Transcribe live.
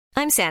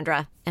I'm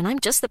Sandra, and I'm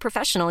just the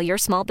professional your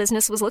small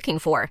business was looking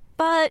for.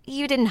 But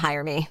you didn't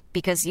hire me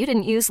because you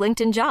didn't use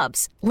LinkedIn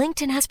Jobs.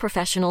 LinkedIn has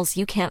professionals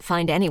you can't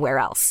find anywhere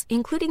else,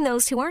 including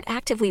those who aren't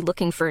actively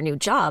looking for a new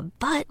job,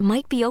 but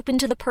might be open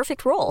to the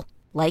perfect role,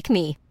 like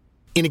me.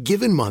 In a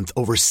given month,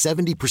 over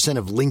 70%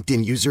 of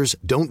LinkedIn users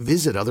don't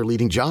visit other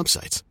leading job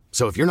sites.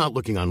 So if you're not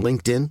looking on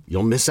LinkedIn,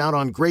 you'll miss out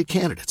on great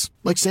candidates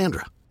like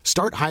Sandra.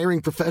 Start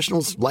hiring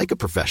professionals like a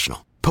professional.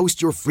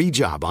 Post your free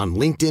job on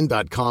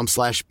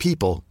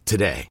linkedin.com/people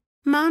today.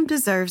 Mom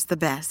deserves the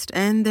best,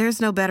 and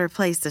there's no better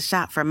place to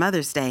shop for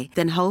Mother's Day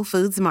than Whole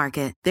Foods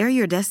Market. They're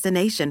your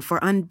destination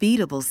for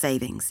unbeatable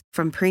savings,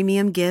 from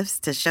premium gifts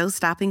to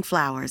show-stopping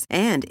flowers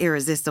and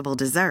irresistible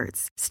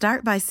desserts.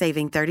 Start by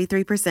saving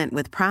 33%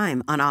 with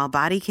Prime on all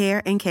body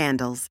care and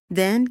candles.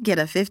 Then get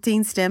a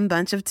 15-stem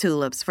bunch of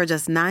tulips for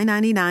just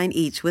 $9.99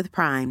 each with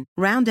Prime.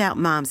 Round out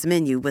Mom's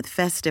menu with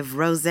festive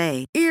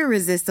rosé,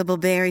 irresistible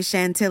berry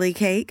chantilly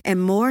cake,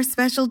 and more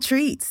special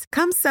treats.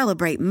 Come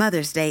celebrate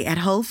Mother's Day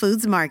at Whole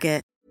Foods Market.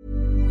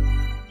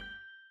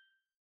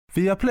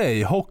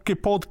 Viaplay Hockey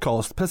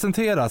Podcast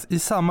presenteras i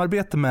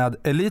samarbete med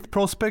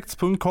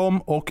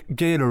eliteprospects.com och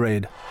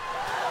Gatorade.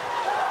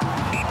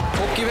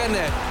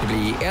 Hockeyvänner, det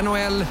blir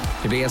NHL,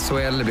 det blir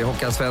SHL, det blir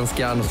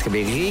Hockeyallsvenskan. Det ska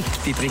bli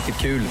riktigt, riktigt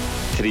kul.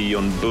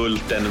 Trion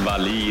Bulten,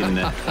 Wallin,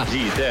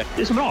 Gide.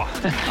 Det är så bra.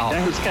 Ja.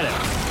 Jag älskar det.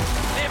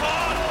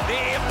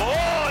 Det är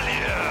mål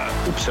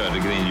ju! Och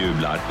Södergren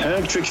jublar.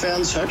 Hög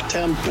frekvens, högt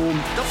tempo.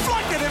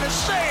 Deflected in a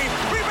save.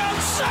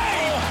 Rebound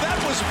save.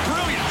 That was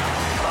brilliant.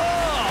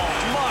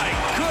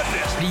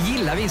 Det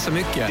gillar vi så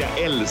mycket. Jag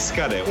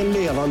älskar det. En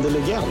levande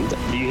legend.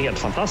 Det är ju helt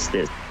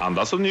fantastiskt.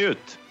 Andas och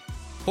njut.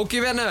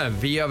 Hockeyvänner,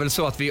 vi gör väl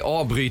så att vi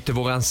avbryter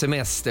våran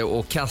semester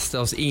och kastar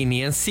oss in i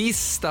en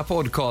sista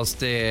podcast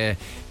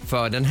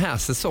för den här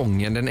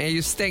säsongen. Den är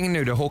ju stängd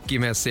nu, det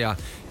hockeymässiga,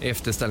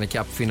 efter Stanley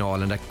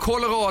Cup-finalen där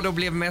Colorado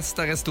blev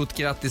mästare. Stort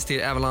grattis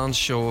till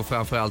Avalanche och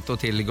framförallt då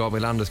till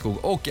Gabriel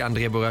Landeskog och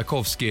Andrei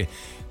Burakovsky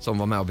som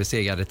var med och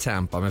besegrade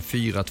Tampa med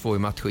 4-2 i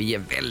matcher i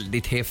en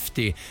väldigt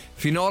häftig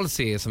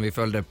finalserie som vi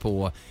följde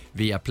på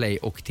Viaplay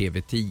och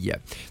TV10.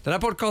 Den här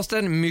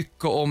podcasten,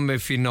 mycket om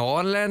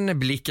finalen,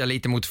 blickar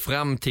lite mot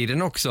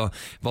framtiden också,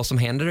 vad som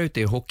händer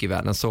ute i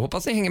hockeyvärlden. Så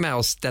hoppas ni hänger med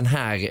oss den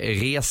här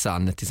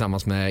resan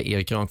tillsammans med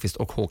Erik Granqvist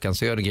och Håkan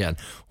Södergren.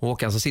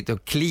 Håkan som sitter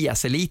och kliar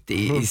sig lite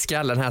i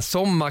skallen här,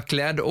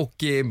 sommarklädd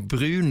och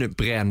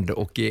brunbränd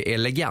och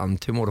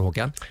elegant. Hur mår du,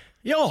 Håkan?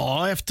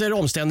 Ja, efter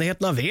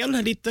omständigheterna väl.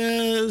 Lite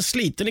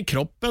sliten i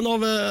kroppen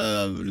av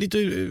lite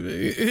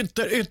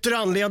yttre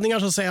anledningar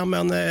så att säga,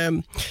 men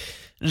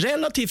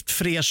relativt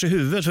fräsch i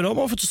huvudet, för då har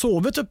man fått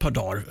sovit ett par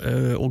dagar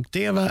och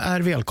det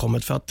är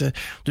välkommet för att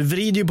du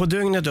vrider ju på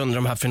dygnet under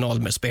de här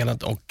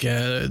finalspelet och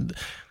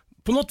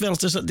på något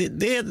vänster så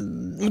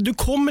du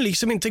kommer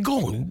liksom inte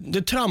igång.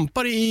 Du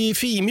trampar i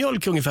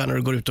filmjölk ungefär när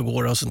du går ut och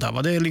går och sånt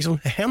där. Det liksom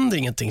händer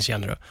ingenting,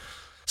 känner du.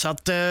 Så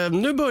att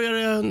nu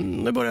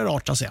börjar det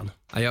arta sig igen.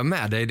 Ja, jag är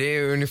med dig. Det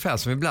är ungefär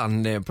som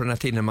ibland på den här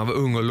tiden när man var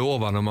ung och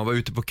lovande och man var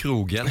ute på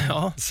krogen.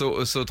 Ja.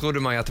 Så trodde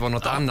man ju att det var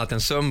något annat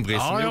än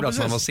sömnbrist som gjorde att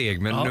man var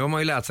seg. Men nu har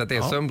man ju lärt sig att det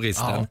är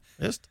sömnbristen.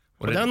 Ja, just.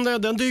 Och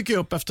den dyker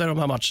upp efter de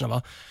här matcherna,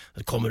 va?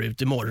 Det kommer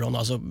ut imorgon.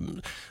 Alltså,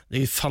 det är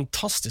ju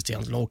fantastiskt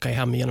egentligen att åka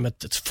hem genom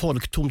ett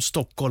folktomt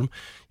Stockholm.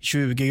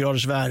 20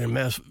 graders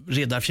värme,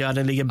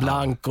 Riddarfjärden ligger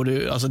blank. Och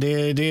alltså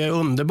det är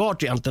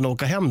underbart egentligen att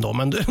åka hem då.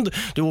 Men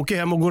du åker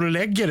hem och går och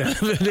lägger det.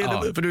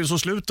 För du är så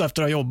slut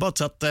efter att ha jobbat.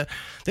 Så att,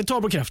 det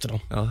tar på krafterna.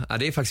 Ja,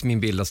 det är faktiskt min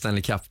bild av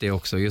Stanley Cup det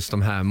också. Just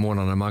de här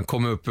månaderna man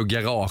kommer upp ur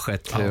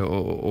garaget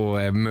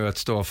och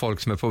möts då folk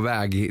som är på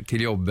väg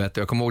till jobbet.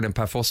 Jag kommer ihåg den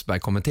Per Forsberg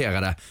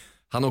kommenterade.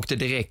 Han åkte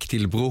direkt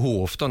till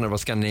Brohof då när det var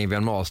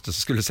Scandinavian Masters och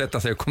skulle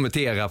sätta sig och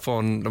kommentera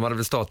från, de hade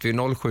väl start vid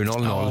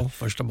 07.00. Ja,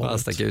 första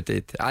målet. Ut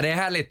dit. Ja, det är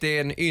härligt, det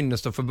är en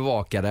ynnest att få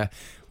bevaka det.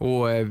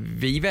 Och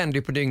vi vänder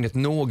ju på dygnet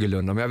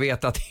någorlunda, men jag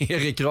vet att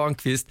Erik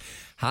Granqvist,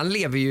 han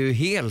lever ju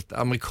helt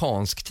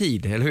amerikansk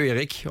tid. Eller hur,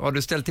 Erik? Har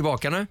du ställt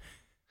tillbaka nu?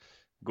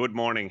 Good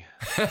morning.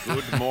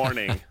 Good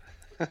morning.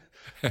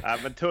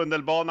 Men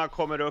tunnelbanan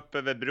kommer upp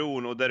över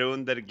bron och där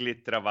under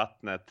glittrar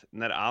vattnet.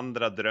 När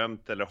andra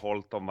drömt eller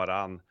hållt om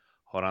varann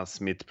har han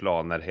smitt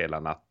planer hela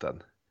natten.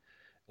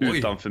 Oj.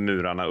 Utanför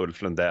murarna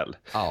Ulf Lundell.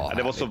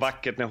 Det var så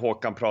vackert när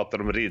Håkan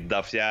pratade om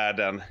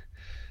Riddarfjärden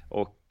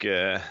och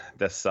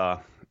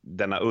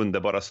denna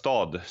underbara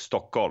stad,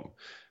 Stockholm.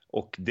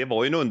 Och det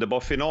var ju en underbar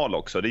final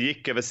också. Det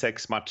gick över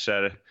 6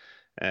 matcher.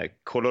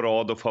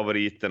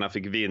 Colorado-favoriterna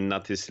fick vinna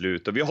till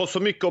slut. Och vi har så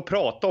mycket att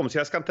prata om så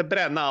jag ska inte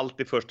bränna allt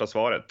i första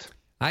svaret.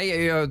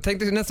 Nej, jag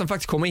tänkte nästan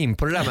faktiskt komma in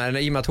på det där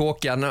med i och med att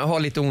Håkan har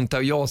lite ont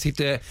och jag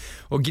sitter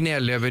och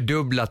gnäller över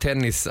dubbla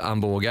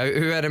tennisarmbågar.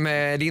 Hur är det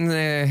med din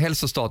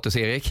hälsostatus,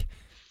 Erik?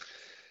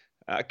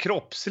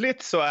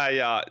 Kroppsligt så är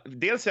jag,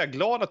 dels är jag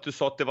glad att du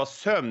sa att det var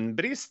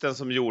sömnbristen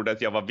som gjorde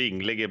att jag var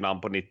vinglig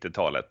ibland på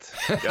 90-talet.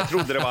 Jag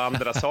trodde det var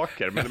andra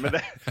saker, men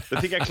då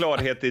fick jag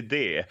klarhet i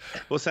det.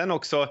 Och sen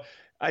också,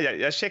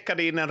 jag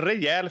checkade in en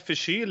rejäl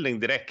förkylning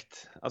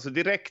direkt. Alltså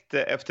direkt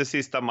efter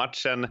sista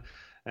matchen.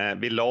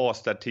 Vi la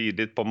oss där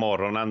tidigt på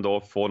morgonen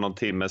då, få någon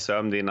timme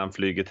sömn innan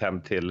flyget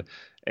hem till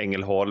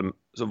Ängelholm,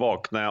 så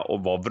vaknade jag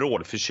och var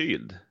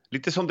vrålförkyld.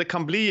 Lite som det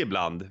kan bli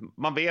ibland.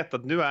 Man vet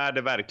att nu är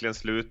det verkligen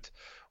slut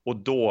och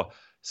då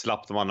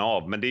slappnar man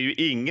av. Men det är ju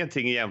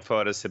ingenting i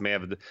jämförelse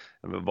med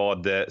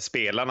vad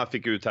spelarna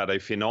fick ut här i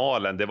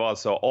finalen. Det var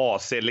alltså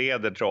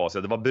AC-leder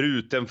trasiga. Det var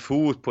bruten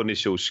fot på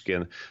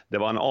Nichushkin. Det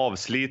var en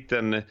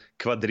avsliten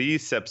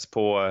kvadriceps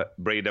på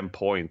Brayden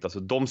Point. Alltså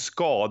de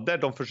skador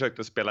de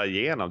försökte spela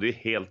igenom. Det är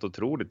helt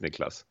otroligt,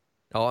 Niklas.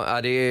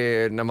 Ja, det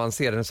är, när man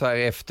ser den så här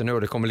efter nu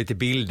och det kommer lite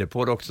bilder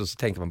på det också, så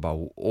tänker man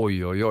bara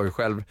oj,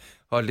 själv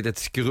har ett litet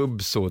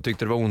skrubb så,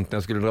 tyckte det var ont när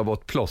jag skulle dra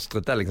bort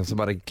plåstret där liksom, som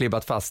hade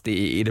klibbat fast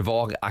i det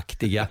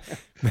varaktiga.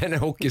 Men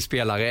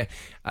hockeyspelare,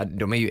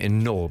 de är ju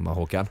enorma,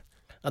 Håkan.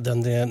 Ja,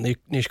 den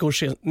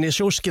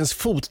Nichushkins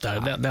fot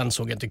där, den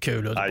såg inte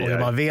kul ut. Och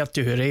man vet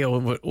ju hur det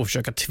är att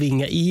försöka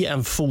tvinga i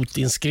en fot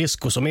i en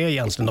skridsko som är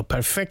egentligen då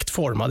perfekt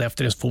formad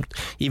efter en fot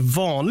i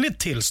vanligt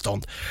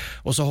tillstånd.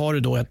 Och så har du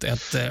då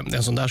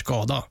en sån där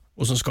skada.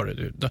 Och så ska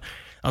du...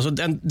 Alltså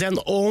den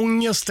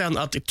ångesten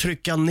att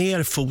trycka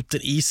ner foten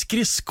i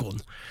skridskon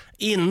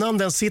innan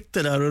den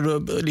sitter där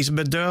och liksom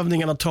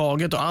bedövningen har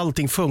tagit och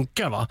allting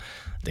funkar, va?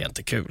 Det är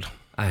inte kul.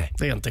 Nej.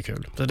 Det är inte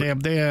kul.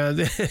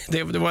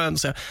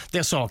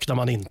 Det saknar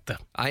man inte.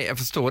 Nej, jag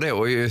förstår det.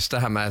 Och just det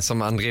här med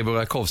som Andrei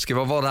Burakovsky,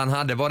 vad var det han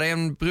hade? Var det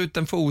en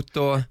bruten fot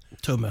och...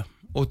 Tumme.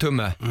 Och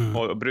tumme. Mm.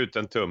 Och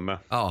bruten tumme.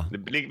 Ja.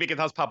 Vilket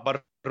hans pappa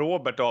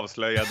Robert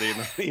avslöjade i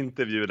en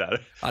intervju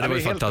där. Ja, det var han är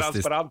helt fantastiskt.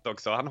 Transparent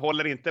också. Han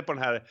håller inte på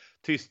den här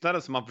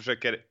tystnaden som man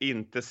försöker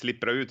inte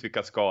slippra ut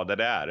vilka skador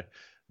det är.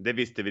 Det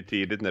visste vi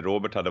tidigt när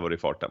Robert hade varit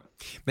i farten.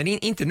 Men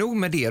inte nog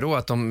med det då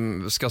att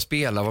de ska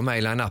spela och vara med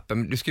i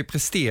line-upen. Du ska ju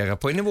prestera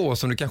på en nivå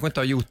som du kanske inte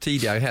har gjort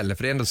tidigare heller,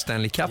 för det är ändå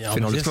Stanley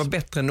Cup-final. Det ska vara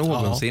bättre än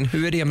någonsin.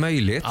 Hur är det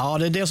möjligt? Ja,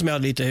 det är det som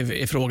jag lite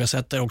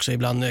ifrågasätter också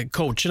ibland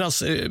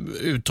coachernas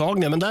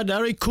uttagningar. Men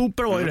där är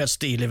Cooper var ju rätt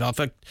stilig, va?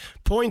 För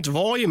Point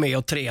var ju med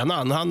och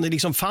tränade. Han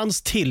liksom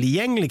fanns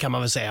tillgänglig, kan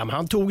man väl säga. Men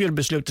han tog ju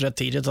beslutet rätt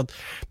tidigt att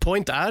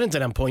Point är inte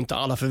den Point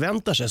alla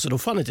förväntar sig, så då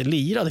får han inte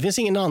lira. Det finns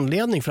ingen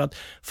anledning, för att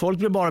folk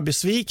blir bara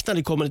besvikna.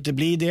 Det kommer inte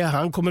bli det.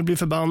 Han kommer bli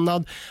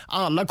förbannad.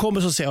 Alla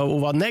kommer så att säga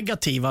att vara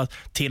negativa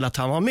till att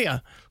han var med.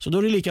 Så då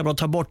är det lika bra att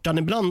ta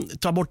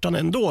bort han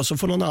ändå, så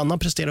får någon annan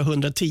prestera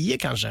 110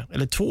 kanske.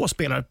 Eller 2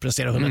 spelare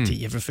prestera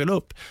 110 för att fylla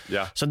upp.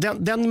 Ja. Så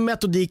den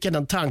metodiken,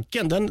 den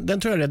tanken,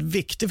 den tror jag är rätt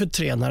viktig för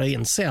tränare att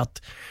inse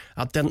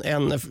att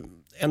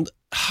en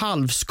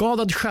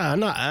halvskadad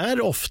stjärna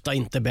är ofta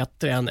inte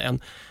bättre än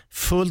en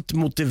fullt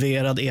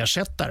motiverad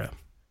ersättare.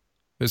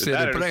 Hur ser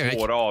det du på det, är den Erik?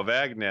 svåra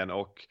avvägningen,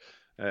 och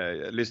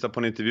jag lyssnade på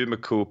en intervju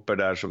med Cooper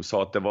där som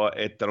sa att det var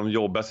ett av de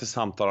jobbigaste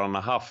samtal han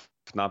har haft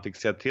när han fick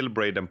säga till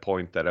Brayden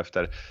Point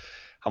därefter.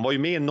 Han var ju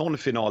med i någon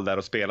final där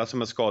och spelade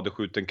som en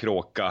skadeskjuten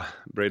kråka,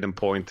 Brayden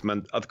Point,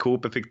 men att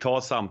Cooper fick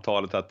ta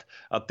samtalet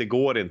att det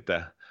går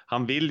inte.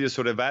 Han vill ju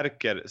så det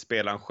verkar,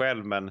 spela han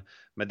själv, men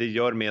det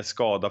gör mer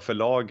skada för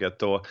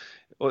laget. Och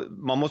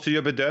man måste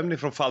göra bedömning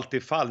från fall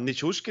till fall.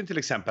 Nichushkin till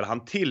exempel,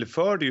 han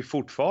tillförde ju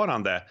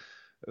fortfarande,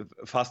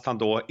 fast han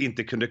då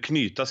inte kunde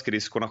knyta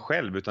skridskorna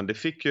själv, utan det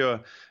fick ju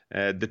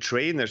the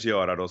trainers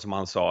göra då, som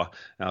han sa.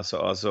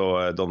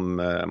 Alltså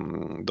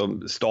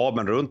de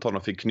staben runt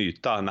honom fick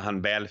knyta när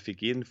han väl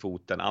fick in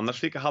foten.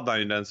 Annars hade han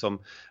ju den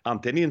som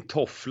antingen i en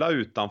toffla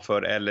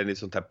utanför eller i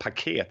sånt här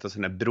paket, en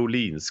sån här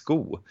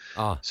Brolin-sko.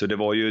 Så det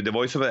var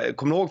ju så,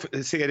 kommer du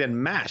ihåg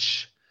serien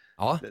MASH?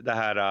 Ja. Det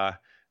här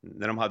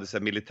när de hade så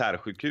här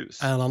militärsjukhus.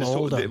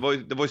 Det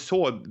var ju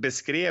så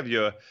beskrev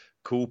ju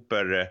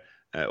Cooper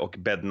och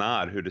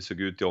Bednar hur det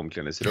såg ut i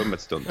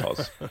omklädningsrummet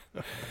stundtals.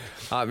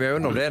 Ja, men jag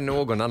undrar om det är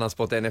någon annan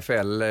sport.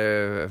 NFL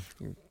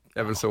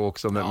är väl så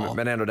också,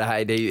 men ändå det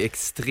är ju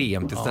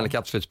extremt i Stanley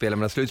Cup-slutspel,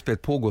 men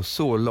slutspelet pågår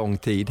så lång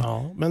tid.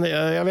 Ja, men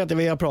jag vet inte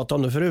vad jag pratade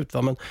om det förut,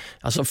 va? Men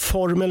alltså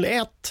Formel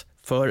 1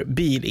 för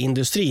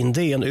bilindustrin,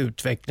 det är en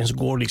utveckling som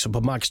går liksom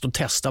på max. Då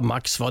testar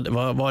max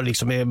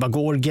vad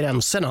går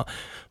gränserna,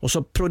 och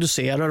så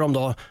producerar de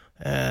då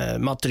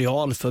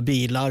material för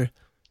bilar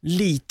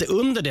lite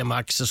under det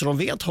maxet så de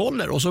vet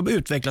håller, och så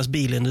utvecklas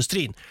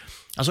bilindustrin.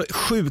 Alltså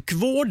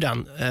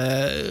sjukvården,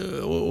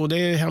 och det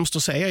är hemskt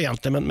att säga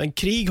egentligen, men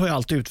krig har ju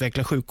alltid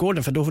utvecklat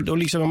sjukvården, för då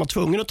liksom är man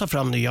tvungen att ta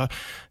fram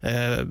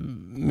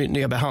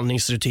nya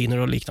behandlingsrutiner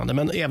och liknande.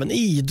 Men även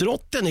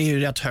idrotten är ju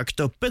rätt högt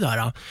uppe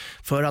där,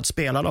 för att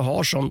spelarna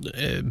har sån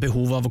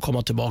behov av att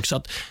komma tillbaka. Så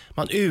att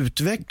man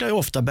utvecklar ju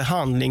ofta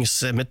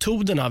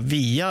behandlingsmetoderna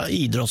via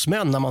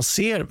idrottsmän när man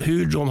ser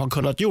hur de har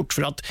kunnat gjort,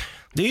 för att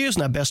det är ju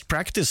sån här best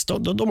practice.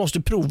 De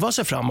måste prova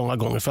sig fram många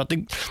gånger, för att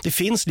det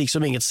finns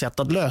liksom inget sätt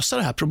att lösa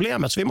det här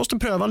problemet. Så vi måste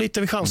pröva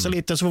lite, vi chansar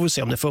lite, så får vi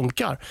se om det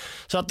funkar.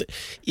 Så att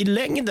i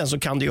längden så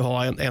kan det ju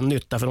ha en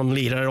nytta för någon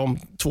lirare om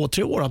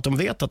 2-3 år, att de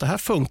vet att det här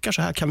funkar,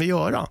 så här kan vi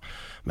göra.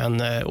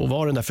 Men att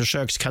vara den där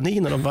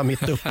försökskaninen och vara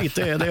mitt uppe i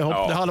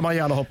det hade man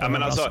gärna hoppat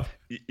med. Alltså,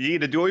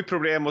 Gide, du har ju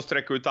problem att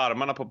sträcka ut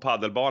armarna på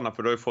paddelbanan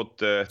för du har ju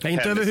fått...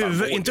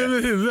 inte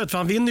över huvudet, för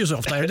han vinner ju så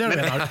ofta. Är det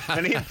det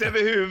men inte över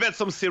huvudet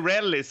som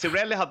Cirelli.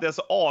 Cirelli hade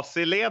alltså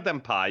AC-leden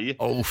paj.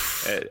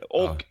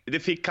 Och det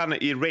fick han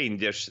i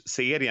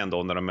Rangers-serien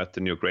då när de mötte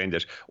New York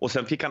Rangers. Och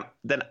sen fick han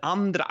den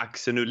andra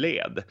axeln ur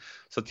led.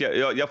 Så att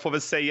jag får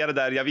väl säga det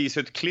där. Jag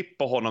visade ett klipp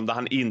på honom där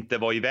han inte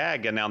var i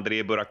vägen när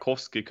Andrei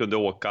Burakovsky kunde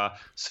åka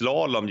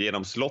slalom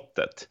genom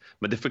slottet.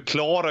 Men det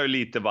förklarar ju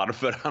lite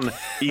varför han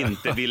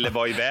inte ville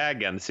vara i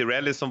vägen.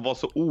 Cirelli som var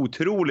så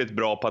otroligt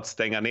bra på att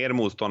stänga ner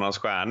motståndarnas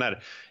stjärnor.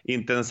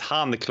 Inte ens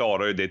han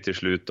klarar ju det till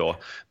slut då.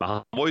 Men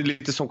han var ju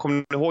lite som, kommer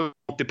ni ihåg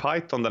Monty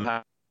Python, den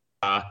här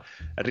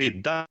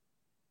riddaren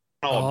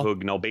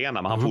avhuggna och benen,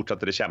 men han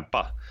fortsatte att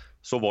kämpa.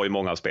 Så var ju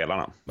många av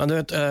spelarna. Men du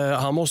vet,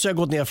 han måste ju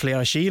ha gått ner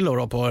flera kilo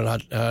då på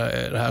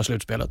det här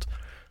slutspelet.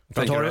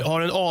 För att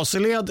har en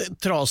AC-led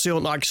trasig och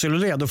en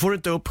axelled, då får du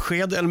inte upp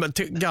sked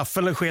eller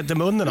gaffel eller sked till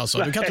munnen alltså.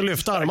 Du kan inte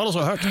lyfta armarna så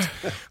högt.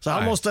 Så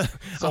han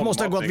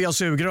måste ha gått via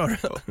sugrör.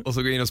 Och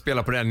så gå in och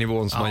spela på den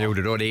nivån som han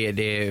gjorde då. Det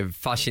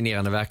är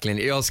fascinerande verkligen.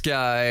 Jag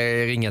ska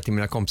ringa till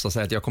mina kompisar och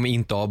säga att jag kommer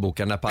inte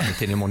avboka den där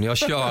paddeltiden imorgon. Jag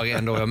kör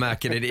ändå, jag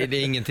märker det. Det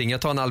är ingenting.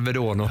 Jag tar en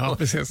Alvedon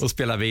och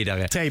spelar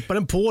vidare. Tejpa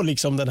den på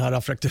liksom den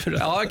här frakturen.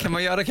 Ja, kan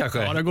man göra det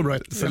kanske? Ja, det går bra.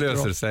 Så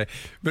löser det sig.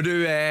 Men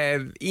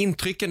du,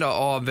 intrycken då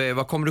av,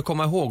 vad kommer du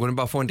komma ihåg? Om du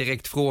bara får en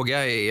direkt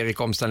fråga,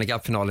 Erik, om Stanley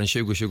Cup-finalen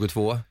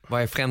 2022.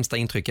 Vad är främsta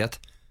intrycket?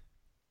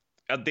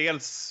 Ja,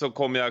 dels så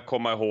kommer jag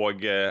komma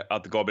ihåg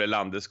att Gabriel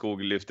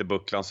Landeskog lyfte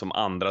bucklan som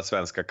andra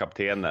svenska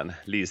kaptenen.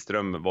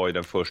 Lidström var ju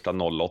den första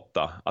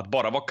 08. Att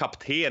bara vara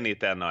kapten i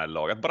ett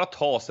NHL-lag, att bara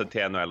ta sig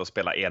till NHL och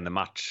spela en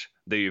match.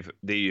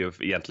 Det är ju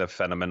egentligen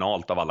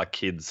fenomenalt av alla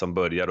kids som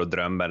börjar och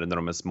drömmer när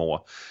de är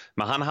små.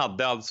 Men han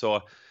hade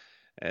alltså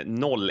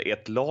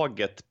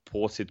 01-laget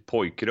på sitt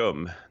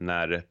pojkrum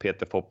när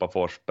Peter Foppa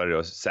Forsberg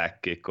och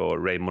Sakic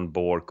och Raymond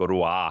Bourque och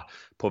Roy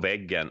på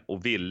väggen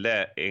och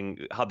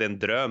hade en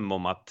dröm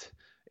om att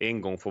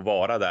en gång få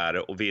vara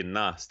där och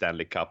vinna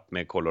Stanley Cup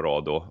med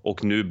Colorado,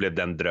 och nu blev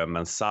den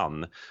drömmen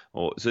sann.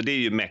 Så det är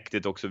ju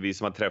mäktigt också, vi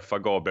som har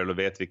träffat Gabriel och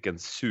vet vilken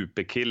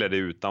superkille det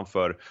är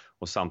utanför,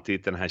 och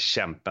samtidigt den här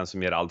kämpen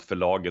som ger allt för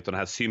laget, och den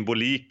här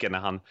symboliken när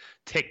han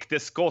täckte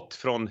skott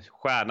från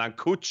stjärnan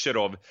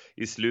Kucherov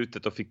i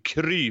slutet och fick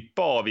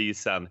krypa av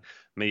isen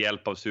med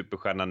hjälp av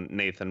superstjärnan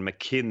Nathan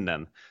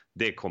McKinnon.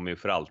 Det kommer ju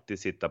för alltid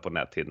sitta på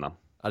näthinnan.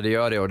 Ja, det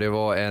gör det, och det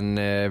var en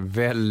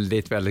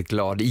väldigt, väldigt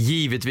glad.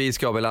 Givetvis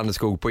Gabriel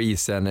Landeskog på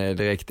isen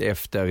direkt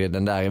efter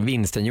den där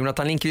vinsten.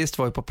 Jonathan Lindqvist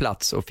var ju på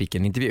plats och fick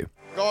en intervju.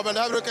 Gabriel,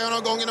 det här brukar jag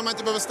någon gång när man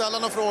inte behöver ställa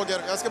några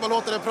frågor. Jag ska bara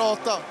låta dig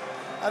prata.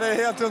 Ja, det är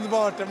helt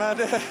underbart, men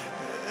det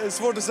är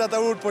svårt att sätta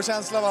ord på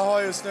känslan man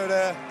har just nu. Det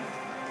är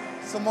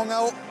så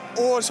många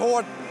års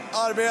hårt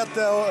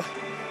arbete och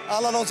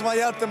alla de som har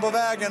hjälpt en på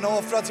vägen och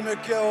offrat så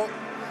mycket. Och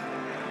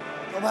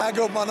de här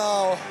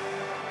gubbarna och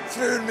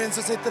frun min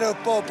som sitter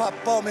uppe och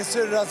pappa och min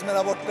syrra som är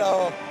där borta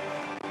och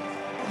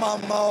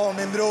mamma och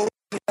min bror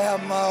sitter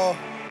hemma och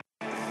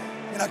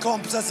mina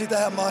kompisar sitter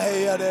hemma och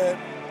hejar.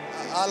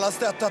 Alla har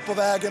stöttat på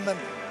vägen, men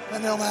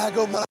det är de här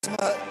gubbarna som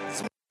har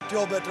gjort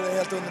jobbet, och det är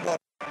helt underbart.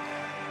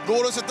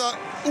 Går det att sätta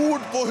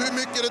ord på hur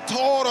mycket det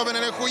tar av en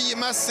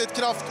energimässigt,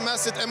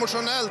 kraftmässigt,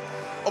 emotionellt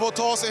av att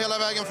ta sig hela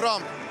vägen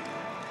fram?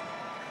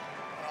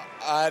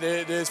 Nej,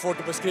 det är svårt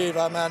att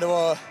beskriva, men det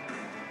var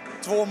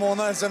 2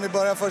 månader sedan vi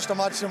började första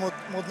matchen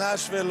mot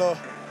Nashville, och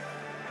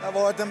det har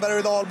varit en berg-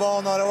 och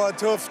dalbana, det har varit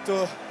tufft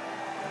och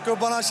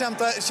gubbarna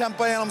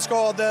kämpar igenom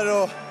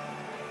skador och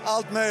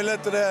allt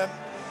möjligt, och det är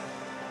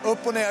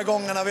upp- och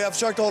nedgångarna. Vi har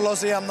försökt hålla oss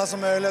så jämna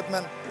som möjligt,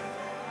 men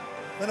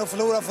att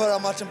förlora förra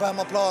matchen på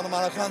hemmaplan och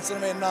man har chansen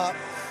att vinna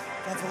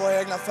framför våra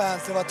egna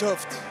fans, det var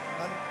tufft.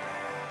 Men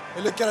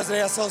vi lyckades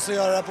resa oss och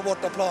göra det på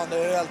bortaplan, det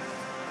är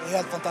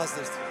helt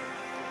fantastiskt.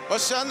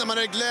 Vad känner man?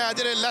 Är det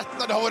glädje, det är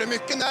lättnad? Det har varit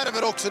mycket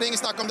nerver också, det är inget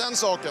snack om den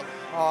saken.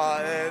 Ja,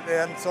 det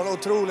är en sån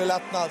otrolig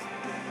lättnad.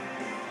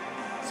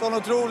 Sån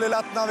otrolig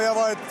lättnad. Vi har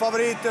varit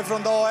favoriter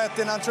från dag 1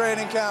 innan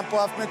training camp och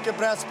haft mycket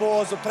press på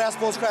oss och press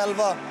på oss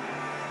själva.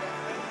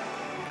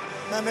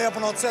 Men vi har på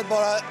något sätt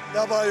det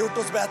har bara gjort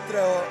oss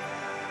bättre och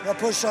vi har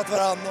pushat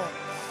varandra.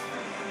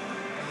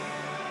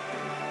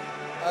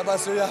 Jag är bara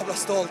så jävla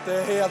stolt, det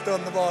är helt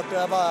underbart.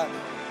 Jag bara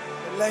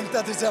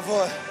längtar tills jag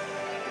får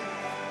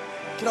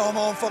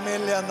krama om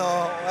familjen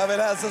och jag vill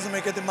hälsa så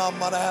mycket till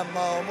mamma där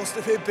hemma och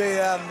måste Pippi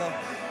igen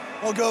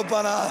och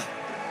gubbarna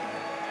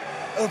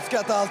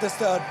uppskattar allt det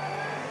stöd.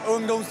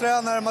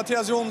 Ungdomstränare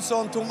Mattias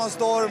Jonsson, Thomas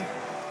Storm,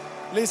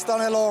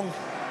 listan är lång.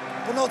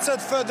 På något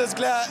sätt föddes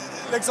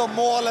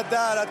målet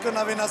där att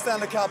kunna vinna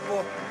Stanley Cup,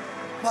 och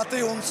Matte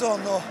Jonsson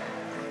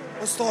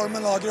och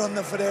Stormen la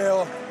grunden för det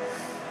och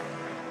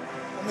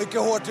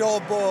mycket hårt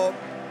jobb och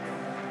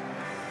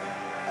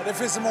det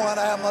finns så många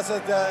där hemma så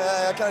att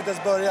jag kan inte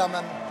ens börja,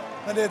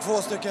 men det är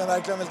 2 stycken jag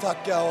verkligen vill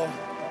tacka, och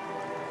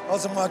jag har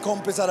så många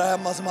kompisar där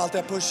hemma som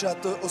alltid har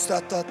pushat och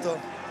stöttat, och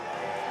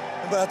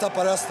nu börjar jag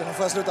tappa rösten, nu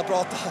får jag sluta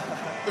prata.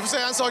 Du får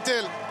säga en sak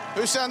till.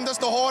 Hur kändes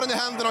det att ha den i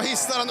händerna och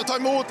hissa den och ta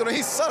emot den och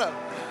hissa den?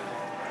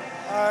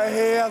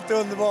 Helt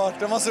underbart.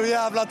 Den var så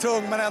jävla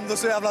tung men ändå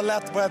så jävla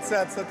lätt på ett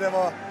sätt. Så att det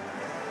var...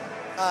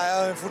 Nej,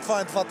 jag har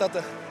fortfarande inte fattat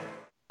det.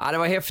 Ja, det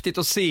var häftigt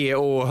att se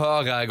och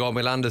höra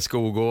Gabriel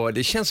Landeskog, och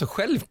det känns så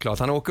självklart.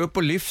 Han åker upp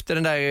och lyfter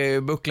den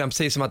där bucklan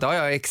precis som att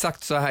ja,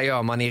 exakt så här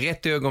gör man. I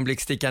rätt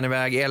ögonblick sticker han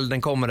iväg,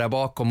 elden kommer där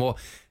bakom, och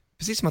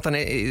precis som att han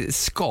är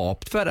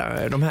skapt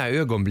för de här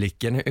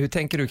ögonblicken. Hur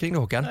tänker du kring det,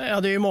 Håkan?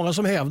 Ja, det är ju många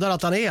som hävdar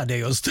att han är det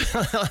just.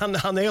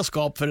 Han är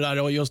skapt för det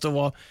där, och just att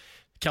vara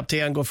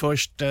kapten, gå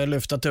först,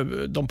 lyfta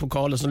de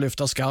pokaler som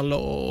lyfta skall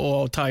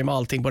och tajma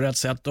allting på rätt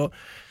sätt. Och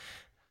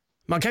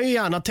man kan ju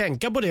gärna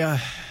tänka på det,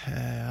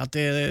 att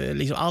det,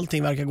 liksom,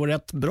 allting verkar gå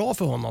rätt bra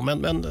för honom.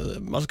 Men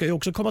man ska ju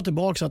också komma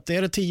tillbaka så att det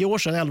är 10 år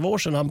sedan, 11 år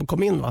sedan han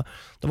kom in, va?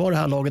 Då var det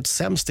här laget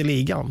sämst i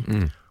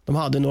ligan. De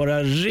hade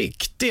några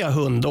riktiga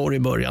hundår i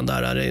början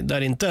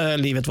där inte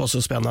livet var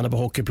så spännande på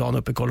hockeyplan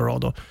uppe i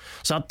Colorado.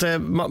 Så att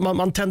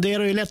man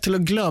tenderar ju lätt till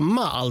att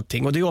glömma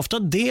allting, och det är ofta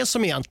det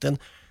som egentligen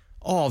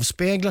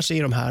avspeglar sig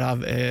i de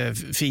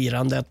här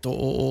firandet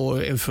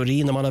och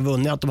euforin när man har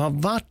vunnit, att de har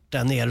varit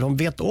där nere. De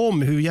vet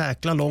om hur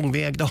jäkla lång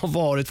väg det har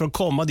varit för att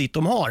komma dit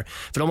de har.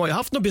 För de har ju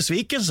haft några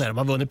besvikelser. De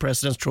har vunnit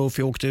President's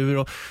Trophy, åkt ur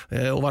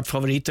och varit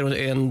favoriter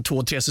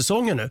 2-3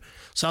 säsonger nu.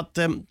 Så att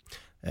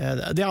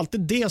det är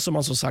alltid det som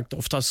man som sagt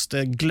oftast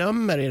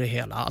glömmer i det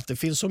hela. Att det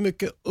finns så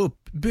mycket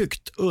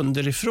uppbyggt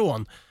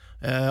underifrån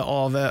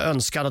av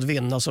önskan att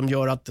vinna som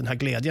gör att den här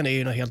glädjen är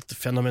ju helt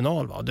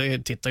fenomenal. Va?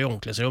 Det tittar ju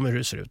omklädningsrummet hur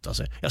det ser ut.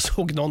 Alltså, jag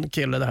såg någon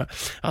kille där,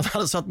 han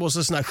hade satt på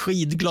sig såna här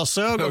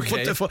skidglasögon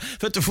för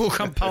att inte få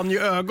champagne i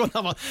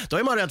ögonen. Då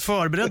är man rätt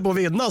förberedd på att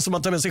vinna, som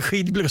att ta med sig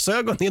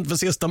skidglasögon inför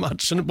sista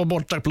matchen på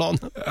bortaplan.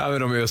 Ja,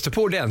 men de öste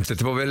på ordentligt.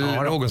 Det var väl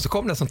någon som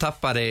kom där som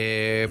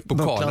tappade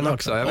pokalen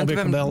också. Jag vet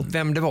inte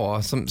vem det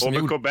var som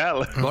gjorde...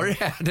 Var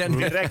det den?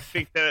 Direkt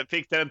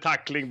fick det en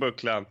tackling,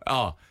 bucklan.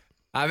 Ja.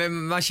 Ja,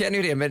 men man känner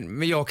ju det,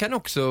 men jag kan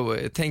också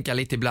tänka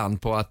lite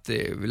ibland på att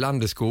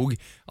Landeskog,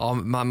 ja,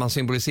 man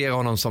symboliserar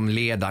honom som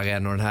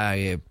ledaren och den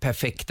här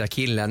perfekta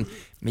killen,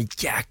 men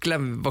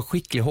jäklar vad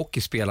skicklig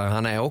hockeyspelare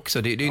han är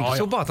också. Det är ju inte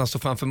så bara att han står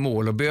framför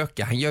mål och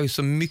bökar, han gör ju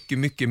så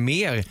mycket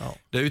mer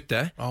där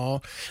ute.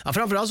 Ja,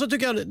 framförallt så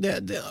tycker jag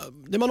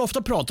det man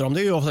ofta pratar om,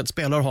 det är ju ofta att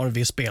spelare har en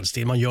viss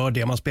spelstil, man gör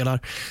det man spelar.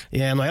 I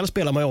NHL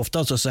spelar man ju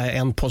ofta så att säga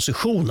en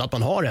position, att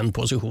man har en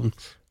position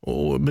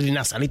och blir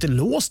nästan lite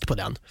låst på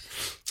den.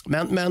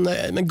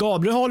 Men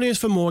Gabriel har ju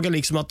förmåga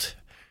liksom att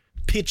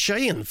pitcha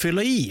in,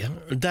 fylla i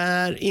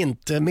där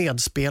inte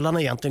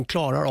medspelarna egentligen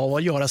klarar av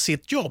att göra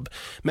sitt jobb.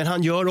 Men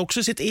han gör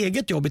också sitt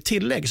eget jobb i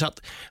tillägg, så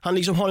att han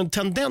liksom har en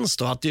tendens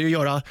då att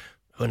göra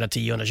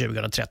 110, 120,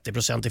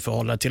 130% i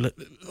förhållande till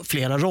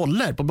flera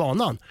roller på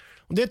banan.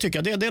 Och det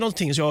tycker jag, det är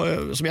någonting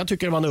som jag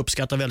tycker man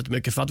uppskattar väldigt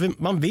mycket, för att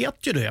man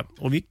vet ju det.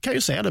 Och vi kan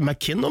ju säga det,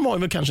 McKinnon var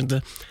ju väl kanske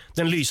inte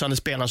den lysande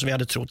spelaren som vi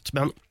hade trott,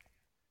 men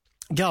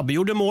Gabby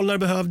gjorde mål när det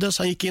behövdes.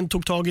 Han gick in,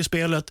 tog tag i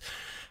spelet,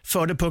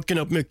 förde pucken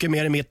upp mycket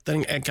mer i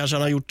mitten än kanske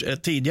han har gjort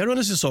tidigare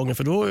under säsongen,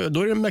 för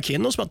då är det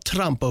McKinnon som har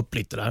trampat upp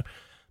lite där.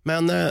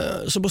 Men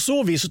så på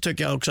så vis så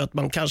tycker jag också att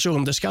man kanske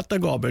underskattar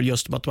Gabriel,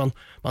 just att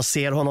man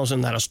ser honom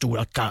som den här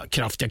stora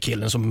kraftiga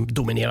killen som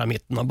dominerar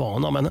mitten av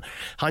banan. Men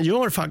han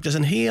gör faktiskt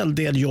en hel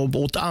del jobb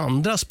åt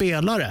andra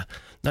spelare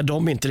när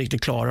de inte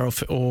riktigt klarar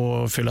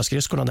att fylla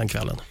skridskorna den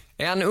kvällen.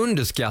 Är han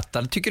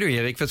underskattad, tycker du,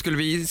 Erik? För skulle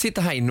vi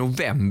sitta här i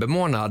november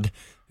månad,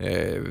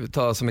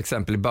 ta som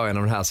exempel i början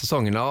av den här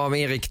säsongen, men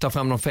Erik tar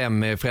fram de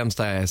 5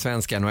 främsta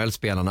svenska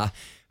NHL-spelarna.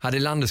 Hade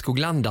Landeskog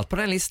landat på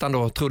den listan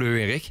då, tror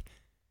du, Erik?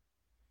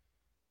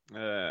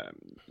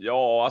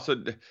 Ja, alltså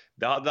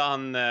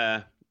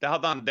det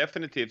hade han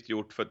definitivt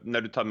gjort, för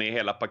när du tar med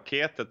hela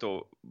paketet.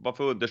 Och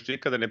varför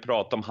understryka det ni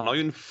pratar om, han har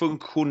ju en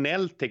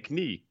funktionell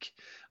teknik.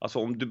 Alltså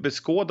om du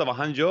beskådar vad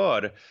han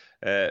gör,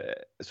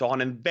 så har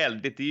han en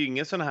väldigt, det är ju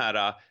ingen sån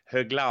här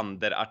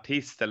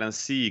Höglander-artist eller en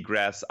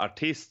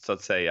Seagrass-artist så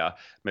att säga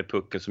med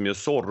pucken som gör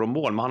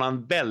Zorro-mål, men han har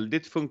en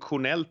väldigt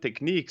funktionell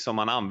teknik som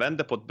han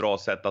använder på ett bra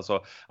sätt,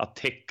 alltså att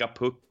täcka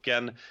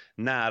pucken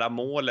nära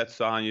målet.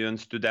 Så är han ju en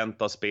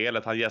student av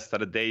spelet. Han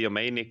gästade dig och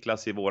mig,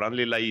 Niklas, i våran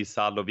lilla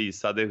ishall och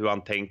visade hur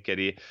han tänker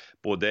i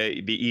både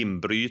vid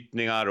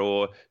inbrytningar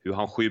och hur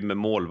han skymmer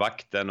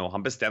målvakten, och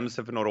han bestämde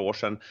sig för några år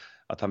sedan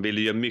att han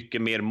ville göra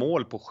mycket mer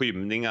mål på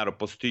skymningar och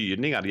på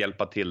styrningar,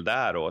 hjälpa till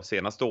där, och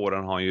senaste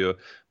åren har han ju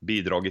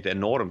bidragit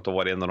enormt och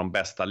varit en av de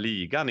bästa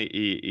ligan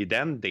i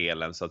den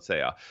delen så att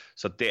säga.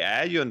 Så att det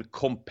är ju en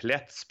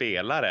komplett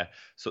spelare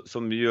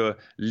som ju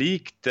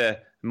likt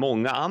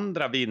många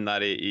andra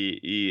vinnare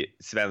i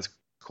svensk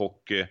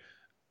hockey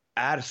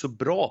är så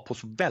bra på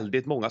så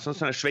väldigt många, som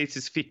sån här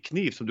schweizisk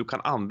fickkniv som du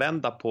kan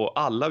använda på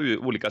alla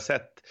olika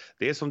sätt.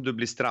 Det är som du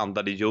blir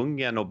strandad i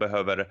djungeln och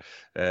behöver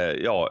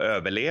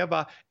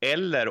överleva,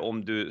 eller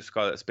om du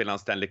ska spela en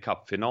Stanley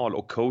Cup-final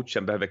och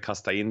coachen behöver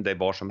kasta in dig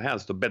var som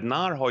helst. Och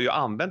Bednar har ju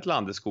använt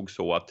Landeskog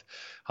så att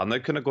han har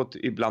kunnat gått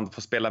ibland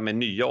få spela med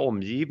nya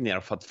omgivningar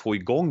för att få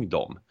igång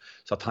dem.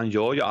 Så att han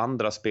gör ju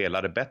andra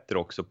spelare bättre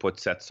också på ett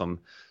sätt som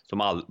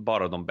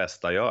bara de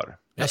bästa gör.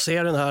 Jag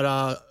ser den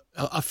här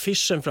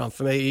affischen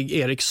framför mig i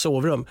Eriks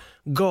sovrum.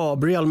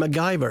 Gabriel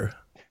MacGyver.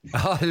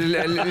 Ja,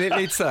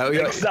 lite så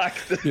här.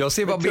 Exakt. Jag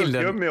ser bara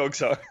bilden.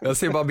 Också. Jag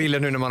ser bara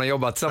bilden nu när man har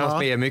jobbat tillsammans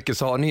med er mycket,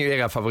 så har ni ju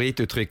era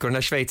favorituttryck, och den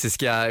där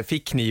schweiziska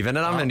fickkniven,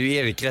 den använder ju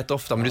Erik rätt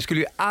ofta, men du skulle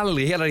ju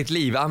aldrig hela ditt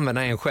liv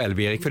använda en själv,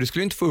 Erik, för du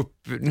skulle inte få upp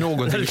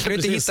någonting, du skulle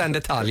inte hitta en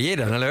detalj i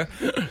den, eller?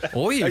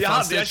 Oj,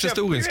 fanns det ett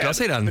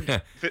förstoringsglas i den?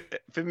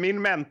 För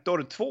min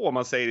mentor 2, om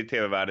man säger i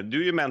tv-världen,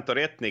 du är ju mentor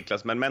 1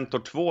 Niklas, men mentor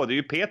 2, det är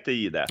ju Peter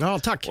i det. Ja,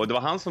 tack. Och det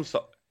var han som sa...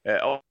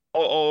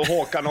 Och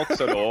Håkan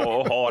också då,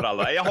 och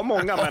Harald. Jag har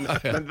många,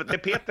 men det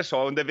Peter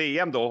sa under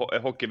VM då,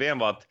 hockey-VM,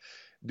 var att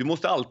du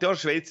måste alltid ha en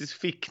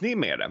schweizisk fickkniv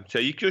med det. Så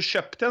jag gick ju och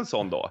köpte en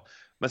sån då.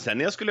 Men sen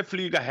när jag skulle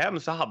flyga hem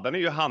så hade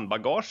den ju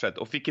handbagaget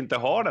och fick inte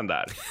ha den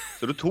där.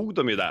 Så då tog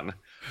de ju den.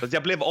 Så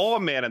jag blev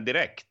av med den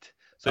direkt.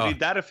 Så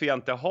det är därför jag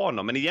inte har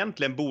någon. Men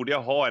egentligen borde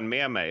jag ha en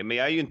med mig. Men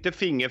jag är ju inte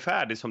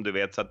fingerfärdig som du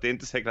vet. Så att det är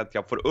inte säkert att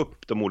jag får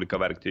upp de olika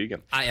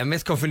verktygen. Jag är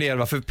mest konfunderad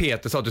varför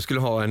Peter sa att du skulle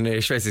ha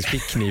en schweizisk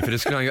fickkniv. För det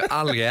skulle han ju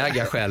aldrig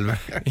äga själv.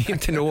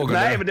 Inte någon.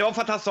 Nej, men det var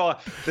för att han sa,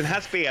 den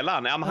här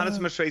spelaren, ja, men han är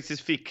som en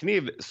schweizisk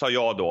fickkniv, sa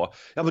jag då.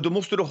 Ja, men då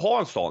måste du ha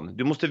en sån.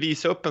 Du måste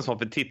visa upp en sån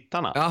för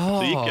tittarna.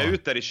 Aha. Så gick jag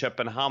ut där i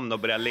Köpenhamn och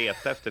började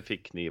leta efter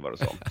fickknivar och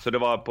så. Så det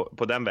var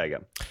på den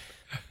vägen.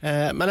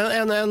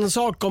 Men en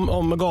sak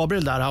om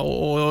Gabriel där,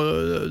 och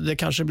det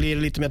kanske blir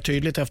lite mer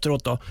tydligt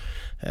efteråt då.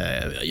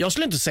 Jag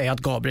skulle inte säga att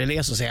Gabriel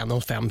är så att säga en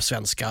av 5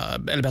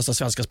 bästa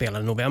svenska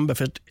spelare i november,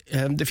 för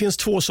det finns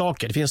 2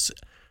 saker. Det finns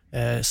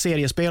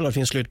seriespel och det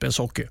finns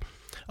slutspelshockey.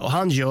 Och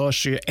han gör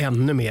sig ju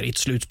ännu mer i ett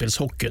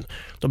slutspelshockeyn.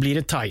 Då blir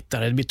det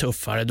tajtare, det blir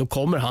tuffare. Då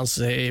kommer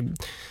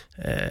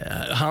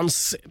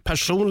hans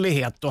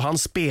personlighet och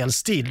hans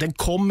spelstil, den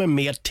kommer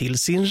mer till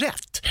sin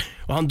rätt.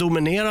 Och han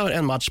dominerar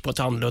en match på ett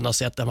annorlunda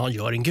sätt än vad han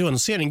gör i en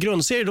grundserie. I en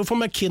grundserie då får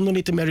McKinnon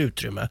lite mer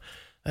utrymme.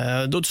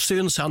 Då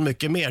syns han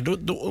mycket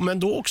mer. Men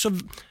då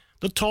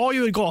tar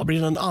ju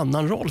Gabriel en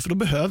annan roll, för då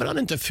behöver han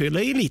inte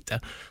fylla i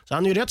lite. Så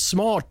han är ju rätt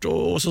smart,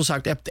 och som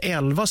sagt efter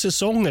 11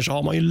 säsonger så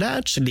har man ju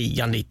lärt sig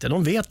ligan lite.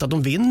 De vet att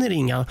de vinner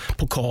inga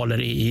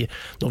pokaler i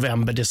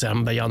november,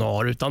 december,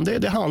 januari, utan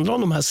det handlar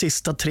om de här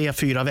sista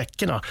 3-4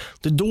 veckorna.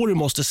 Det är då du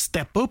måste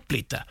steppa upp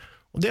lite.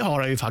 Och det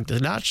har han ju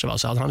faktiskt lärt sig, va?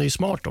 Så han är ju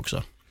smart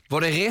också.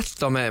 Var det rätt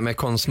då med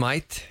Conn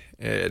Smythe?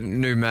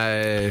 Nu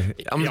med,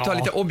 om vi tar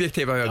lite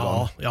objektiva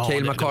ögon.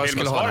 Cale Makar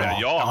skulle ha det.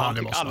 Ja, han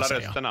fick alla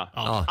rösterna.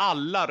 Ja.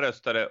 Alla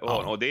röstade,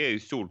 och det är ju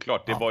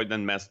solklart. Det var ju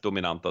den mest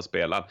dominanta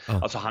spelaren.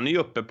 Alltså han är ju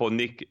uppe på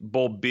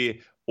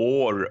Bobby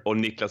Orr och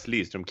Niklas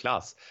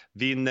Lidström-klass.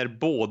 Vinner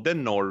både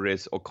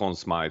Norris och Conn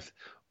Smythe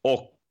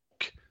och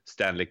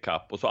Stanley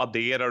Cup. Och så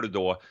adderar du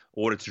då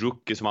årets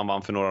rookie som han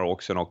vann för några år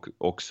sedan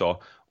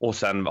också. Och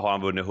sen har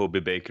han vunnit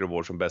Hubby Baker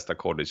Award som bästa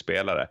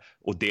college-spelare.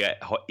 Och det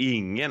har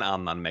ingen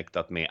annan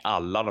mäktat med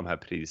alla de här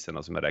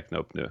priserna som jag räknar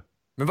upp nu.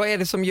 Men vad är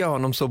det som gör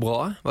honom så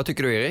bra? Vad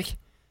tycker du, Erik?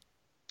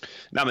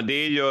 Nej, men det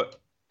är ju...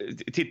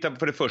 Titta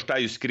på det första är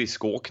ju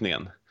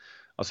skridskåkningen.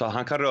 Alltså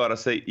han kan röra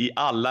sig i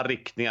alla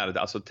riktningar,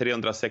 alltså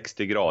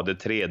 360 grader,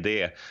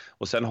 3D.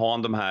 Och sen har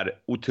han de här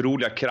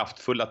otroliga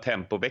kraftfulla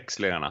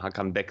tempoväxlingarna. Han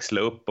kan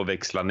växla upp och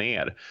växla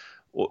ner.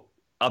 Och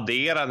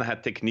addera den här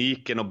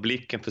tekniken och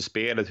blicken för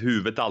spelet,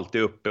 huvudet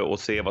alltid uppe och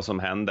se vad som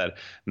händer.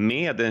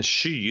 Med en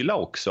kyla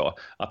också.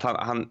 Att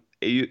han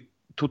är ju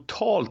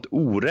totalt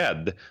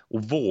orädd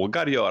och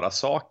vågar göra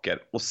saker.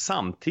 Och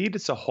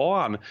samtidigt så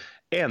har han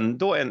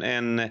ändå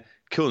en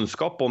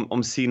kunskap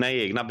om sina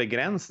egna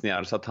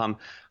begränsningar, så att han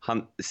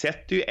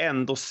sätter ju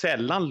ändå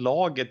sällan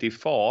laget i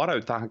fara,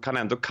 utan han kan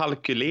ändå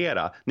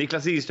kalkylera.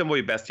 Niklas Lidström var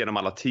ju bäst genom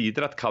alla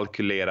tider att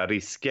kalkylera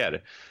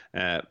risker,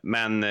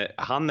 men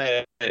han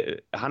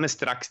är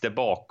strax där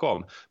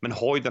bakom, men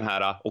har ju den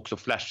här också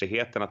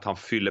flashigheten att han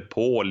fyller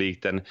på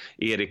likt en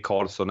Erik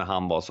Karlsson när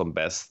han var som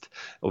bäst,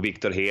 och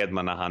Victor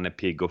Hedman när han är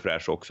pigg och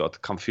fräsch också,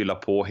 att kan fylla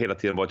på hela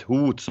tiden, vara ett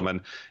hot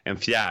som en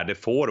fjärde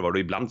forward, och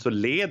ibland så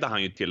leder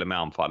han ju till och med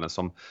anfallen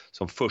som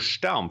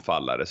första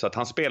anfallare, så att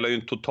han spelar ju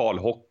en total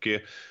hockey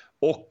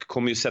och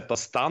kommer ju sätta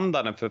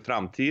standarden för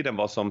framtiden,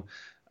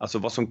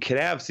 vad som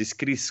krävs i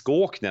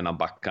skridskåkningen av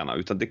backarna.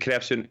 Utan det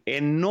krävs ju en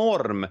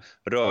enorm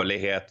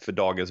rörlighet för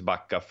dagens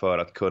backar för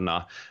att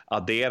kunna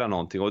addera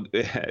någonting. Och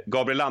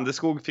Gabriel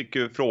Landeskog fick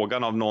ju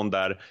frågan av någon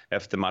där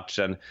efter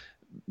matchen: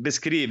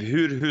 beskriv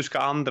hur ska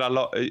andra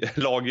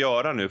lag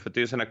göra nu? För det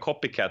är ju en sån här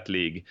copycat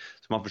League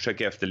som man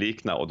försöker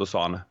efterlikna. Och då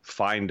sa han,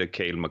 find a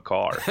Cale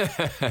Makar.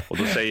 Och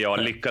då säger jag,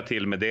 lycka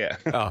till med det.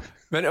 Ja.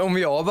 Men om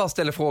jag bara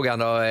ställer frågan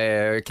då,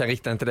 kan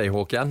rikta den till dig,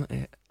 Håkan.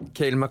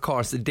 Cale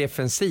Makars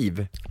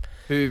defensiv,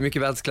 hur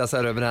mycket världsklass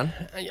är det över den?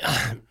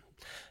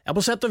 Ja,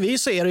 på sätt och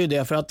vis så är det ju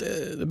det, för att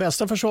det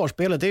bästa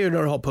försvarsspelet är ju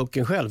när du har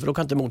pucken själv, för då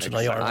kan inte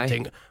motståndaren göra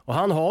någonting. Och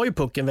han har ju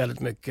pucken väldigt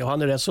mycket och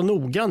han är rätt så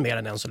noggrann med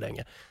den än så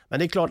länge. Men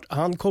det är klart,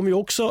 han kommer ju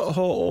också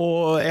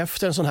och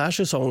efter en sån här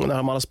säsong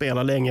när man har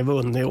spelat länge,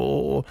 vunnit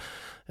och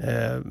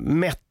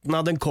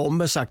mättnaden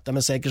kommer sakta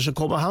men säkert, så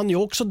kommer han ju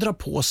också dra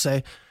på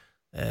sig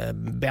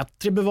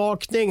bättre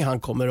bevakning. Han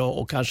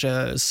kommer att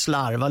kanske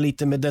slarva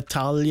lite med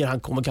detaljer. Han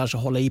kommer kanske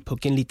hålla i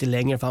pucken lite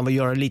längre för han vill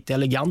göra det lite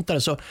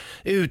elegantare. Så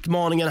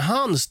utmaningen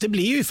hans, det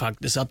blir ju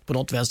faktiskt att på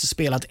något vänster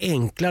spela ett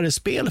enklare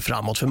spel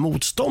framåt. För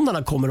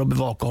motståndarna kommer att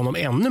bevaka honom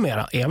ännu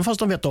mer. Även fast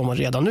de vet om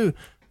redan nu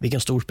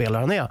vilken stor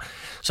spelare han är.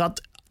 Så att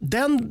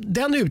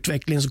den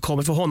utvecklingen som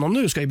kommer för honom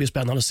nu ska ju bli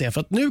spännande att se.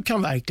 För att nu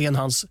kan verkligen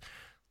hans,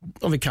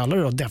 om vi kallar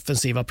det då,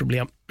 defensiva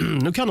problem,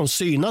 nu kan de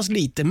synas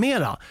lite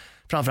mera.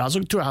 Framförallt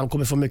så tror jag han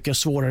kommer få mycket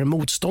svårare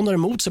motståndare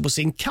mot sig på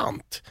sin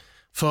kant.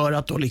 För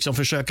att då liksom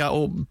försöka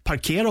att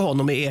parkera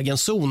honom i egen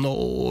zon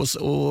och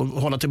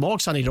hålla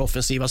tillbaka han i det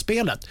offensiva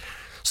spelet.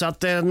 Så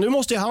att nu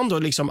måste han då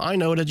liksom, I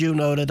know that you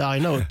know that I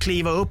know,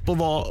 kliva upp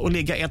och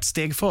ligga ett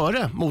steg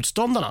före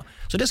motståndarna.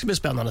 Så det ska bli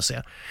spännande att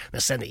se.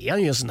 Men sen är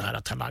han ju en sån här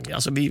talang.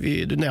 Alltså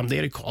du nämnde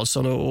Erik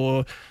Karlsson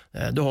och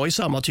du har ju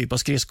samma typ av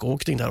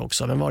skridskoåkning där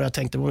också. Vem var det jag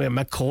tänkte på?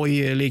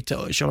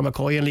 Sean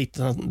McCoy är en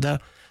liknande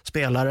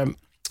spelare.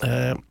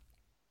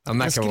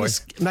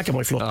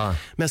 McAvoy, förlåt. Ja.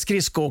 Men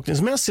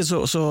skridskoåkningsmässigt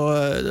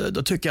så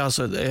då tycker jag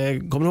alltså,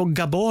 kommer du ihåg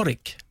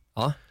Gaborik?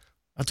 Ja.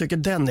 Jag tycker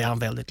den är han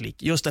väldigt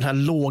lik. Just den här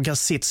låga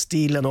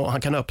sittstilen och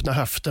han kan öppna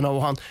höfterna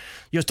och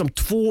just de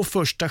 2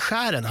 första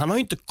skären, han har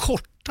ju inte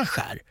korta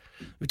skär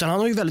utan han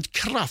har ju väldigt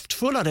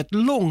kraftfulla, rätt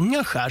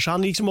långa skär, så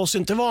han liksom måste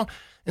inte vara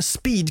en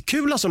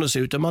speedkula som det ser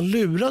ut. Man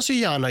luras ju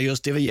gärna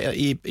just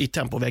i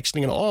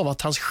tempoväxlingen av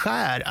att hans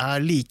skär är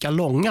lika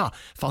långa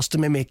fast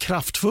de är mer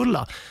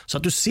kraftfulla. Så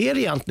att du ser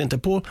egentligen inte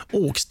på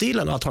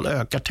åkstilen att han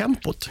ökar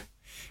tempot.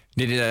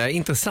 Det är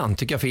intressant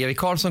tycker jag, för Erik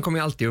Karlsson kommer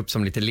ju alltid upp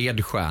som lite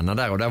ledstjärna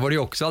där, och där var det ju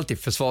också alltid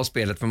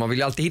försvarsspelet, för man vill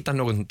ju alltid hitta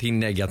någonting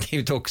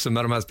negativt också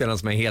med de här spelarna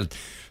som är helt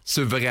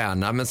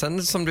suveräna. Men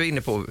sen som du är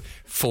inne på,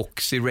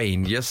 Fox i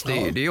Rangers, det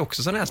är ju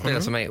också sådana här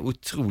spelare som är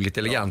otroligt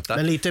eleganta.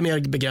 Men lite mer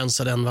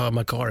begränsade än vad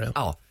McCarr är.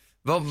 Ja.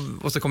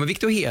 Och så kommer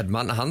Victor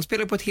Hedman, han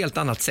spelar på ett helt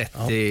annat sätt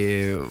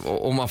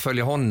om man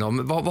följer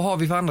honom. Vad har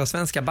vi för andra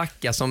svenska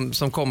backar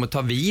som kommer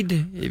ta vid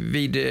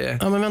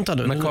men vänta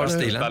nu.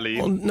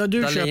 McCarr-stilen?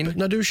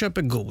 När du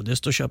köper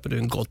godis, då köper du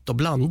en gott och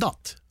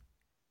blandat.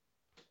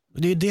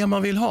 Det är det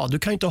man vill ha. Du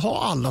kan inte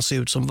ha alla se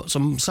ut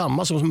som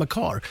samma som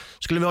McCarr.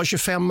 Skulle vi ha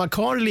 25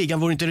 McCarr i ligan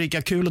vore det inte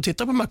lika kul att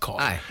titta på McCarr.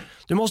 Nej.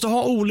 Du måste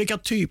ha olika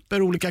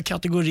typer, olika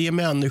kategorier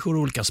människor,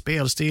 olika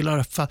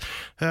spelstilar,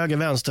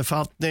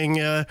 höger-vänsterfattning,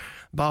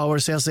 Bauer,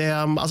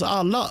 CCM, alltså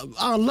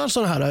alla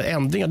sådana här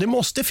ändringar. Det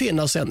måste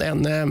finnas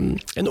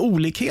en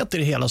olikhet i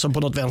det hela som på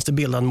något vänster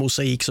bildar en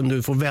mosaik som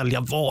du får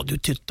välja vad du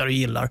tittar och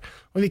gillar.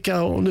 Och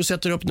om du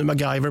sätter upp nu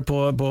MacGyver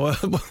på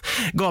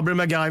Gabriel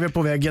MacGyver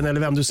på väggen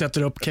eller vem du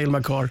sätter upp, Cale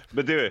McCarr.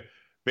 Men du,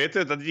 vet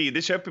du att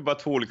Gide köper bara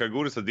 2 olika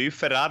godis, det är ju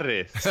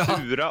Ferrari,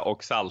 sura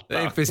och salta. Det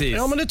är precis.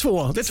 Ja, men det är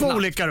 2. Det är 2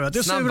 olika då. Det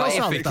är sura och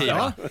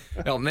salta.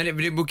 Ja, men det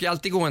brukar ju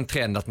alltid gå en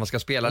trend att man ska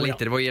spela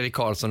lite. Det var Erik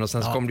Karlsson och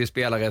sen så kom det ju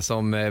spelare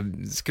som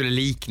skulle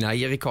likna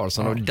Erik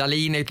Karlsson. Och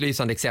Dahlin är ett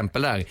lysande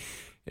exempel där.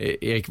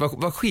 Erik,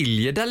 vad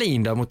skiljer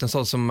Dahlin där mot en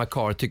sån som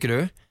McCarr, tycker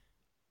du?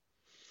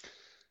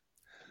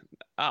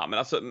 Ja, men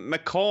alltså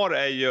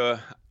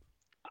McCarr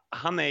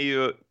han är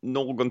ju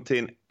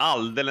någonting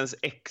alldeles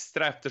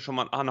extra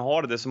eftersom han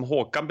har det som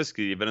Håkan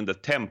beskriver, den där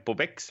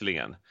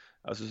tempoväxlingen.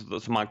 Alltså,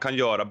 som man kan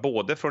göra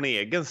både från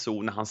egen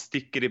zon när han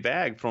sticker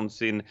iväg från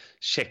sin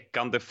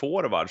checkande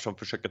forward som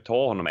försöker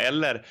ta honom.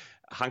 Eller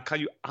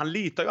han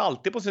litar ju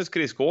alltid på sin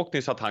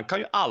skridskoåkning så att han kan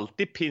ju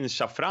alltid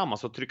pincha fram,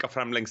 alltså trycka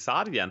fram längs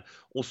sargen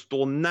och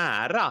stå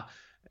nära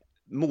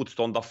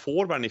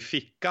motståndarforwarden i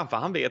fickan, för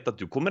han vet att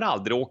du kommer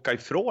aldrig åka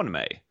ifrån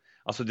mig.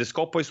 Alltså det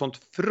skapar ju sånt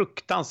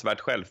fruktansvärt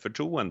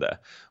självförtroende.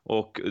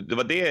 Och det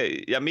var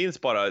det, jag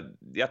minns bara,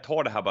 jag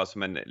tar det här bara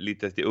som en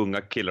lite till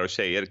unga killar och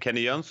tjejer.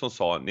 Kenny Jönsson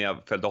sa, när jag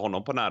följde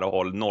honom på nära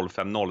håll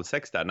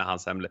 05-06 där, när han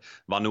sen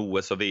vann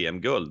OS och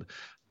VM-guld.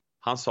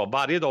 Han sa,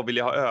 varje dag vill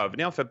jag ha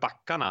övningar för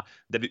backarna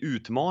där vi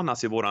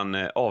utmanas i våran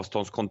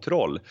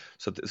avståndskontroll.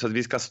 Så att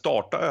vi ska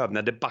starta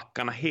övningar där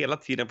backarna hela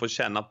tiden får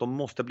känna att de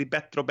måste bli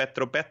bättre och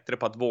bättre och bättre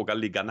på att våga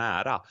ligga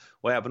nära.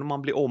 Och även om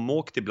man blir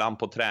omåkt ibland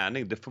på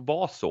träning, det får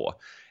vara så.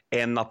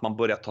 Än att man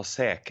börjar ta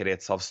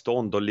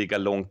säkerhetsavstånd och ligga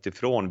långt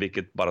ifrån,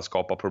 vilket bara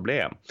skapar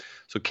problem.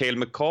 Så Cale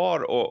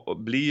McCarr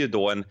blir ju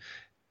då en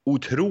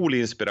otrolig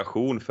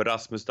inspiration för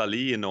Rasmus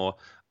Dahlin och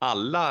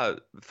alla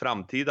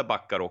framtida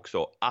backar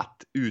också, att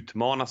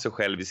utmana sig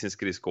själv i sin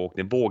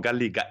skridskoåkning, våga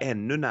ligga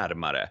ännu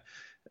närmare.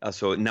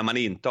 Alltså när man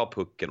inte har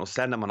pucken, och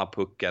sen när man har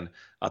pucken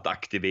att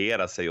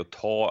aktivera sig och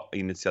ta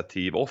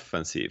initiativ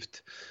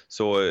offensivt.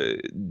 Så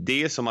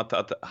det är som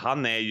att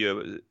han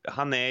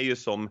är ju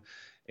som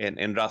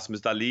en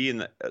Rasmus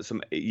Dahlin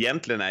som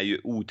egentligen är ju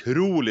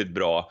otroligt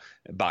bra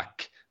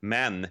back.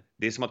 Men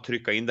det är som att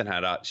trycka in den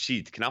här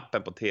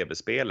cheat-knappen på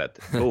tv-spelet.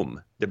 Boom.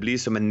 Det blir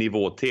som en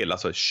nivå till.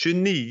 Alltså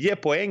 29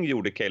 poäng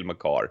gjorde Cale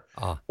McCarr.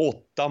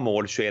 8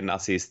 mål, 21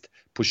 assist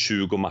på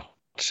 20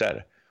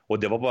 matcher. Och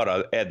det var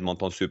bara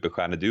Edmonton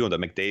superstjärneduon där,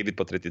 McDavid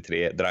på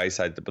 33,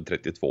 Draisaitl på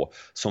 32,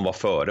 som var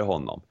före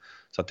honom.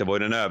 Så att det var ju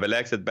den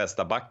överlägset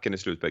bästa backen i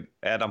slutet.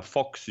 Adam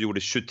Fox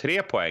gjorde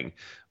 23 poäng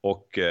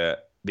och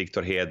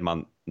Victor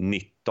Hedman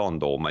 19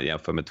 då, om man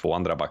jämför med 2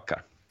 andra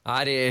backar.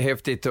 Ja, det är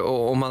häftigt.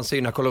 Och om man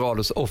synar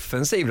Colorados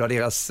offensiv då,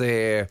 deras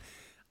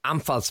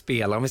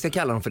anfallsspelare, om vi ska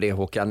kalla dem för det,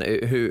 Håkan.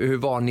 Hur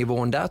var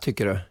nivån där,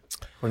 tycker du?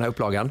 På den här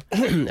upplagan?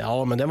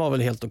 Ja, men den var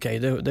väl helt okej.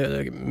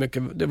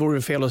 Det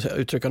vore fel att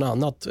uttrycka något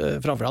annat.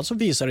 Framförallt så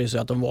visar det sig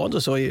att de var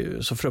inte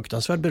så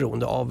fruktansvärt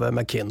beroende av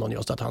McKinnon,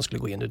 just att han skulle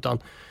gå in. Utan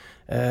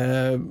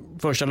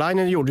första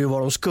linjen gjorde ju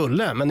vad de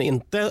skulle, men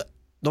inte...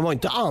 De var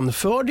inte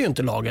anförde ju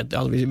inte laget.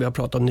 Alltså, vi har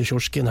pratat om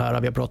Nishorskin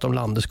här, vi har pratat om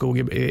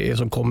Landeskog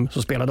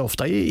som spelade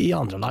ofta i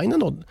andra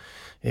linjen och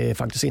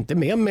faktiskt inte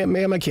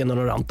med McKinnon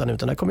och Rantan,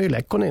 utan där kommer ju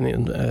Lekkonen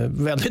in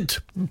väldigt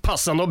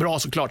passande och bra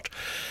såklart.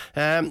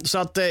 Så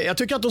att jag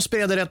tycker att de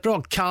spelade rätt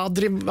bra.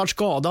 Kadri var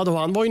skadad och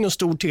han var ju en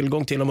stor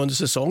tillgång till dem under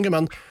säsongen,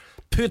 men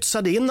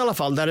pytsade in i alla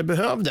fall där det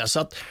behövdes. Så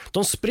att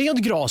de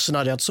spred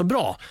graserna rätt så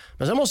bra.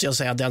 Men sen måste jag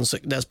säga att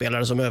den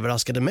spelare som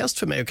överraskade mest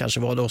för mig och kanske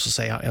var då så att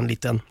säga en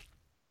liten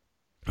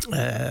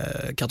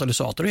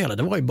katalysator i hela,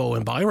 det var ju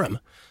Bowen Byram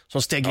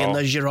som steg in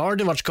när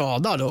Girardi var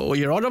skadad, och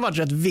Girardi har varit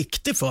rätt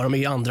viktig för dem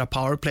i andra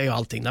powerplay och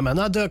allting. Men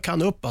när dök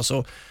han upp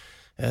alltså,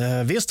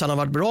 visst han har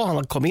varit bra,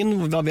 han kom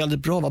in var väldigt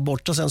bra, var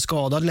borta sen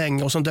skadad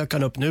länge och så dök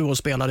han upp nu och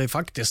spelade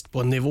faktiskt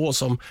på en nivå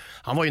som,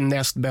 han var ju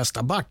näst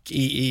bästa back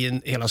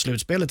i hela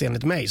slutspelet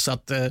enligt mig, så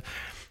att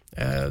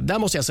där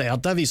måste jag säga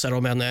att där visar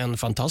de en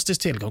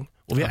fantastisk tillgång,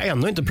 och vi har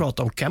ännu inte pratat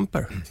om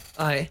Kemper.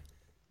 Nej.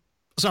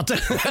 Så att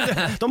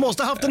de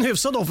måste ha haft en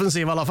hyfsad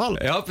offensiv i alla fall.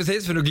 Ja,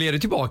 precis, för du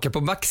gled tillbaka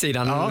på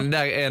backsidan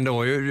där ändå.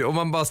 Om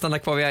man bara stannar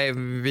kvar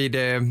vid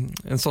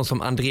en sån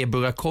som André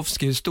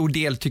Burakovsky, hur stor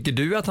del tycker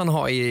du att han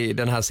har i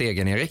den här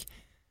segern, Erik?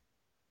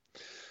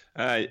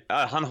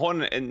 Han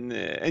har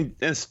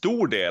en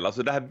stor del.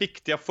 Alltså det här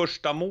viktiga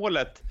första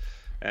målet.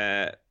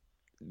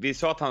 Vi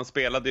sa att han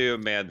spelade ju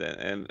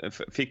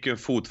fick ju en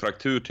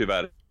fotfraktur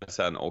tyvärr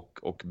sen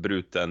och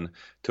bruten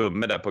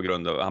tumme där på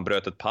grund av, han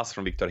bröt ett pass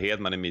från Victor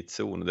Hedman i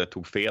mittzon och det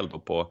tog fel då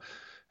på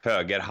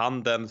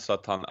högerhanden så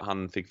att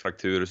han fick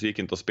fraktur och så gick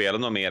inte att spela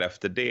något mer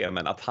efter det.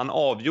 Men att han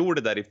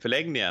avgjorde där i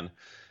förlängningen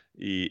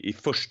i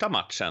första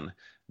matchen,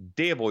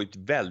 det var ju ett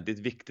väldigt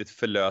viktigt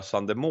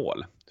förlösande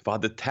mål. För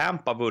hade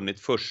Tampa vunnit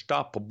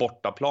första på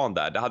bortaplan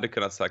där, det hade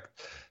kunnat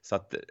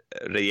satt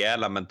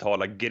rejäla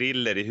mentala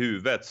griller i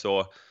huvudet.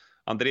 Så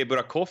André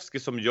Burakovsky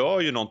som gör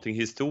ju någonting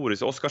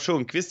historiskt. Oskar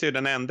Sundqvist är ju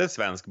den enda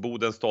svensk,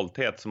 Bodens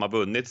stolthet, som har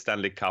vunnit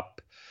Stanley Cup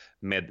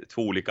med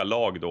 2 olika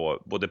lag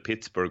då, både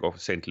Pittsburgh och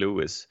St.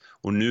 Louis.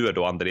 Och nu är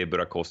då André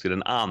Burakovsky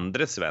den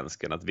andra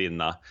svensken att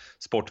vinna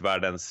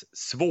sportvärldens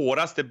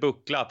svåraste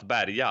buckla att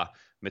bärga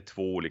med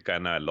 2 olika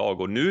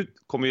NHL-lag. Och nu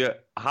kommer ju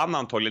han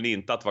antagligen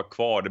inte att vara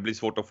kvar. Det blir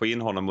svårt att få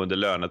in honom under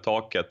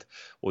lönetaket.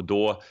 Och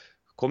då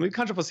kommer vi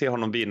kanske få se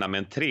honom vinna med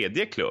en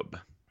 3:e klubb.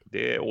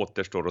 Det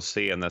återstår att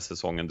se när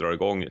säsongen drar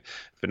igång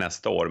för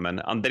nästa år. Men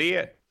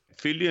André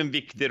fyller ju en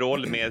viktig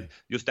roll med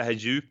just det här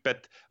djupet.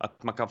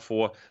 Att man kan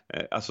få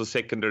alltså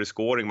secondary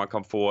scoring. Man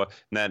kan få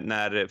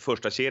när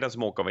första kedjan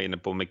som Håkan var inne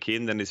på,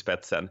 McKinnon i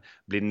spetsen,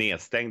 blir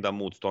nedstängd av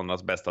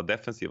motståndarnas bästa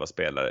defensiva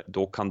spelare.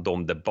 Då kan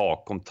de där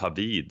bakom ta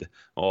vid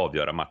och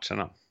avgöra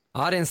matcherna.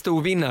 Ja, det är en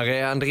stor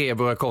vinnare, André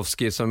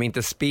Burakovsky, som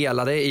inte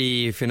spelade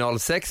i final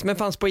 6 men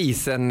fanns på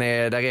isen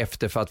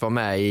därefter för att vara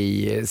med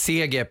i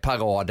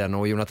segerparaden,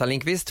 och Jonathan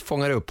Lindqvist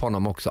fångade upp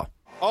honom också.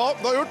 Ja,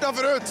 du har gjort det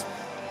förut.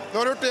 Du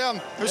har gjort det igen.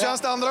 Hur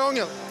känns det andra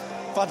gången?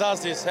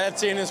 Fantastiskt, helt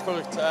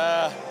sinnessjukt.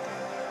 Det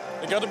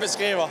går inte att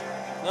beskriva.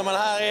 När man är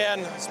här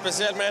igen,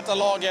 speciellt med detta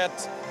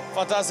laget,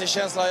 fantastisk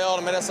känsla att göra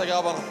det med dessa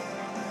grabbarna.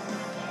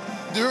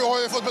 Du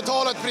har ju fått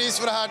betala ett pris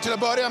för det här till att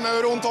börja med.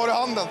 Hur ont har du i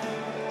handen?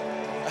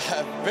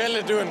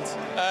 Väldigt ont.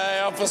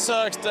 Jag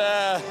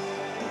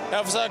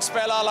har försökt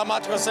spela alla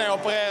matcher sen jag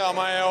opererade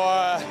mig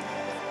och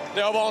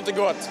det har bara inte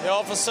gått. Jag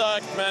har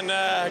försökt, men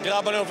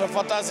grabbarna har gjort ett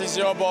fantastiskt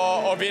jobb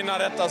och vinna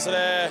detta, så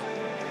det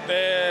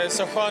är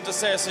så skönt att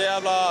se, så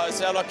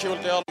jävla kul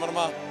att göra med de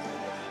här.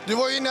 Du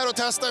var inne här och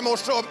testade i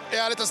morse och i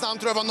ärlighetens namn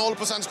tror jag var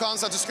 0%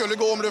 chans att det skulle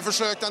gå om du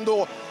försökte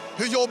ändå.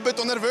 Hur jobbigt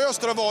och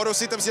nervöst har det varit att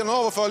sitta vid sidan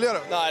av och följa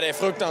det? Nej, det är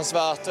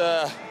fruktansvärt.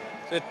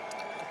 Det är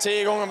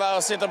 10 gånger värre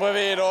att sitta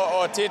bredvid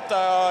och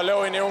titta. Jag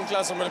låg inne i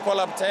omklädningsrummet och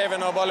kollade på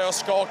tvn och bara låg och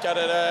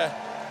skakade.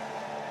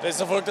 Det är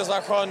så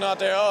fruktansvärt skönt att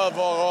det är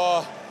över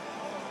och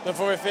nu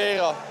får vi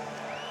fira.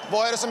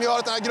 Vad är det som gör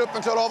att den här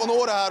gruppen klarar av att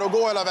nå det här och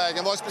gå hela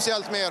vägen? Vad är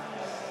speciellt med er?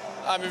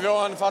 Vi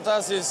har en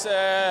fantastisk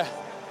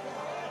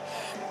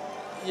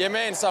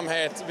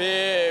gemensamhet.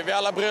 Vi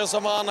alla bryr oss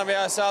om varandra.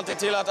 Vi ser alltid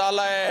till att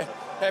alla är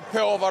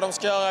på vad de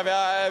ska göra.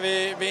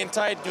 Vi är en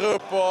tajt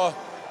grupp och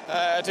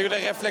jag tycker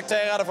det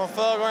reflekterade från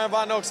förra gången jag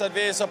vann också, att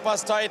vi är så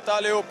pass tajta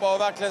allihopa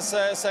och verkligen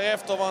ser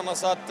efter varandra,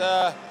 så att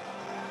det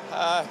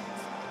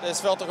är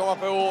svårt att komma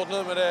på ord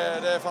nu, men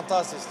det är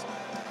fantastiskt.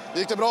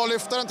 Gick det bra att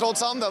lyfta den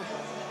trots handen?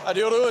 Ja, det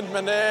gjorde ont,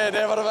 men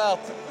det var det värt.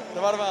 Det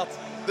var det värt.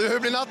 Du, hur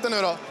blir natten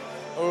nu då?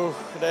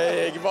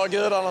 Det är bara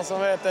gudarna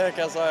som vet det,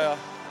 kan jag säga.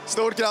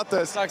 Stort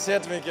grattis! Tack så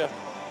jättemycket.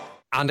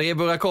 André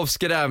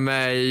Burakovsky där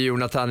med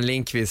Jonathan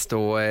Lindqvist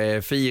och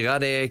fira,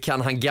 det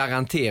kan han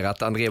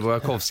garanterat, André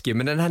Burakovsky.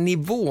 Men den här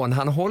nivån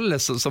han håller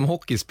som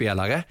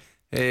hockeyspelare,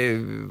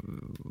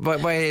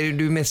 vad är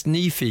du mest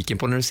nyfiken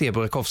på när du ser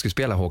Burakovsky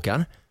spela,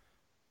 Håkan?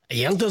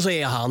 Egentligen så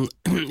är han,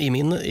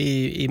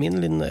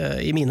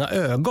 i mina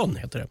ögon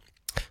heter det,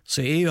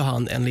 så är ju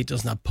han en liten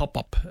sån här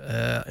pop-up.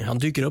 Han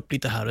dyker upp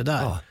lite här och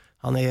där. Ja.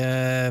 Han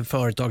är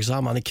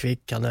företagsam, han är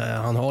kvick,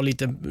 han har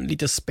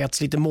lite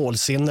spets, lite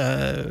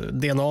målsinne.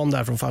 DNA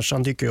där från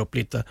farsan dyker upp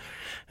lite.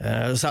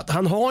 Så att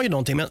han har ju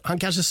någonting, men han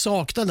kanske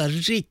saknar den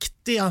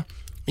riktiga,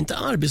 inte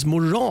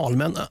arbetsmoral,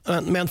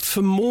 men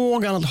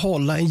förmågan att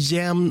hålla en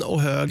jämn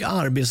och hög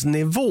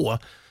arbetsnivå.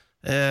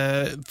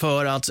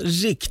 För att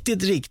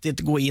riktigt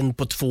gå in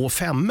på 2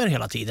 femmor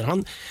hela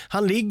tiden.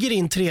 Han ligger i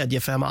en 3:e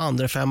femma,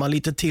 2:a femma,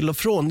 lite till och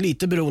från,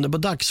 lite beroende på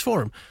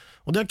dagsform.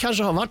 Och det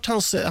kanske har varit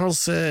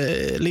hans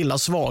lilla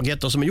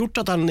svaghet och som har gjort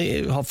att han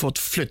har fått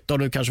flytta och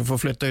nu kanske får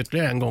flytta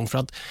ytterligare en gång, för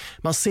att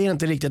man ser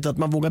inte riktigt att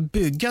man vågar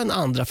bygga en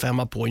 2:a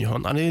femma på en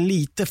hund. Han är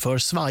lite för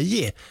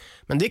svajig.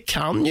 Men det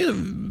kan ju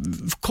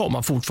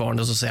komma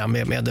fortfarande så att säga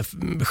med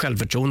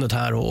självförtroendet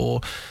här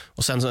och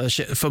sen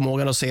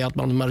förmågan att se att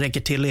man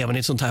räcker till även i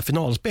ett sånt här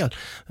finalspel.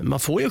 Man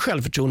får ju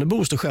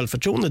självförtroende-boost, och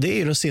självförtroende, det är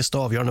ju det sista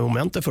avgörande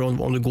momentet för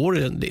om du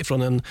går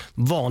från en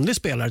vanlig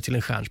spelare till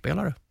en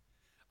stjärnspelare.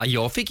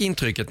 Jag fick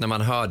intrycket när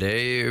man hörde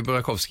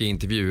Burakovsky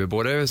intervjuer,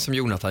 både som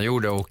Jonathan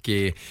gjorde och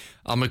i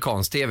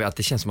amerikansk tv, att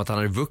det känns som att han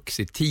hade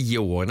vuxit 10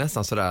 år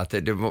nästan sådär, att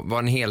det var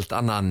en helt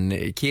annan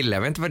kille.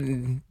 Jag vet inte vad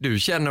du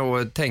känner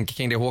och tänker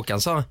kring det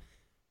Håkan sa.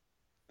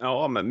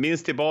 Ja, men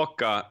minst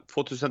tillbaka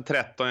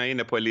 2013, jag är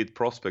inne på Elite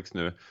Prospects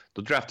nu,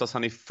 då draftas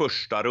han i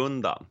första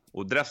rundan.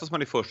 Och draftas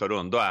man i första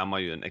rundan, då är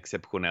man ju en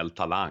exceptionell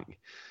talang.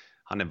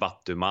 Han är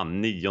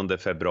vattuman, 9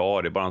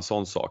 februari, bara en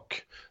sån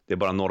sak. Det är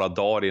bara några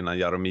dagar innan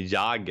Jaromir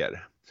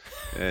Jagr.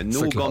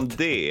 Nog om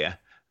det.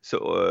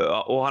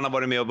 Och han har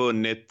varit med och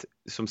vunnit,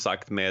 som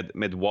sagt,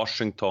 med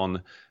Washington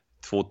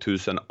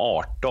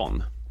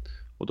 2018.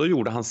 Och då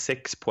gjorde han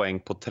 6 poäng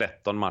på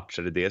 13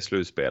 matcher i det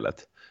slutspelet.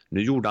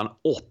 Nu gjorde han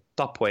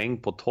 8 poäng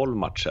på 12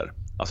 matcher.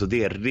 Alltså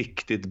det är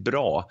riktigt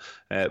bra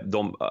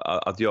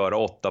att göra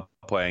 8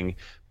 poäng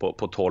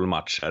på 12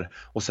 matcher.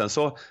 Och sen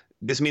så,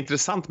 det som är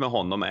intressant med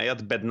honom är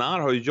att Bednar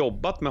har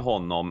jobbat med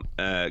honom,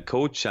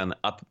 coachen,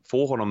 att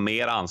få honom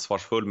mer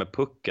ansvarsfull med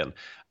pucken.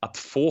 Att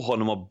få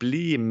honom att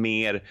bli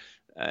mer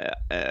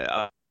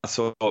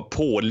alltså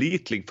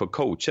pålitlig för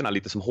coacherna,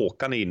 lite som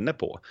Håkan är inne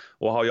på.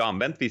 Och har ju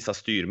använt vissa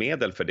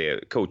styrmedel för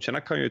det. Coacherna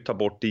kan ju ta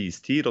bort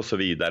istid och så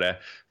vidare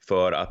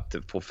för att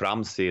få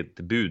fram sitt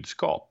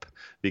budskap,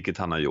 vilket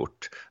han har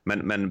gjort.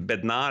 Men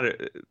Bednar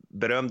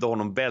berömde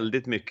honom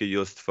väldigt mycket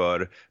just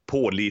för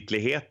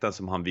pålitligheten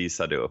som han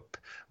visade upp.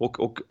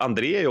 Och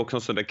André är ju också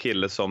en sån där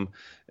kille som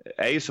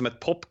är ju som ett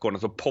popcorn,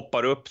 alltså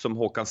poppar upp som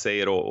Håkan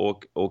säger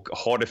och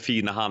har det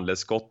fina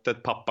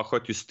handledsskottet. Pappa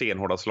sköt ju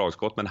stenhårda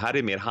slagskott, men här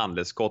är mer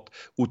handledsskott.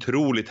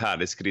 Otroligt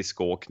härlig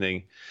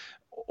skridskoåkning.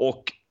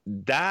 Och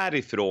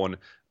därifrån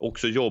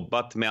också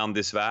jobbat med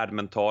Andy Svärd,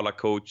 mentala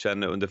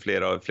coachen, under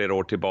flera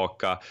år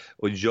tillbaka,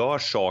 och gör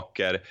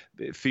saker,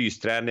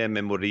 fysträningen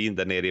med Morin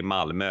där nere i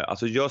Malmö,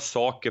 alltså gör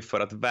saker för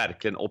att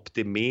verkligen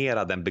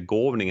optimera den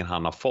begåvningen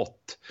han har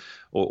fått.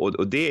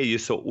 Och det är ju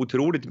så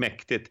otroligt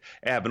mäktigt.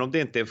 Även om det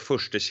inte är en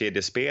första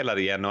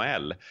kedjespelare i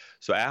NHL,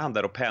 så är han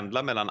där och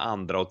pendlar mellan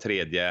andra och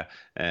tredje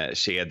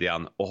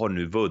kedjan och har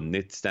nu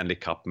vunnit Stanley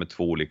Cup med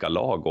 2 olika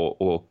lag.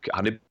 Och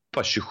han är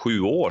bara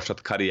 27 år, så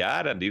att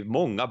karriären, det är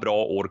många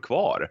bra år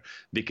kvar,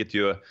 vilket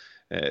ju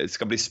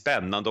ska bli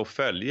spännande att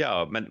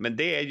följa. Men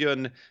det är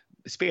ju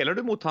spelar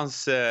du mot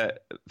hans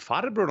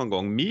farbror någon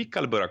gång,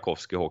 Mikael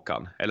Burakovsky,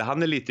 Håkan? Eller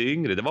han är lite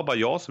yngre, det var bara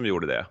jag som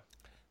gjorde det.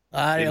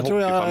 Nej,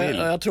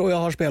 jag tror jag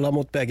har spelat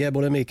mot bägge,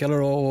 både Mikael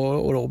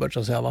och Robert, så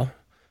att säga, va?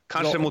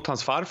 Kanske mot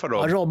hans farfar då?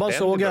 Ja, Robban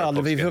såg jag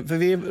aldrig,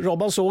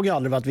 Robban såg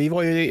aldrig att vi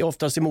var ju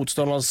oftast i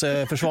motståndarnas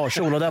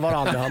försvarszon, och där var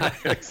aldrig han.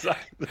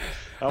 Exakt.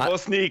 Han var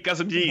snika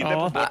som Gine på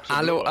bortre.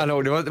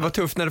 Hallå, det var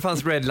tufft när det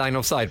fanns red line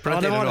offside på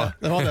den tiden då.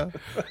 Det var det.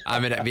 Ja,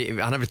 men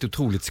han har väl ett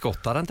otroligt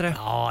skott, hade inte det?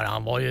 Ja,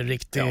 han var ju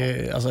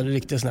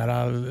riktigt sån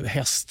här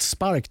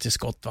hästspark till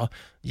skott, va?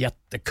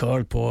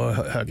 Jättekörl på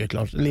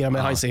högerklart. Lera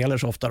med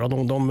Heiselers ofta,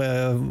 och de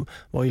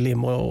var ju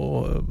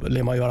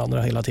limma gör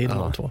andra hela tiden,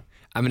 de två.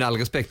 Ja, men all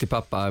respekt till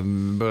pappa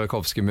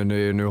Burakovsky, men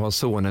nu har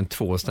sonen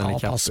 2 Stanley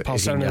Cup.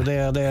 Passar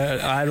nu.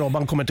 Nej,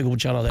 Robban kommer inte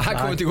godkänna det. Han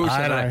kommer inte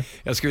godkänna det.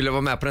 Jag skulle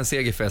vara med på den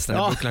segerfesten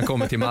när Bucklan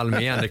kommer till Malmö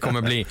igen. Det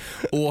kommer bli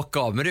åka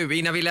av. Men du,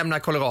 innan vi lämnar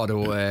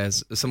Colorado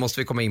så måste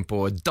vi komma in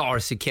på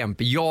Darcy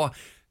Kemp. Jag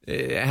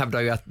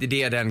hävdar ju att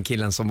det är den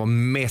killen som var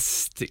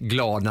mest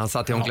glad när han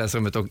satt i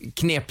omklädningsrummet och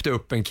knäppte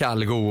upp en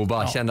kall ro och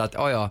bara kände att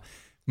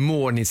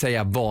må ni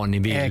säga vad ni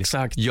vill.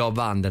 Exakt. Jag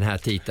vann den här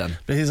titeln.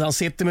 Precis, han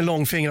sitter med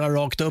långfingrar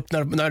rakt upp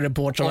när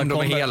reportrarna kommer.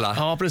 Om de är hela.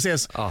 Ja,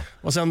 precis. Ja.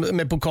 Och sen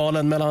med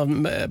pokalen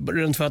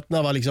runt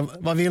fötterna, var liksom,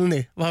 vad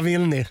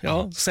vill ni?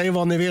 Ja, säg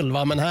vad ni vill,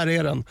 va? Men här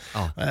är den.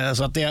 Ja.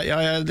 Så att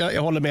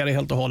jag håller med dig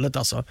helt och hållet,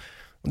 alltså.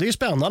 Och det är ju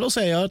spännande att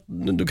säga,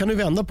 du kan ju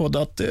vända på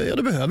det, att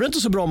du behöver inte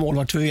så bra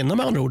målvakt för att vinna,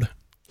 med andra ord.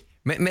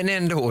 Men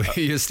ändå,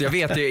 just jag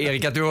vet ju,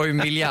 Erik, att du har ju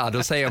miljard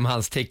att säga om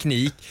hans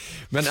teknik.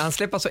 Men han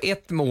släpper alltså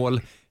 1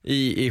 mål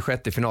i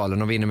sjätte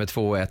finalen och vinner med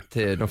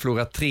 2-1. De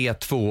förlorar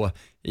 3-2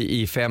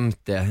 i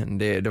femte.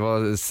 Det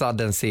var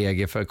sudden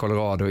seger för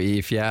Colorado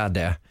i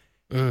fjärde.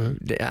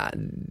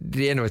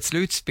 Det är nog ett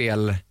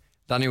slutspel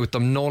där han gjort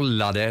de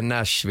nollade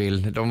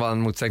Nashville. De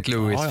vann mot St.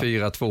 Louis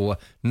 4-2,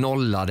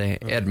 nollade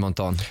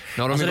Edmonton.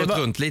 Nu har de gått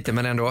runt lite,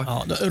 men ändå.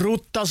 Ja,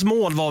 Ruttas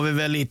mål var vi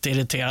väl lite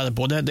irriterade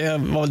på. Det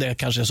var det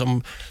kanske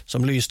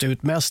som lyste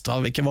ut mest. Va?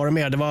 Vilken var det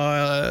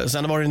mer?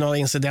 Sen var det några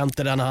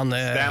incidenter där han...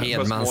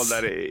 Hedmans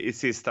mål där i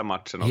sista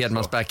matchen också.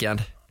 Hedmans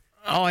backhand.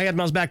 Ja,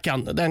 Hedmans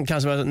backhand. Den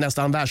kanske var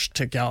nästan värst,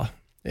 tycker jag.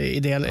 I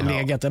det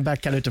läget. En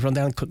backhand utifrån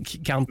den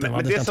kanten.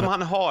 Men det som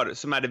han har,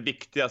 som är det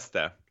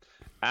viktigaste,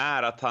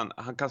 är att han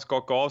kan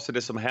skaka av sig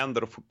det som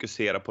händer och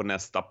fokusera på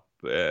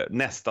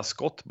nästa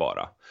skott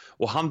bara.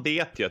 Och han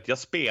vet ju att jag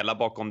spelar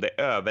bakom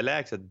det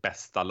överlägset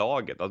bästa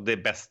laget, alltså det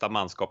bästa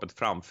manskapet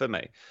framför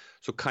mig.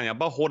 Så kan jag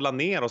bara hålla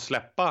ner och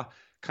släppa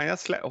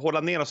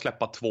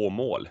 2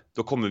 mål,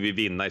 då kommer vi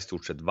vinna i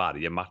stort sett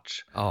varje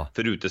match.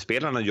 För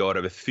utespelarna gör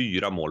över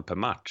 4 mål per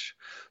match.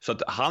 Så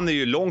att han är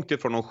ju långt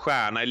ifrån någon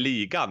stjärna i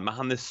ligan, men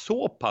han är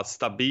så pass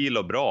stabil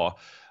och bra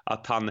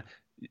att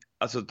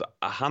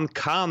han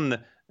kan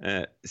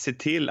se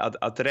till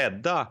att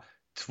rädda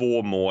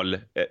 2 mål.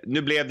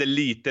 Nu blev det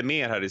lite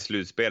mer här i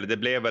slutspelet. Det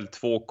blev väl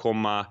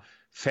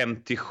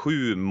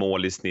 2,57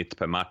 mål i snitt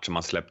per match som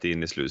man släppte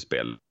in i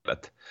slutspelet.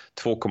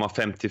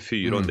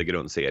 2,54 under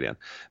grundserien.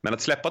 Men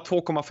att släppa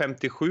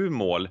 2,57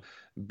 mål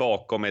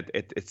bakom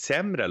ett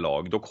sämre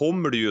lag, då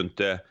kommer du ju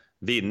inte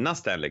vinna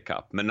Stanley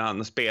Cup. Men när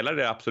han spelar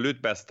det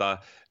absolut bästa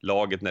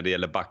laget när det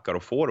gäller backar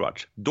och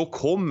forwards, då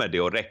kommer det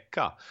att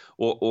räcka.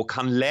 Och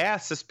han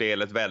läser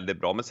spelet väldigt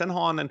bra. Men sen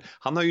har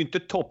han har ju inte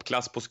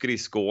toppklass på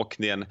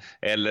skridskoåkningen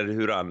eller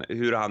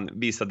hur han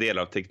visar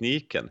delar av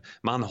tekniken.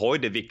 Men han har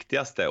ju det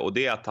viktigaste, och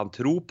det är att han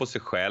tror på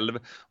sig själv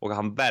och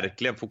han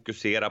verkligen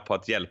fokuserar på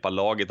att hjälpa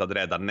laget att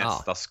rädda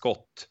nästa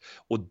skott.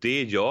 Och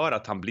det gör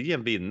att han blir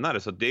en vinnare,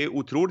 så det är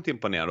otroligt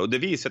imponerande. Och det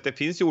visar att det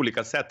finns ju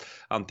olika sätt.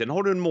 Antingen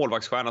har du en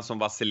målvaktsstjärna som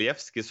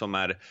Vasilevski som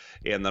är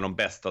en av de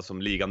bästa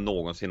som ligan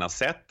någonsin har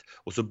sett,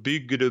 och så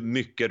bygger du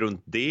mycket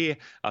runt det,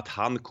 att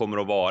han kommer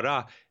att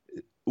vara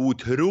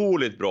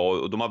otroligt bra.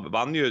 Och de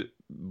vann ju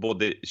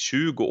både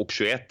 20 och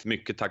 21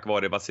 mycket tack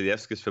vare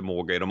Vasilevskis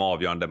förmåga i de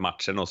avgörande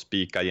matcherna och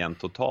spika igen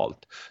totalt.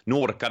 Nu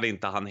orkade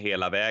inte han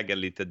hela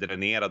vägen, lite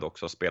dränerad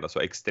också, att spela så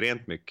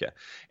extremt mycket.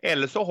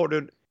 Eller så har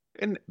du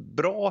en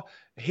bra,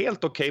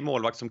 helt okej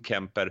målvakt som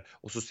Kemper,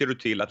 och så ser du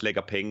till att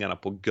lägga pengarna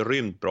på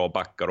grymt bra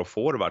backar och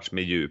forwards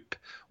med djup,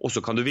 och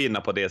så kan du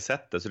vinna på det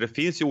sättet. Så det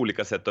finns ju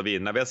olika sätt att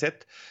vinna. Vi har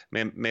sett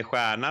med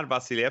stjärnar,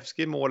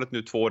 Vasilevski i målet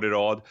nu 2 år i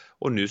rad,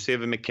 och nu ser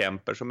vi med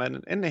Kemper som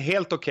en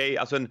helt okej,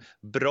 alltså en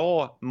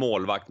bra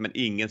målvakt men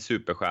ingen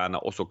superstjärna,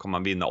 och så kan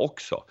man vinna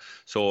också.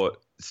 Så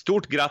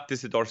stort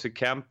grattis till Darcy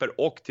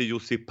Kemper och till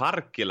Jussi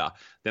Parkkila,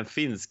 den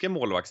finske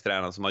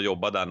målvaktstränaren som har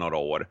jobbat där några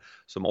år,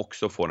 som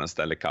också får en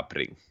Stanley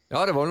Cup-ring.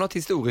 Ja, det var något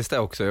historiskt där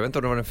också. Jag vet inte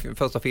om det var den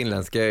första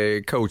finländska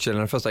coachen eller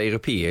den första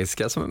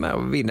europeiska som är med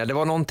och vinner. Det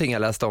var någonting jag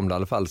läste om det i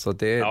alla fall. Så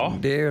det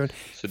är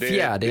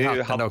fjärde i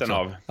hatten också.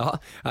 Av. Ja,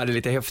 det är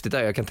lite häftigt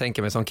där. Jag kan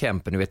tänka mig som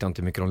Kemper, nu vet jag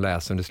inte hur mycket de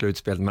läser under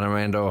slutspelet, men när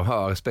man ändå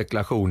hör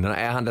spekulationerna,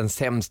 är han den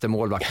sämsta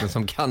målvakten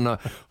som kan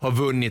ha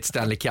vunnit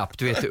Stanley Cup,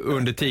 du vet,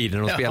 under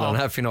tiden och spela den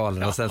här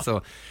finalen, och sen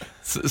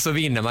så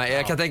vinner man.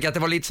 Jag kan tänka att det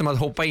var lite som att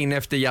hoppa in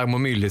efter Jarmo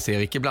Myllys,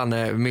 Erik. Ibland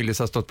när Myllys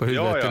har stått på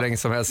huvudet hur länge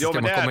som helst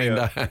ska man komma in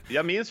där.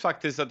 Jag minns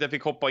faktiskt att jag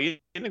fick hoppa in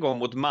en gång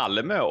mot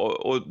Malmö,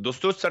 och då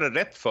studsade det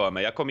rätt för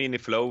mig. Jag kom in i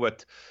flowet,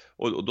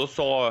 och då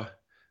sa,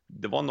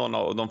 det var någon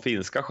av de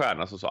finska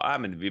stjärnorna som sa,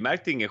 men vi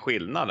märkte ingen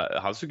skillnad.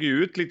 Han såg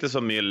ju ut lite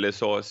som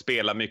Myllys och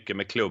spelade mycket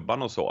med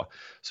klubban och så.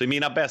 Så i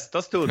mina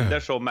bästa stunder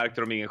så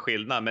märkte de ingen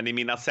skillnad, men i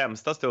mina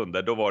sämsta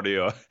stunder då var det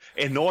ju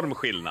enorm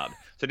skillnad.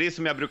 Så det är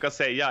som jag brukar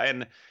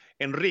säga,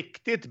 en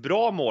riktigt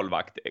bra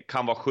målvakt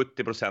kan vara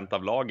 70%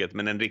 av laget,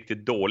 men en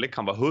riktigt dålig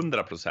kan vara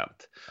 100%.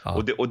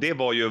 Ja. Och det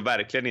var ju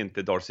verkligen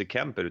inte Darcy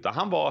Kemper, utan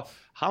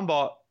han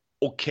var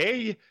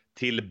okej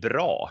till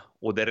bra,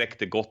 och det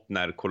räckte gott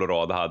när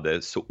Colorado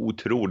hade så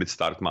otroligt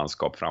starkt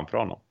manskap framför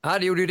honom. Ja,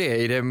 det gjorde ju det.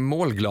 I det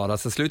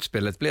målgladaste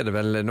slutspelet blev det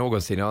väl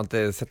någonsin. Jag har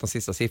inte sett de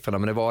sista siffrorna,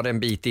 men det var en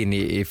bit in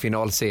i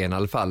finalserien i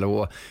alla fall.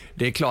 Och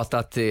det är klart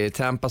att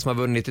Tampa som har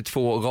vunnit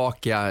 2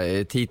 raka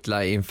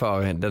titlar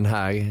inför den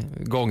här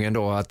gången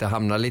då, att det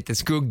hamnar lite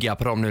skugga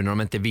på dem nu när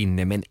de inte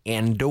vinner, men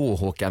ändå,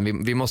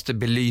 Håkan, vi måste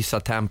belysa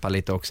Tampa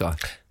lite också.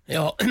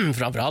 Ja,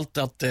 framförallt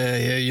att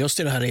just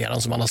i den här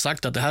eran som man har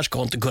sagt att det här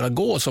ska inte kunna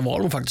gå, så var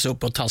de faktiskt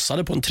uppe och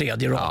tassade på en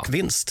 3:e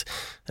rakvinst.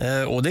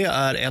 Och det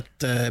är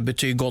ett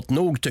betyg gott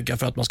nog, tycker jag,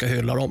 för att man ska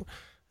hylla dem.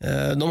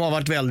 De har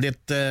varit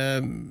väldigt,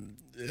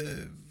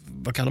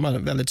 vad kallar man det,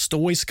 väldigt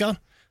stoiska.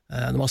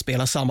 De har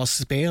spelat samma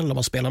spel, de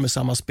har spelat med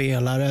samma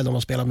spelare, de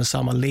har spelat med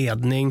samma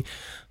ledning.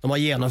 De har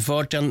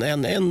genomfört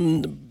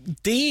en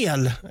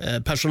del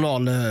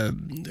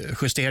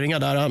personaljusteringar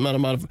där.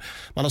 Man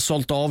har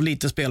sålt av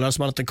lite spelare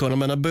som man inte kunnat,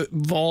 men har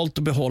valt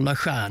att behålla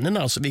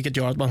stjärnorna, vilket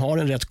gör att man har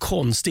en rätt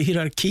konstig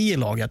hierarki i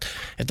laget.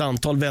 Ett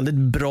antal väldigt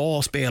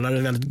bra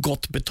spelare, väldigt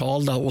gott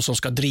betalda, och som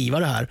ska driva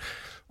det här.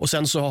 Och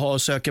sen så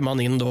söker man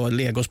in då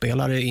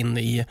legospelare in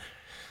i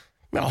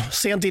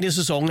sent in i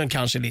säsongen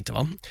kanske lite,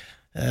 va.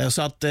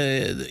 Så att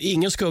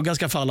ingen skugga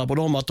ska falla på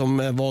dem att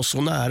de var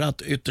så nära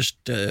att ytterst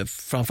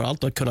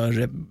framförallt att kunna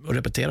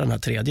repetera den här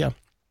tredje.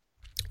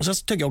 Och sen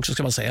tycker jag också,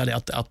 ska man säga det,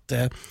 att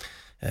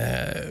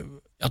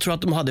jag tror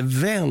att de hade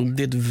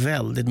väldigt,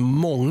 väldigt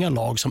många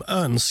lag som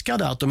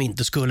önskade att de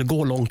inte skulle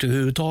gå långt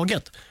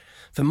överhuvudtaget.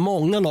 För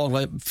många lag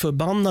var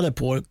förbannade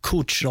på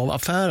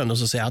Kucherov-affären och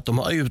så säga att de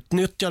har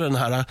utnyttjat den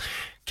här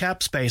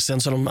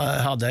capspacen som de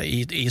hade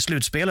i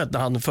slutspelet när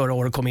han förra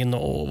året kom in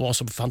och var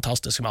så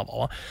fantastisk som han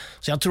var.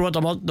 Så jag tror att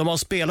de har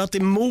spelat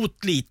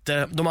emot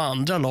lite de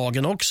andra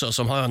lagen också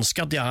som har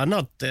önskat gärna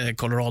att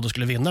Colorado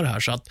skulle vinna det här.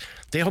 Så att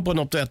det har på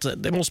något sätt,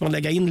 det måste man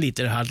lägga in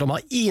lite i det här. De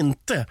har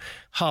inte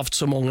haft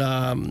så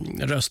många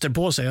röster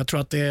på sig. Jag tror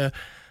att det är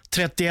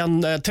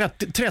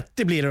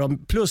 30 blir det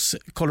plus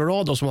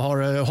Colorado som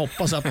har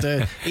hoppats att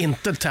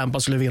inte Tampa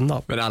skulle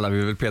vinna. Men alla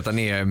vill väl peta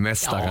ner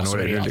mästaren.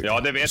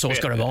 Ja, det vet så vi.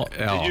 Ska det vara.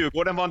 Ja.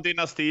 Djurgården var en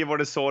dynasti, var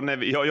det så.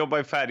 När jag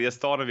jobbade i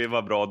Färjestad och vi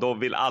var bra, då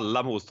vill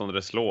alla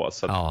motståndare slå.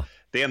 Så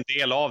det är en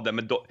del av det.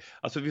 Men då,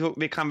 alltså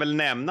vi kan väl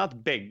nämna att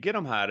bägge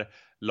de här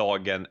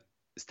lagen,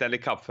 Stanley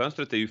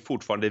Cup-fönstret är ju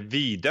fortfarande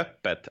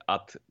vidöppet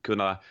att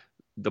kunna,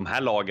 de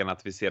här lagen,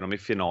 att vi ser dem i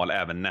final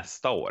även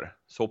nästa år.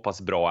 Så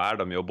pass bra är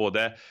de ju. Och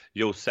både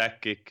Joe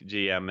Sakic,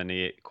 GM:en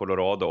i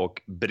Colorado,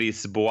 och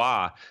Brice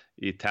Bois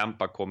i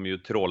Tampa kommer ju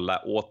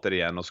trolla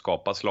återigen och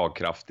skapa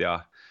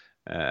slagkraftiga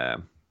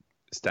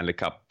Stanley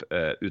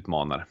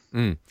Cup-utmanare.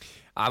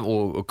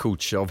 Och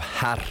Kucherov,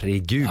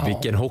 herregud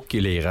vilken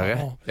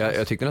hockeylirare.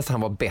 Jag tycker nästan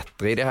han var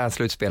bättre i det här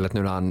slutspelet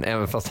nu när han,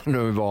 även fast han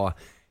nu var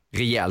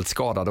rejält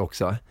skadad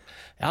också.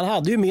 Han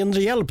hade ju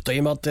mindre hjälp då, i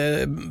och med att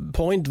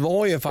Point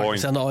var ju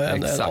faktiskt en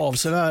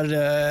avsevärd,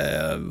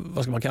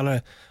 vad ska man kalla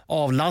det,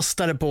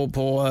 avlastare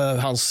på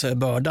hans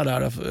börda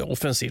där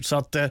offensivt. Så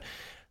att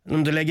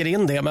om du lägger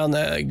in det, men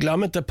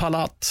glöm inte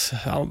Palat.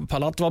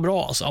 Palat var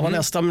bra. Så han var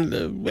nästan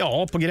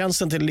på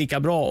gränsen till lika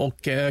bra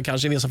och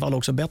kanske i vissa fall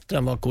också bättre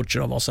än vad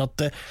Kucherov var. Så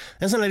att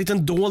en sån där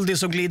liten doldis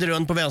som glider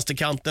runt på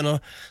vänsterkanten och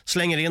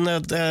slänger in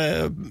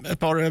ett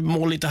par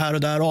mål lite här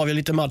och där, avgör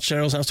lite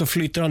matcher och sen så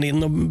flyttar han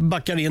in och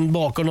backar in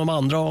bakom de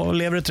andra och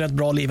lever ett rätt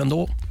bra liv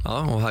ändå. Ja,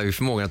 och har ju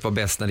förmågan att vara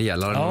bäst när det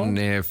gäller.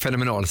 En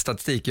fenomenal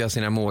statistik, gör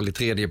sina mål i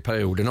tredje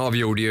perioden.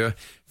 Avgjorde ju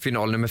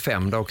final nummer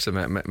 5 då också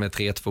med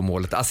 3-2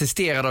 målet.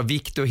 Assisterad av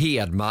Victor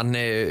Hedman.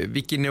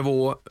 Vilken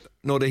nivå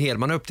nådde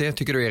Hedman upp till,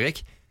 tycker du,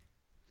 Erik?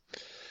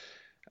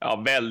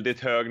 Ja, väldigt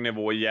hög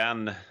nivå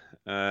igen.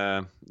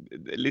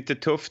 Lite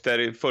tufft där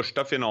i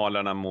första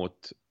finalerna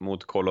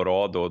mot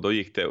Colorado. Då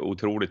gick det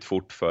otroligt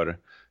fort för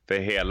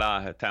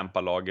hela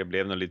Tampa-laget.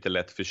 Blev nog lite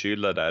lätt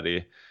förkylda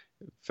där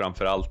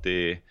framförallt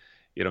i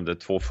de där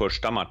 2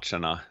 första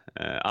matcherna.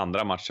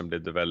 Andra matchen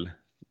blev det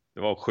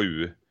var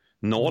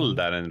 7-0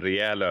 där, en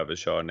rejäl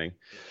överkörning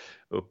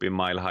upp i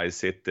Mile High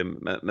City.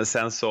 Men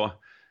sen så,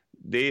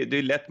 det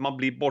är lätt man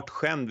blir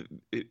bortskämd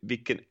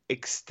vilken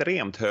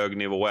extremt hög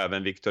nivå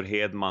även Victor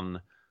Hedman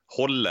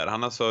håller.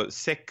 Han har alltså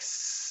 6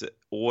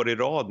 år i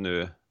rad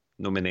nu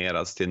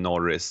nominerats till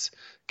Norris.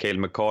 Cale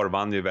Makar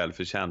vann ju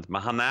välförtjänt,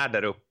 men han är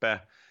där uppe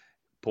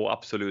på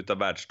absoluta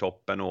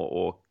världstoppen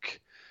och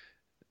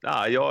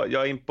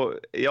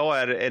jag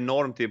är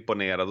enormt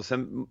imponerad. Och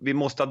sen, vi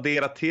måste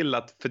addera till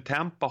att för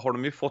Tampa har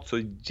de ju fått så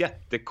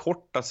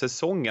jättekorta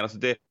säsonger. Alltså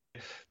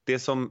det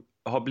som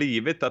har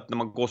blivit att när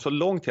man går så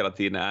långt hela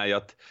tiden är ju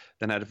att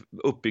den här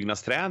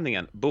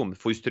uppbyggnadsträningen,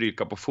 får ju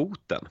stryka på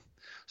foten.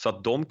 Så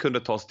att de kunde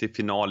ta sig till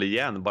final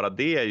igen, bara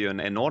det är ju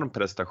en enorm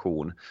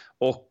prestation.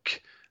 Och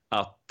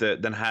att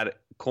den här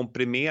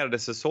komprimerade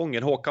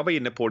säsongen, Håkan var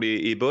inne på det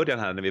i början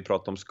här när vi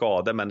pratade om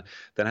skador, men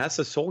den här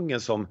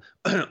säsongen som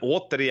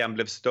återigen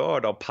blev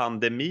störd av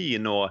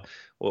pandemin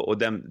och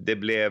det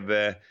blev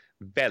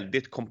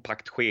väldigt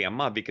kompakt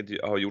schema, vilket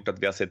har gjort att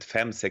vi har sett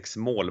 5-6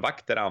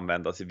 målvakter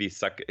användas i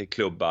vissa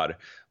klubbar,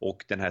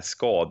 och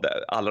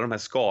alla de här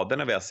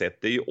skadorna vi har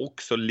sett, det är ju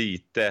också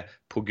lite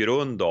på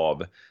grund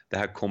av det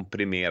här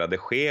komprimerade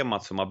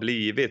schemat som har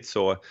blivit.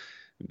 Så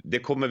det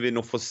kommer vi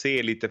nog få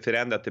se lite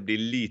förändrat, att det blir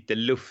lite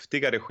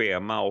luftigare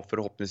schema och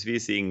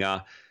förhoppningsvis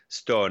inga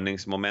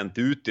störningsmoment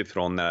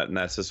utifrån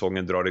när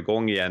säsongen drar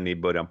igång igen i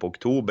början på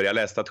oktober. Jag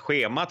läste att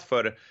schemat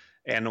för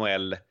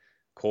NHL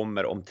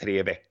kommer om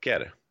 3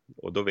 veckor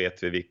och då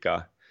vet vi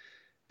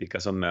vilka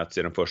som möts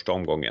i den första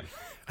omgången.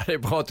 Det är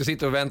bra att du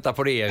sitter och väntar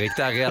på det, Erik,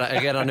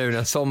 där redan nu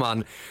när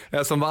sommaren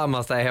som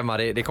varmast där hemma.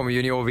 Det kommer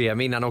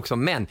junior-VM innan också,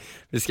 men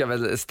vi ska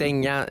väl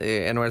stänga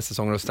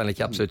NHL-säsongen och Stanley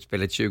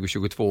Cup-utspelet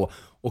 2022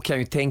 och kan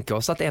ju tänka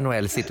oss att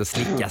NHL sitter och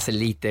slickar sig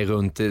lite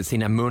runt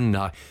sina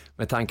munnar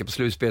med tanke på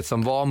slutspelet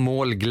som var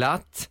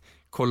målglatt.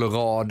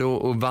 Colorado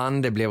och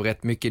vann, det blev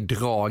rätt mycket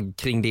drag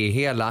kring det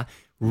hela.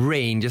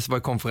 Rangers var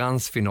i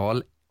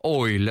konferensfinal,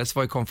 Oilers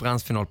var i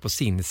konferensfinal på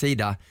sin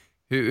sida.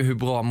 Hur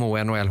bra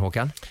mår NHL,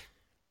 Håkan?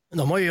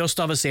 De har ju just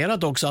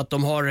aviserat också att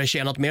de har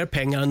tjänat mer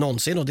pengar än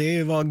någonsin, och det är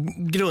ju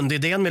vad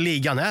grundidén med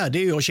ligan är. Det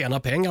är ju att tjäna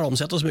pengar,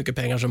 omsätta så mycket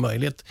pengar som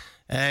möjligt.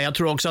 Jag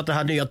tror också att det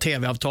här nya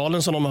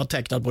tv-avtalen som de har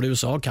tecknat både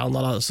USA och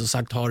Kanada, så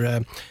sagt,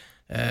 har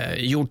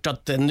gjort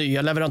att den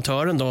nya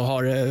leverantören då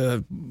har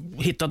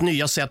hittat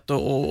nya sätt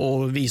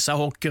att visa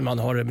hockey. Man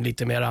har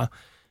lite mera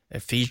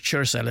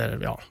features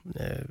eller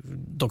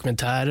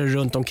dokumentärer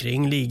runt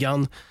omkring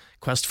ligan.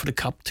 Quest for the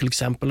Cup till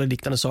exempel och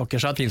liknande saker.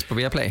 Så att,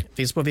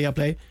 finns på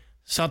Viaplay.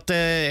 Så att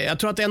jag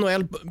tror att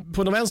NHL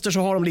på den vänster så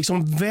har de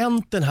liksom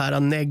vänt den här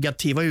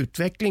negativa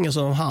utvecklingen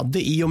som de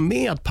hade i och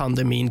med att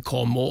pandemin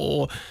kom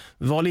och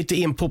var lite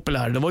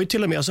impopulär. Det var ju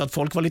till och med så att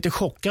folk var lite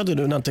chockade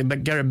nu när inte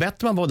Gary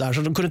Bettman var där,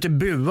 så de kunde inte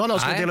bua när de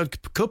skulle dela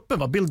ut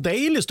kuppen. Bill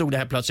Daley stod det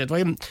här plötsligt.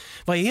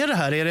 Vad är det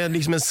här? Är det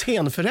liksom en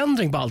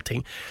scenförändring på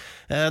allting?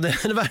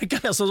 Det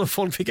verkar nästan som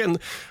folk fick en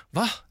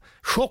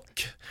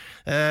chock.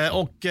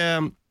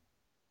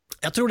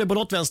 Jag tror det på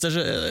något vänster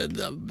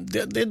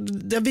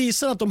det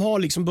visar att de har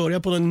liksom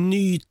börjat på en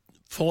ny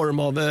form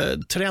av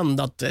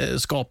trend att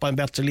skapa en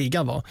bättre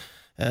liga.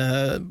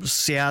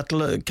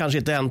 Seattle kanske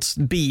inte ens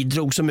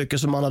bidrog så mycket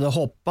som man hade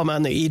hoppat,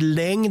 men i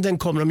längden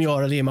kommer de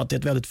göra det i och med att det är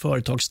ett väldigt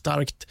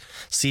företagsstarkt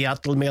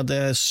Seattle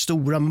med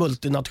stora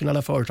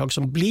multinationella företag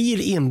som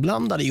blir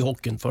inblandade i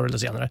hockeyn förr eller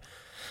senare.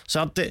 Så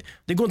att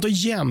det går inte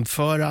att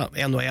jämföra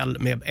NHL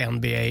med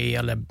NBA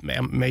eller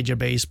Major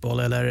Baseball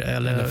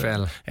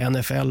eller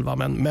NFL.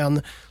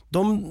 Men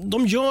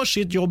de gör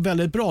sitt jobb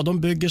väldigt bra.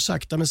 De bygger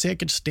sakta men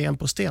säkert sten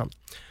på sten.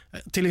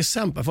 Till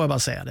exempel, får jag bara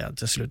säga det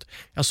till slut.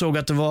 Jag såg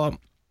att det var,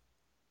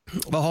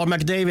 vad har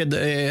McDavid,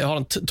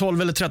 har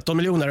 12 eller 13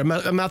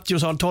 miljoner.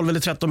 Matthews har 12 eller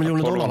 13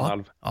 miljoner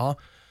dollar. Ja.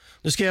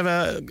 Nu skrev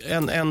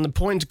en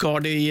point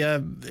guard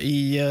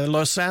i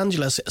Los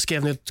Angeles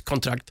skrev ett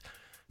kontrakt.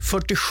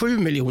 47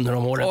 miljoner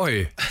om året.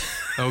 Oj,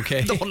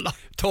 okej.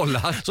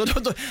 Dollar. Så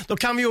då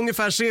kan vi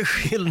ungefär se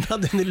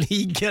skillnaden i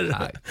ligor.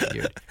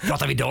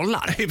 Pratar vi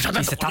dollar? Vi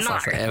pratar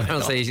dollar.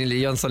 De säger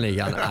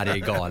Jönssonligan. Det är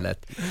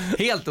galet.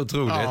 Helt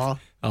otroligt.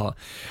 Ja.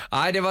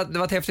 Nej, det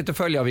var häftigt att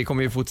följa. Vi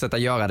kommer ju fortsätta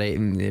göra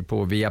det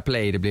på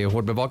Viaplay. Det blir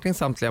hårdbevakning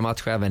samtliga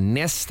matcher även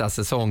nästa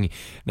säsong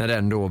när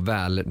den då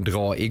väl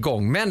drar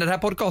igång. Men den här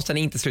podcasten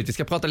är inte slut. Vi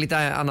ska prata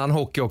lite annan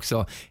hockey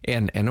också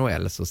än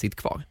NHL, så sitt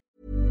kvar.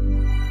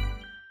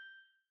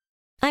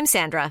 I'm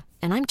Sandra,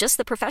 and I'm just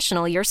the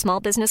professional your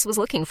small business was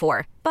looking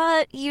for.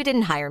 But you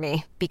didn't hire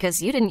me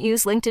because you didn't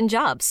use LinkedIn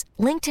Jobs.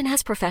 LinkedIn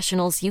has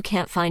professionals you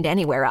can't find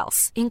anywhere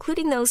else,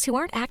 including those who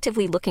aren't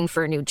actively looking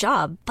for a new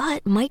job,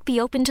 but might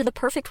be open to the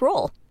perfect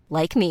role,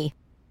 like me.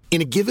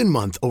 In a given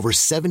month, over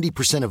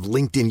 70% of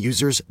LinkedIn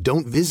users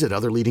don't visit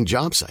other leading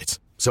job sites.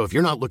 So if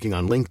you're not looking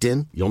on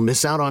LinkedIn, you'll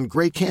miss out on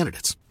great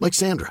candidates, like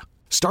Sandra.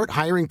 Start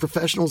hiring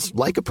professionals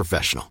like a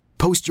professional.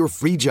 Post your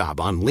free job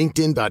on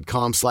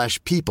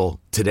linkedin.com/people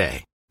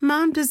today.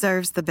 Mom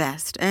deserves the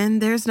best,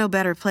 and there's no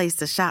better place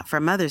to shop for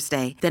Mother's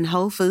Day than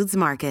Whole Foods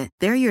Market.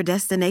 They're your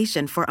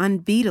destination for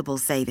unbeatable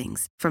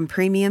savings, from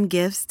premium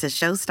gifts to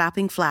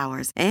show-stopping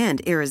flowers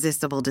and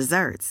irresistible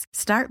desserts.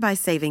 Start by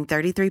saving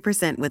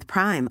 33% with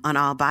Prime on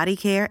all body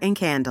care and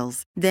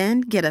candles.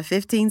 Then get a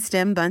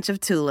 15-stem bunch of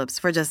tulips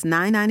for just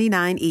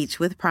 $9.99 each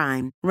with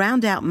Prime.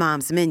 Round out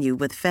Mom's menu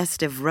with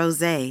festive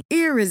rosé,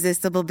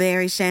 irresistible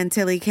berry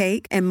chantilly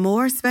cake, and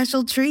more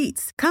special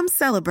treats. Come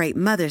celebrate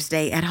Mother's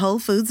Day at Whole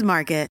Foods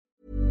Market.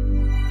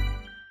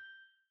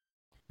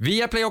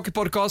 Viaplay Hockey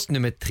Podcast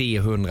nummer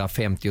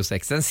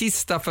 356. Den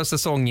sista för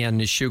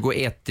säsongen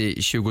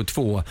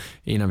 21-22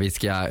 innan vi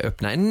ska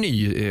öppna en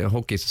ny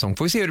hockeysäsong.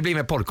 Får vi se hur det blir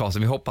med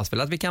podcasten. Vi hoppas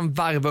väl att vi kan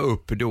varva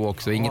upp då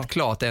också. Inget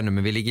klart ännu,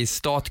 men vi ligger i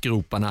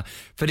startgroparna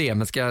för det.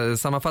 Men ska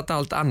sammanfatta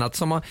allt annat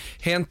som har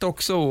hänt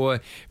också.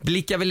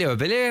 Blickar väl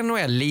över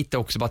NHL lite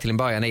också bara till en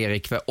början,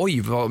 Erik. För oj,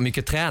 vad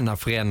mycket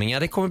tränarförändringar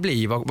det kommer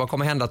bli. Vad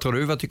kommer hända, tror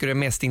du? Vad tycker du är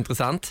mest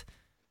intressant?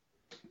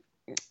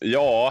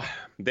 Ja,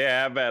 det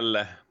är väl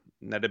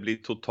när det blir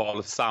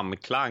total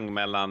samklang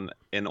mellan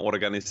en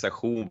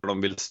organisation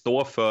de vill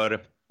stå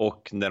för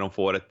och när de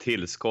får ett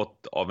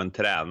tillskott av en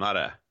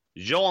tränare.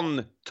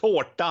 John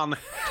Tårtan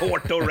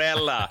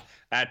Tortorella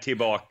är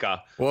tillbaka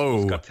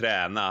och ska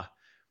träna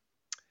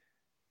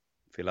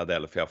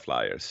Philadelphia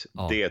Flyers.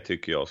 Ja. Det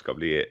tycker jag ska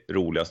bli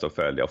roligast att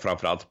följa, och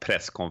framförallt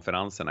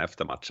presskonferenserna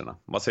efter matcherna.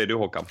 Vad säger du,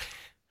 Håkan?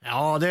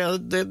 Ja,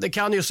 det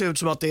kan ju se ut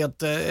som att det är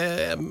ett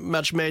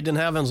match made in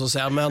heaven så att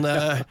säga, men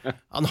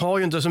han har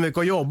ju inte så mycket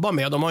att jobba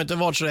med. De har inte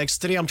varit så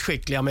extremt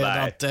skickliga med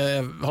att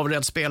ha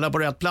rätt spelare på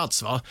rätt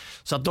plats, va?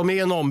 Så att de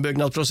är en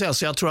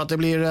ombyggnadsprocess. Jag tror att det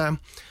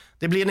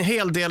blir en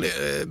hel del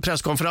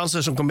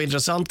presskonferenser som kommer bli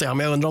intressanta,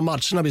 men jag undrar om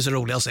matcherna blir så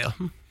roliga att se.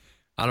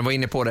 Ja, de var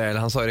inne på det,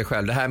 han sa det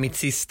själv. Det här är mitt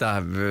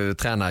sista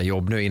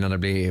tränarjobb nu innan det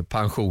blir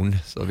pension.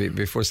 Så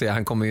vi får se,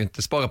 han kommer ju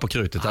inte spara på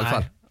krutet i alla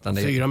fall.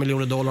 $4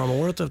 miljoner om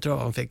året tror jag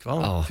han fick, va?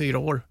 Ja. 4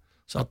 år.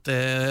 Så att, det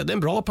är en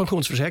bra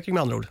pensionsförsäkring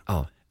med andra ord.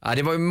 Ja. Ja,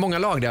 det var ju många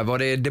lag där. Var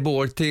det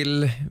DeBoer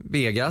till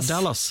Vegas?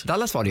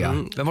 Dallas var det, ja.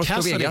 Vem var det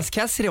på Vegas?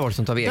 Cassidy var det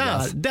som tar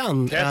Vegas.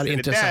 Den är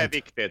intressant. Det är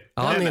viktigt.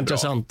 Ja,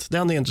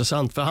 den är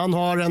intressant. För han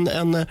har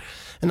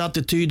en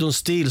attityd och en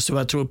stil som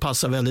jag tror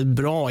passar väldigt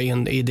bra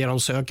in i det de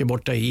söker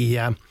borta i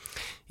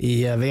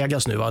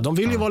Vegas nu, va? De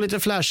vill ju vara lite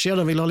flashiga,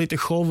 de vill ha lite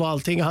show och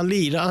allting. Han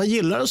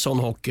gillar en sån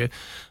hockey.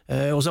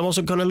 Och sen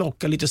måste kunna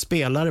locka lite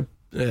spelare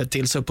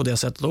till sig på det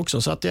sättet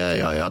också. Så att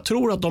jag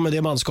tror att de med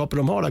det manskapet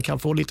de har där kan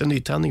få lite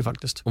nytändning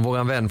faktiskt. Och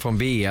våran vän från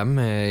VM,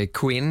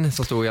 Quinn,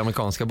 som står i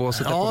amerikanska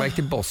båset, är på väg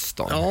till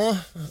Boston. Ja,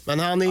 men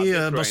han är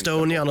ju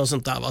Bostonian och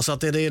sånt där, va? Så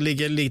att det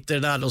ligger lite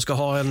där. De ska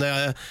ha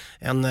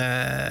en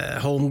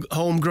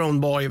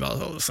homegrown boy, va?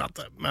 Så att,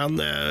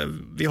 men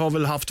vi har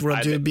väl haft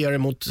våra dubier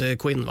mot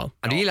Quinn, va?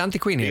 Ja, du gillar inte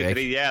Quinn, Erik?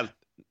 Rejält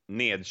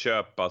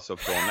nedköp alltså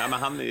från... Nej,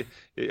 men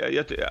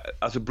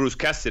alltså Bruce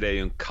Cassidy är ju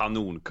en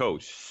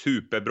kanoncoach.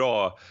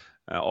 Superbra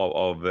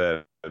av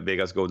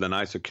Vegas Golden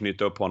Knights att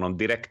knyta upp honom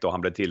direkt då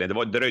han blev till.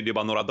 Det dröjde ju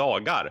bara några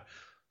dagar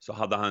så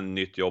hade han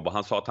nytt jobb och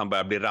han sa att han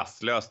började bli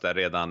rastlös där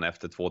redan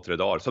efter 2-3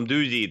 dagar. Som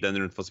du, Giden, när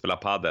du inte får spela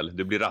paddel.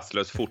 Du blir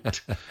rastlös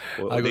fort.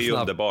 och det är ju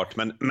underbart.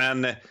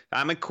 Men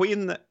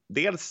Quinn,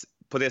 dels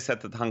på det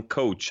sättet han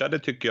coachade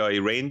tycker jag i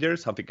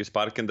Rangers. Han fick ju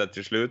sparken där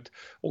till slut.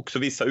 Också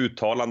vissa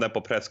uttalanden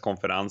på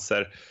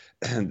presskonferenser.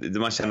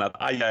 Man känner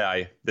att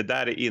aj, det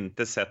där är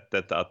inte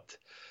sättet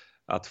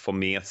att få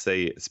med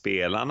sig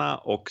spelarna.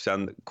 Och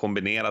sen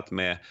kombinerat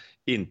med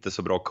inte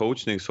så bra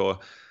coachning så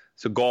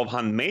gav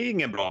han mig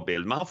ingen bra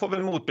bild. Men han får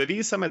väl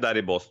motbevisa mig där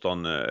i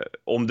Boston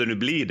om det nu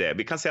blir det.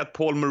 Vi kan säga att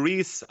Paul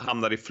Maurice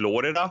hamnar i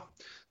Florida.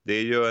 Det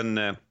är ju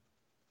en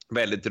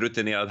väldigt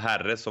rutinerad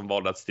herre som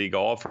valde att stiga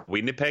av från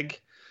Winnipeg.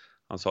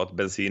 Han sa att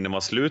bensinen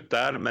var slut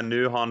där, men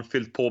nu har han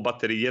fyllt på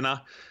batterierna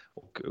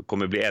och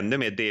kommer bli ännu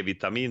mer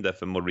D-vitamin där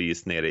för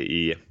Maurice nere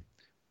i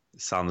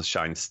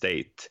Sunshine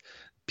State.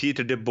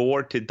 Peter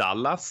DeBoer till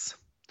Dallas.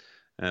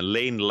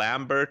 Lane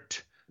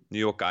Lambert,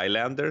 New York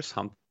Islanders.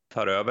 Han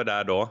tar över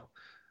där då.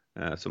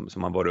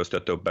 Som han varit och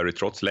stötte upp Barry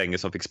Trotz länge,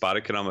 som fick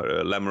sparken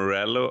av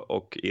Lamoriello,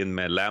 och in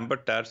med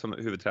Lambert där som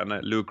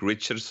huvudtränare. Luke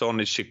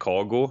Richardson i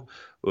Chicago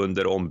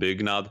under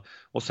ombyggnad.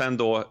 Och sen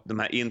då de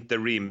här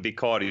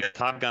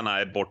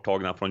interim-vikarietaggarna är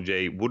borttagna från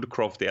Jay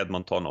Woodcroft i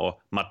Edmonton och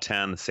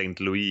Martin St.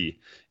 Louis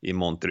i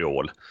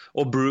Montreal.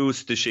 Och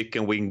Bruce the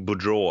Chicken Wing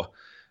Boudreau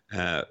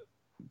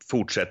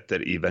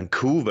fortsätter i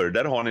Vancouver.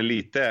 Där har ni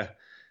lite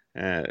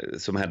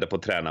som händer på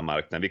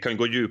tränarmarknaden. Vi kan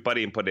gå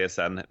djupare in på det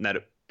sen när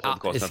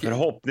podcasten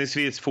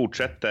förhoppningsvis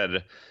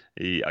fortsätter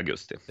i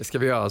augusti. Det ska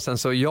vi göra. Sen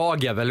så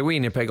jagar väl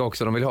Winnipeg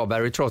också. De vill ha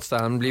Barry Trotz där.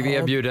 Han blev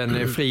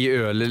erbjuden fri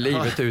öl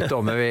livet ut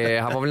då.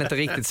 Men han var väl inte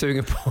riktigt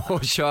sugen på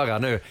att köra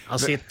nu. Han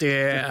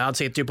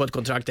sitter ju på ett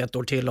kontrakt 1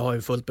 år till och har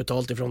ju fullt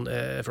betalt från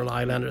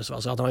Islanders.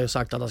 Va? Så att han har ju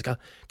sagt att han ska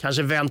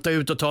kanske vänta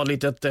ut och ta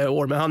lite ett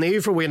år. Men han är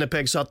ju från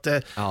Winnipeg så att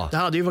det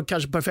hade ju varit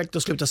kanske perfekt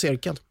att sluta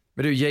cirkeln.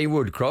 Men du, Jay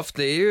Woodcroft,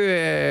 det är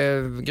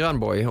ju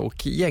Grönborg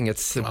och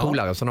gängets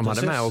polare som de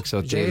hade med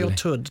också. Jay och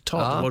Todd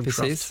Woodcroft.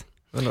 Precis.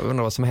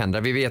 Undrar vad som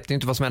händer. Vi vet ju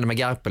inte vad som händer med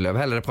Garpenlöv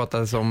heller. Det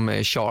pratades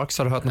om Sharks.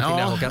 Har du hört någonting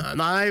där, Håkan?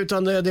 Nej,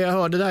 utan det jag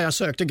hörde där, jag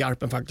sökte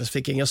Garpen faktiskt.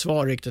 Fick inga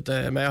svar riktigt.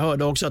 Men jag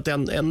hörde också att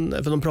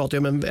för de pratade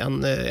ju om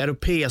en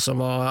europé som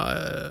var...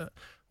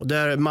 Och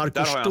där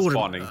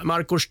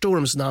Marco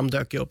Storms namn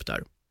dök upp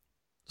där.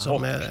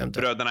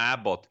 Bröderna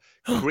Abbott.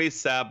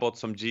 Chris Abbott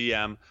som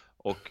GM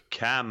och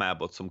Cam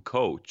Abbott som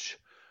coach.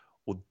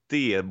 Och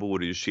det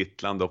vore ju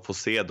kittlande att få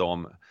se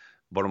dem.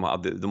 Vad de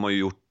hade. De har ju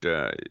gjort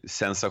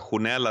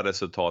sensationella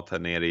resultat här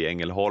nere i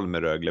Ängelholm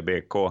med Rögle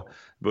BK.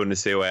 Vunnit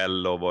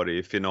CHL och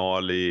varit i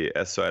final i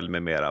SHL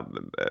med mera.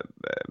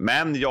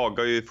 Men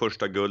jagar ju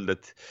första guldet.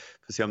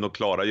 För att se om de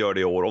klarar gör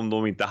det i år. Om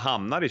de inte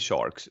hamnar i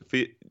Sharks.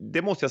 För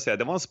det måste jag säga,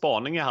 det var en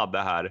spaning jag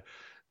hade här.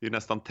 Det är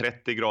nästan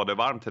 30 grader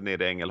varmt här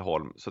nere i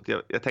Ängelholm. Så att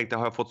jag tänkte,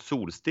 har jag fått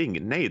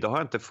solsting? Nej, det har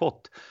jag inte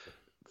fått.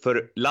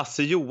 För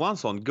Lasse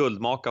Johansson,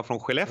 guldmakare från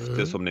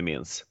Skellefteå som ni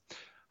minns.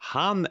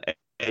 Han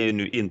är ju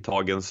nu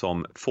intagen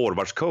som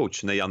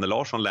forwardscoach när Janne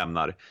Larsson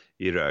lämnar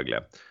i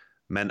Rögle.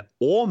 Men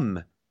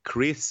om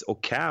Chris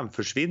och Cam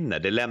försvinner,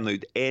 det lämnar ju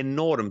ett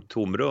enormt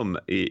tomrum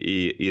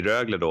i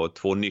Rögle då.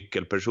 2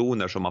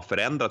 nyckelpersoner som har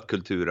förändrat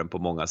kulturen på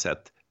många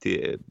sätt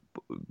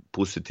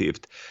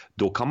positivt.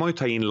 Då kan man ju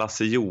ta in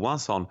Lasse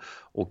Johansson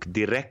och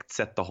direkt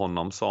sätta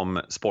honom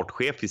som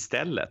sportchef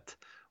istället.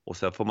 Och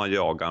sen får man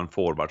jaga en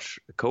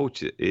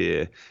forwardscoach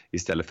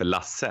istället för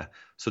Lasse.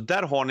 Så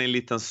där har ni en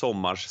liten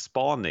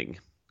sommarspaning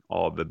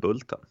av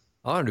Bulten.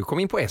 Ja, du kom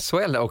in på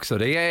SHL också.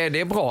 Det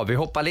är bra. Vi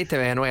hoppar lite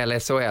med NHL,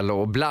 SHL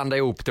och blandar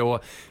ihop det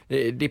och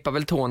dippar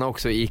väl tårna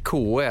också i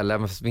KHL,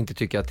 även om vi inte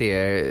tycker att det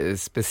är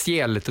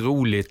speciellt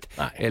roligt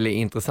eller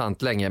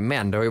intressant längre.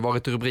 Men det har ju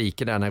varit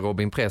rubriker där när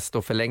Robin Press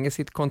då förlänger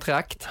sitt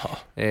kontrakt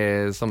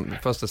som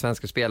första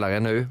svenska spelare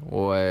nu,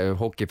 och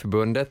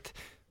Hockeyförbundet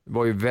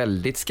var ju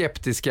väldigt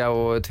skeptiska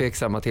och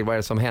tveksamma till vad det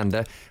är som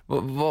händer.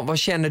 Vad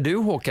känner du,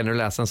 Håkan, när du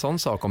läser en sån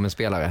sak om en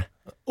spelare?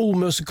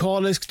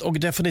 Omusikaliskt och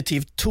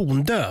definitivt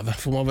tondöv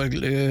får man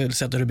väl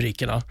sätta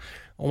rubrikerna.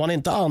 Om man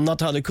inte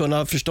annat hade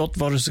kunnat förstått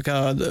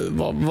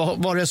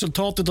vad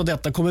resultatet av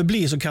detta kommer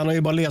bli, så kan man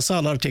ju bara läsa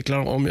alla artiklar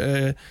om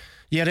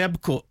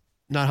Jerebko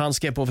när han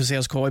skrev på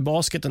för CSKA i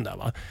basketen där,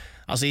 va?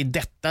 Alltså i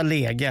detta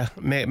läge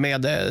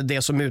med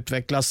det som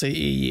utvecklas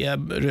i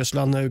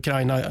Ryssland och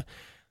Ukraina.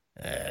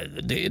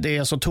 Det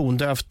är så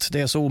tondövt,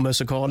 det är så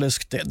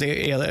omusikaliskt,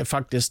 det är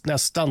faktiskt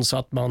nästan så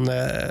att man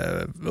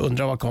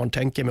undrar vad karln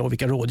tänker med och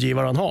vilka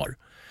rådgivare han har.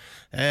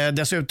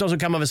 Dessutom så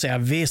kan man väl säga,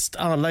 visst,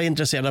 alla är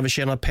intresserade av att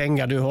tjäna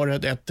pengar. Du har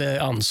ett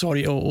ansvar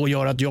att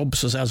göra ett jobb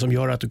så att säga, som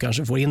gör att du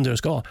kanske får in det du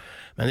ska.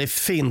 Men det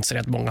finns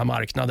rätt många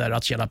marknader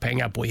att tjäna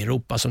pengar på i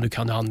Europa som du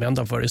kan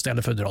använda för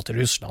istället för att dra till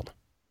Ryssland.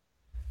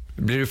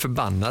 Blir du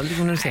förbannad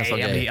när du ser så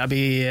grejer? Jag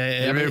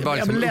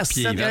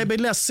blir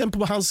ledsen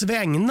på hans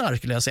vägnar,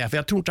 skulle jag säga. För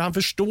jag tror inte han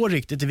förstår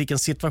riktigt i vilken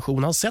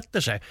situation han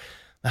sätter sig.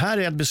 Det här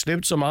är ett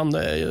beslut som han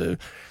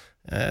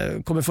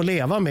kommer få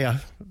leva med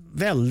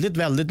väldigt,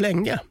 väldigt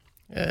länge.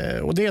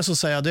 Och det är så att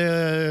säga,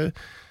 det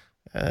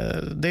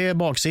är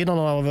baksidan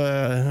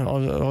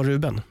av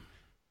Ruben.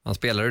 Han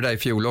spelade ju där i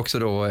fjol också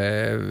då,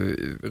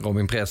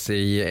 Robin Press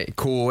i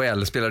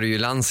KHL, spelade ju i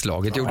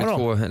landslaget, gjorde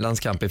 2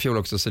 landskamper i fjol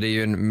också, så det är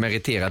ju en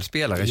meriterad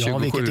spelare. Ja, 27.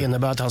 Vilket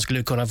innebär att han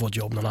skulle kunna få ett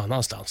jobb någon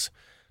annanstans.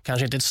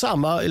 Kanske inte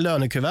samma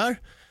lönekuvert,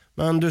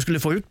 men du skulle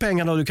få ut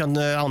pengarna och du kan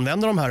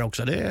använda dem här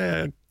också. Det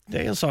är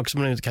en sak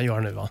som man inte kan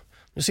göra nu, va?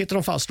 Nu sitter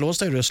de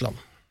fastlåsta i Ryssland.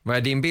 Vad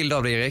är din bild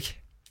av det, Erik?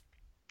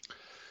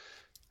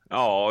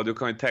 Ja, du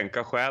kan ju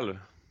tänka själv.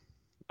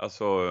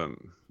 Alltså,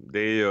 det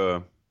är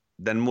ju...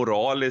 Den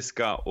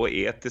moraliska och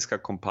etiska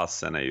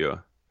kompassen är ju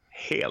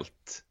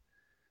helt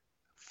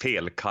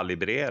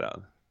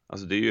felkalibrerad.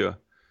 Alltså det är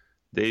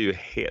ju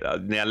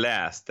när jag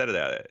läste det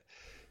där,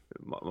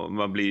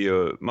 man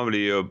blir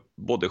ju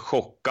både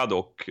chockad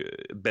och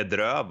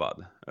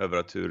bedrövad över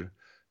att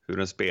hur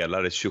en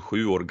spelare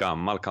 27 år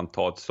gammal kan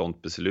ta ett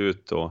sånt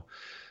beslut, och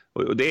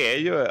det är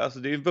ju alltså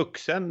det är en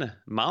vuxen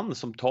man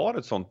som tar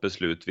ett sånt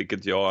beslut,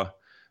 vilket jag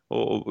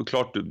och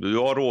klart du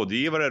har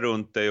rådgivare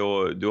runt dig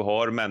och du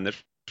har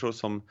människor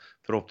som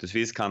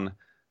förhoppningsvis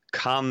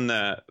kan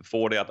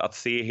få dig att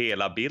se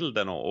hela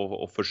bilden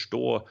och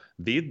förstå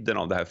vidden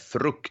av det här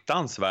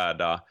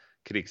fruktansvärda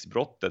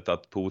krigsbrottet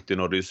att Putin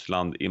och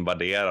Ryssland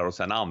invaderar och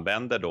sen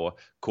använder då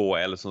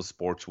KHL som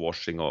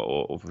sportswashing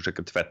och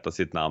försöker tvätta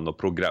sitt namn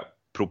och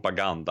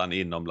propagandan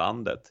inom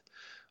landet.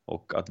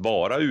 Och att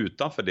vara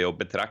utanför det och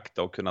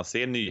betrakta och kunna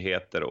se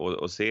nyheter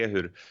och se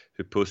hur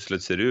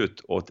pusslet ser ut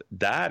och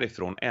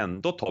därifrån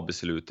ändå ta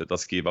beslutet att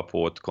skriva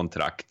på ett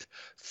kontrakt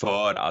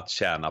för att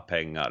tjäna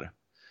pengar.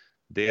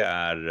 Det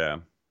är,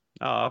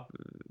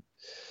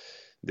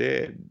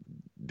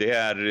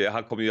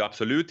 han kommer ju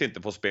absolut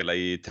inte få spela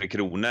i 3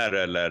 Kronor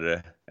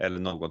eller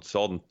något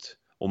sånt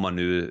om man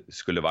nu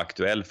skulle vara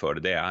aktuell för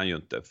det. Det är han ju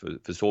inte,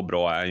 för så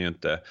bra är han ju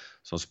inte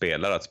som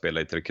spelare att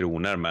spela i 3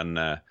 Kronor, men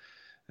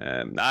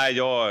nej,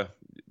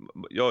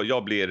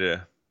 jag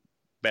blir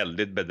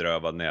väldigt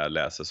bedrövad när jag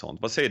läser sånt.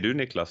 Vad säger du,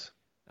 Niklas?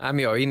 Nej,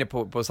 men jag är inne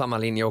på samma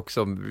linje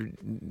också.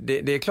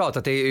 Det är klart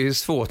att det är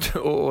svårt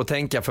att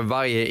tänka för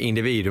varje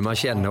individ man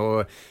känner,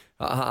 och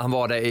han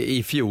var där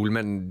i fjol,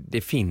 men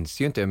det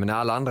finns ju inte. Men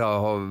alla andra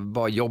har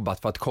bara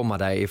jobbat för att komma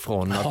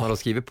därifrån. Att man då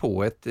skriver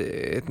på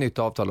ett nytt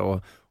avtal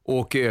och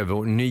åker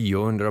över nio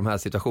under de här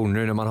situationerna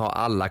nu när man har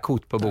alla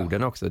kort på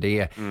borden också. Det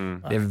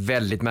är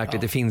väldigt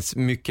märkligt. Det finns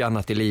mycket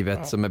annat i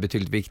livet som är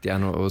betydligt viktigare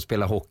än att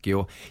spela hockey.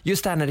 Och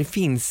just där när det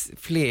finns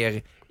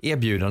fler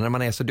erbjudanden när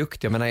man är så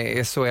duktig. Jag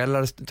menar, SHL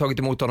har tagit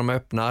emot honom med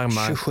öppna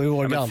armar. 27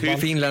 år gammal.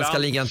 Finländska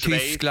ligan,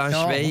 Tyskland,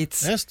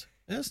 Schweiz. Just.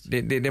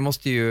 Det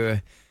måste ju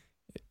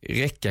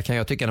räcka, kan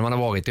jag tycka, när man har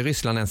varit i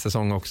Ryssland en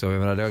säsong också.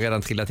 Det har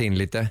redan trillat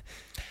in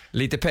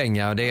lite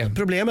pengar.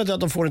 Problemet är att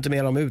de får inte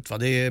mer dem ut, va?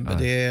 Det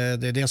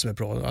är det som är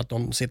bra. Att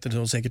de sitter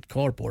så säkert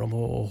kvar på dem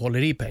och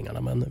håller i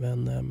pengarna.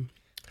 Men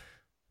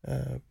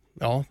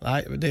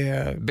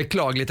det...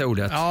 Beklagligt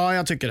ordet. Ja,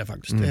 jag tycker det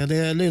faktiskt.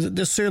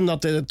 Det är synd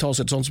att det tas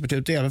ett sånt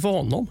beslut även för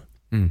honom.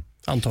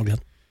 Antagligen.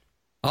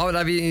 Ja,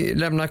 där vi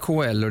lämnar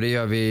KHL, och det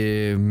gör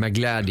vi med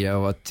glädje,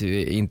 och att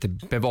inte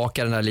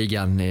bevaka den här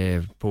ligan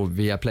på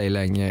Viaplay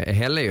länge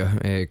heller ju.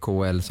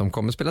 KHL som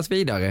kommer spelas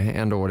vidare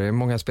ändå. Det är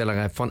många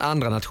spelare från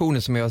andra nationer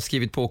som har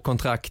skrivit på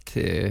kontrakt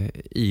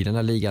i den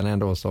här ligan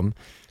ändå, som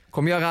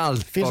kommer göra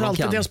allt. Det finns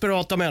alltid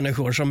desperata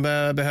människor som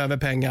behöver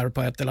pengar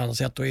på ett eller annat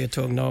sätt och är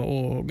tvungna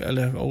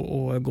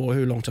att gå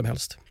hur långt som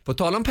helst. På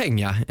tal om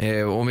pengar,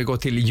 om vi går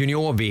till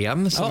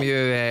junior-VM som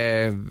ju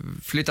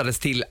flyttades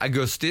till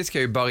augusti, ska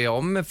ju börja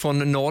om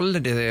från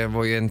 0. Det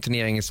var ju en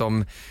turnering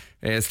som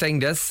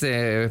stängdes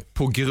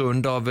på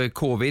grund av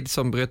covid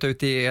som bröt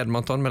ut i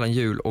Edmonton mellan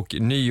jul och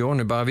nyår.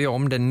 Nu börjar vi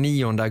om den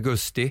 9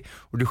 augusti,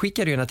 och du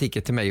skickade ju en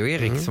artikel till mig och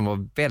Erik som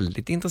var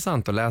väldigt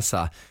intressant att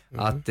läsa,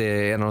 att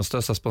en av de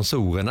största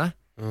sponsorerna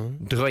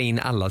dra in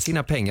alla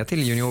sina pengar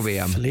till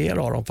junior-VM. Fler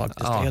av dem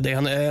faktiskt. Ja. Det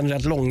är en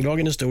rätt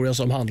långdragen historia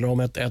som handlar om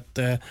ett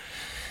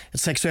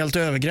sexuellt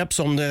övergrepp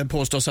som det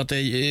påstås att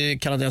det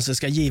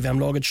kanadensiska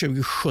JVM-laget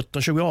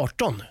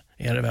 2017-2018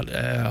 är det väl,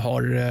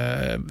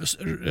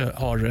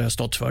 har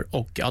stått för,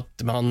 och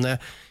att man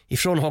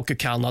ifrån Hockey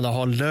Canada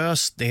har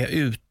löst det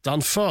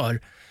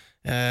utanför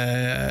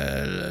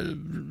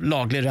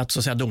laglig rätt, så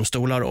att säga,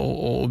 domstolar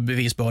och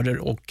bevisbörder,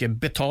 och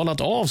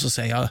betalat av, så att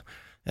säga,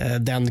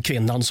 den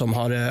kvinnan som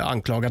har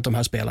anklagat de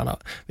här spelarna.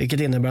 Vilket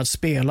innebär att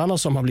spelarna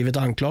som har blivit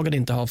anklagade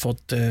inte har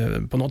fått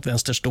på något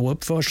vänster stå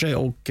upp för sig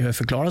och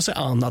förklara sig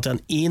annat än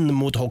in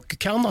mot Hockey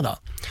Canada.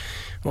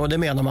 Och det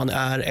menar man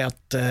är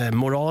ett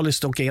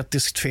moraliskt och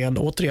etiskt fel.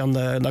 Återigen,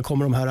 där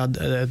kommer de här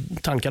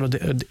tankarna och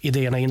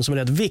idéerna in som är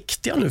rätt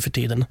viktiga nu för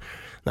tiden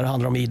när det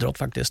handlar om idrott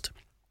faktiskt.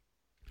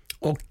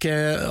 Och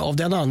av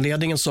den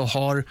anledningen så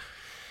har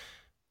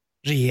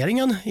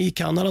regeringen i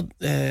Kanada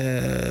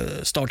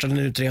startat en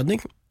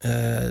utredning.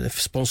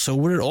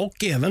 Sponsorer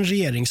och även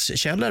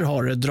regeringskällor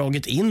har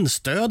dragit in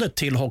stödet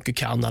till Hockey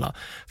Canada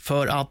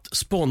för att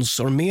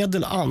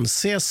sponsormedel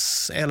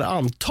antas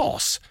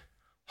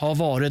har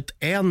varit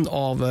en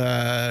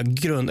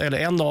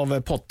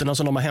av potterna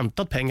som de har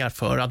hämtat pengar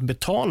för att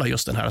betala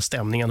just den här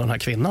stämningen, den här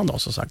kvinnan då,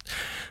 så sagt.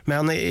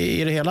 Men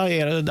i det hela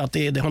är det att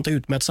det har inte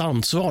utmätts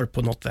ansvar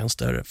på något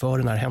vänster för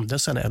den här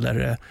händelsen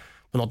eller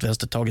på något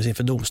vänster tagits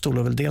inför domstol,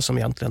 och väl det som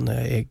egentligen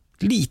är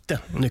lite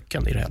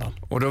nyckeln i det hela.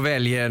 Och då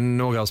väljer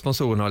några av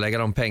sponsorerna att lägga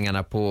de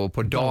pengarna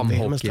på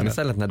damhockeyn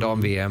istället när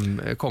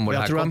dam-VM kommer.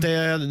 Jag tror att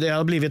det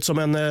har blivit som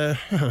en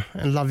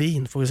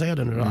lavin, får vi säga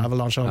det nu,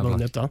 Avalanche har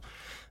vunnit.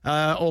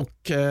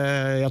 Och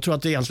jag tror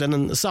att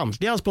egentligen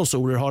samtliga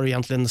sponsorer har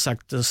egentligen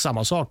sagt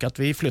samma sak, att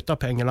vi flyttar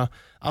pengarna,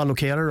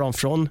 allokerar dem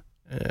från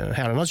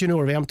herrarnas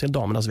junior-VM till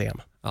damernas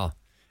VM. Ja.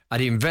 Ja,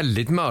 det är en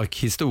väldigt mörk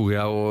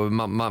historia och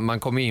man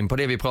kommer in på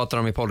det vi pratade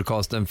om i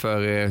podcasten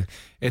för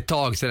ett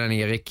tag sedan,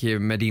 Erik,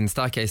 med din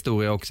starka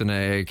historia också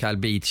när Kyle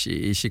Beach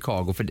i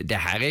Chicago. För det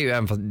här är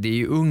ju, det är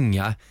ju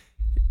unga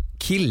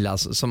killar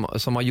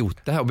som har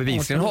gjort det här, och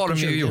bevisligen har de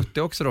ju gjort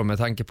det också då, med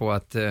tanke på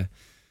att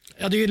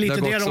ja, det är lite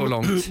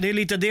det är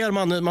lite det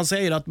man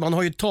säger, att man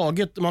har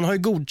ju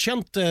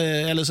godkänt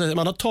eller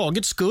man har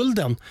tagit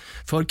skulden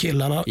för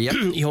killarna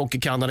i Hockey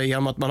Canada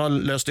genom att man har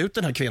löst ut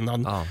den här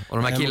kvinnan. Ja, och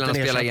de här killarna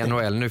spelar i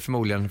NHL nu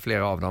förmodligen,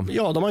 flera av dem.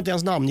 Ja, de har inte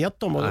ens namngett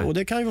dem och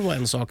det kan ju vara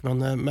en sak, men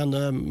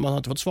man har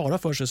inte fått svara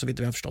för sig så vitt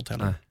vi har förstått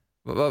heller.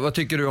 Vad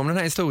tycker du om den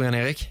här historien,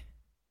 Erik?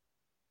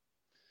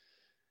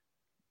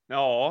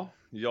 Ja,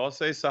 jag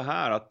säger så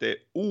här att det är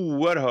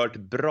oerhört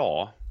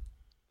bra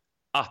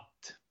att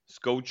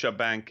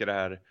Scotiabank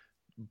här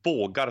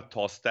vågar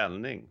ta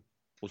ställning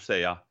och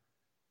säga: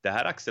 det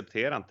här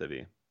accepterar inte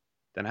vi.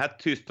 Den här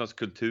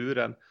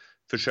tystnadskulturen,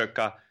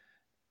 försöka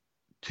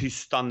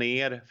tysta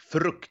ner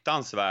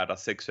fruktansvärda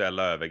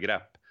sexuella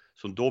övergrepp,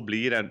 som då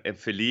blir en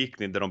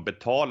förlikning där de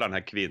betalar den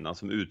här kvinnan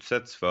som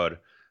utsätts för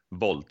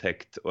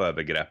våldtäkt och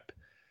övergrepp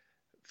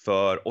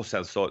och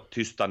sen så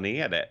tysta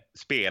ner det.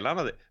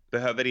 Spelarna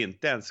behöver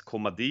inte ens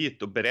komma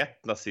dit och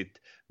berätta sitt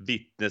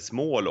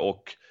vittnesmål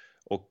och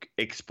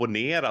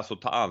exponeras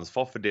och ta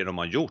ansvar för det de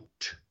har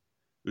gjort,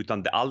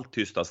 utan allt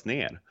tystas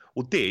ner,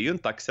 och det är ju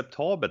inte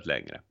acceptabelt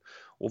längre.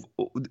 Och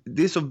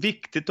det är så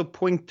viktigt att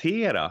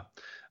poängtera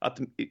att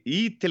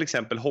i till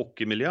exempel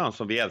hockeymiljön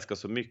som vi älskar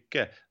så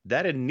mycket,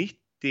 där är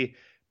 90%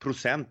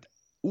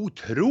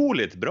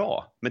 otroligt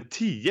bra, men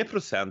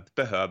 10%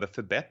 behöver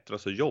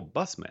förbättras och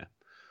jobbas med.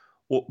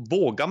 Och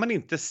vågar man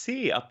inte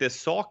se att det är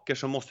saker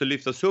som måste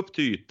lyftas upp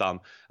till ytan,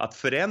 att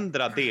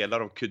förändra delar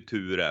av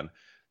kulturen,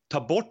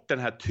 ta bort den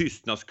här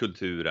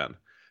tystnadskulturen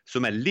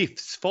som är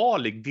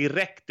livsfarlig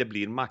direkt det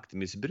blir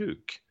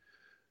maktmissbruk,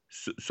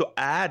 så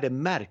är det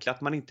märkligt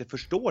att man inte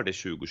förstår det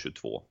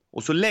 2022.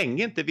 Och så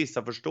länge inte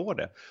vissa förstår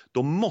det,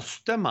 då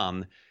måste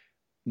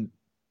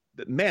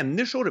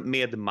människor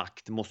med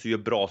makt måste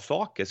göra bra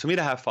saker, som i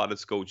det här fallet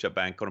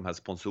Scotiabank och de här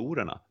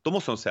sponsorerna. Då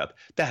måste de säga att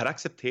det här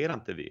accepterar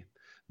inte vi.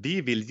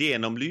 Vi vill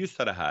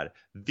genomlysa det här.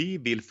 Vi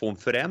vill få en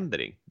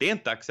förändring. Det är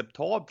inte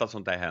acceptabelt att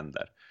sånt här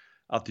händer.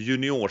 Att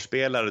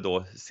juniorspelare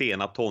då,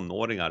 sena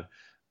tonåringar,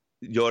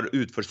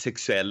 utför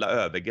sexuella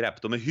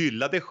övergrepp. De är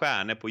hyllade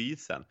stjärnor på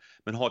isen,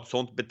 men har ett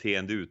sånt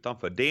beteende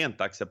utanför. Det är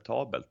inte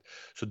acceptabelt.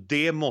 Så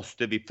det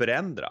måste vi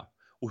förändra.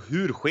 Och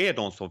hur sker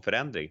då en sån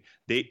förändring?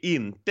 Det är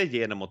inte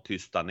genom att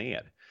tysta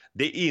ner.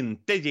 Det är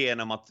inte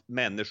genom att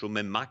människor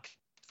med makt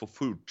får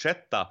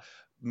fortsätta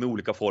med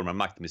olika former av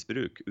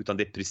maktmissbruk, utan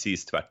det är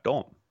precis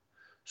tvärtom.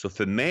 Så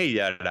för mig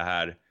är det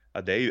här,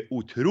 det är ju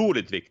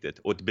otroligt viktigt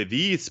och ett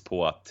bevis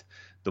på att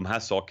de här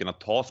sakerna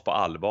tas på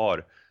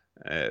allvar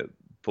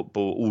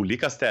på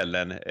olika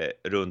ställen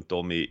runt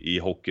om i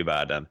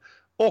hockeyvärlden,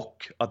 och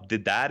att det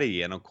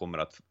därigenom kommer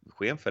att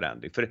ske en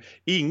förändring. För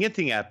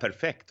ingenting är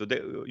perfekt, och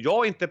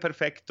jag är inte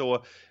perfekt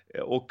och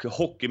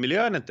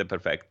hockeymiljön är inte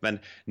perfekt, men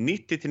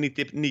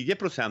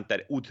 90-99%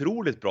 är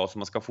otroligt bra som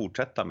man ska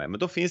fortsätta med. Men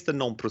då finns det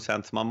någon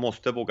procent som man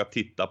måste våga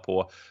titta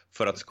på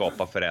för att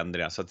skapa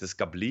förändringar, så att det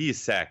ska bli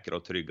säkra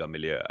och trygga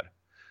miljöer.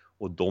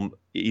 Och de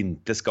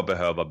inte ska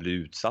behöva bli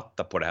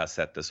utsatta på det här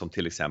sättet som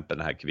till exempel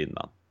den här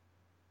kvinnan.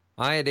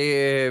 Nej, det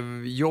är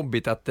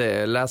jobbigt att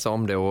läsa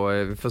om det,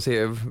 och få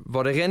se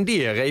vad det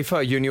renderar i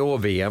för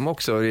junior-VM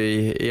också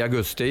i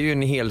augusti. Det är ju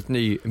en helt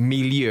ny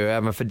miljö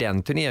även för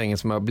den turneringen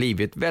som har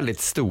blivit väldigt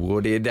stor,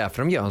 och det är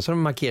därför de gör en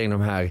sån markering,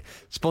 de här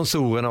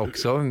sponsorerna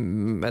också,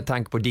 med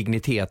tanke på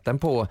digniteten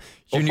på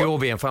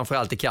junior-VM,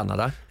 framförallt i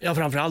Kanada. Ja,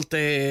 framförallt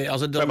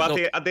alltså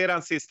addera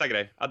en sista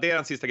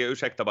grej,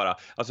 ursäkta bara.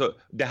 Alltså,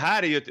 det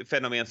här är ju ett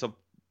fenomen som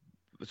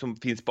som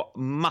finns på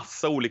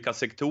massa olika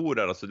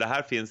sektorer. Alltså det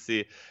här finns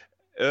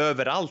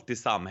överallt i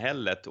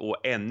samhället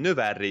och ännu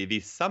värre i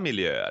vissa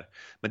miljöer.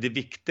 Men det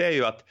viktiga är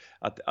ju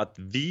att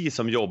vi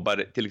som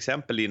jobbar till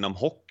exempel inom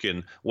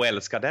hockeyn och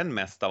älskar den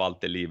mest av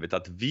allt i livet,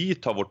 att vi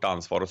tar vårt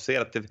ansvar och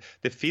ser att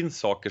det finns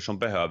saker som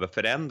behöver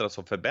förändras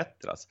och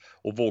förbättras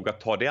och våga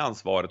ta det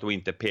ansvaret och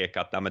inte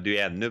peka att nej, men det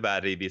är ännu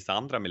värre i vissa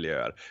andra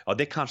miljöer. Ja,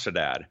 det kanske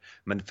det är.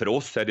 Men för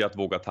oss är det att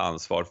våga ta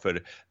ansvar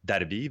för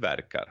där vi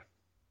verkar.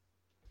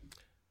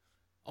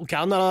 Och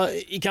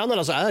i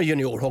Kanada så är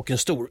juniorhockeyn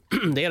stor.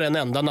 Det är den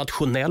enda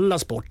nationella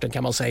sporten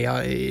kan man säga.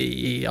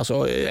 Alltså,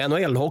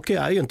 NHL-hockey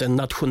är ju inte en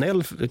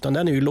nationell, utan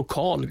den är ju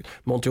lokal.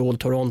 Montreal,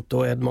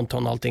 Toronto,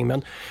 Edmonton och allting.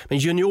 Men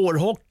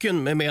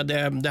juniorhockeyn med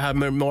det här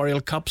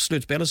Memorial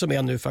Cup-slutspelet som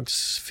är nu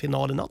faktiskt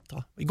final i natt.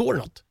 Igår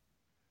natt.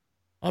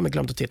 Ja, men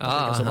glömde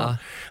titta.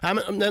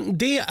 Men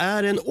det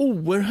är en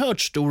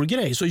oerhört stor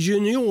grej. Så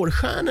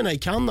juniorstjärnorna i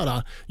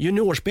Kanada,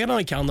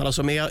 juniorspelarna i Kanada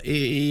som är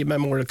i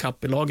Memorial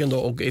Cup-lagen då,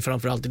 och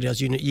framförallt i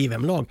deras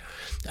JVM-lag,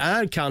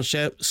 är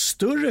kanske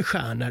större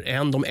stjärnor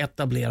än de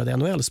etablerade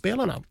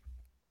NHL-spelarna.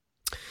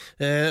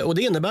 Och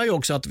det innebär ju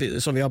också att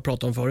som vi har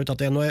pratat om förut,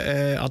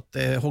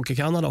 att Hockey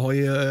Kanada har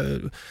ju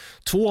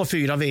 2 av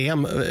 4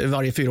 VM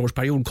varje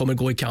 4-årsperiod kommer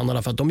gå i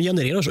Kanada för att de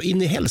genererar så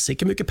in i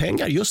helsike mycket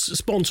pengar. Just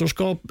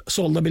sponsorskap,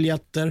 sålda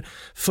biljetter,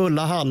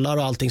 fulla hallar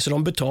och allting. Så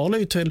de betalar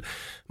ju till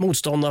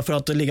motståndare för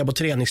att ligga på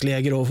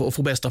träningsläger och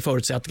få bästa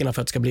förutsättningarna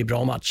för att det ska bli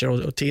bra matcher.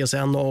 Och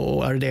TSN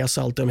och RDS,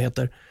 allt de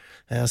heter,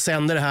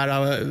 sänder det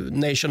här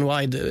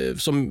nationwide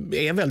som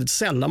är väldigt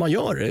sällan man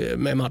gör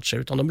med matcher,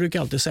 utan de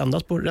brukar alltid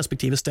sändas på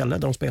respektive ställe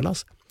där de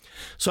spelas.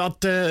 Så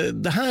att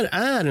det här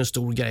är en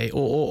stor grej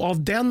och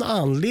av den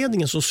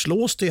anledningen så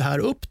slås det här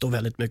upp då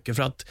väldigt mycket,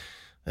 för att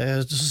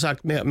som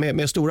sagt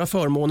med stora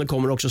förmåner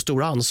kommer också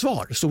stort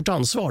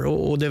ansvar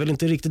och det är väl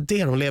inte riktigt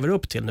det de lever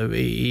upp till nu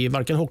i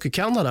varken Hockey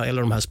Kanada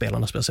eller de här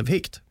spelarna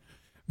specifikt.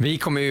 Vi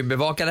kommer ju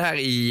bevaka det här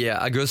i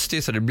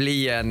augusti, så det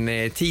blir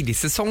en tidig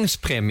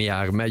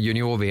säsongspremiär med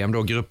junior-VM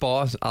då. Grupp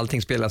A,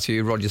 allting spelas ju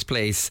i Rogers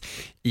Place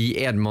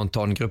i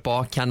Edmonton. Grupp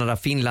A, Kanada,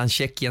 Finland,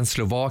 Tjeckien,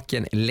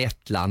 Slovakien,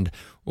 Lettland.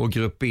 Och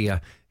grupp B,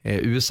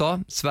 USA,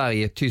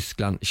 Sverige,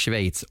 Tyskland,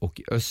 Schweiz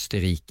och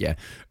Österrike.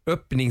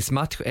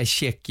 Öppningsmatch är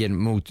Tjeckien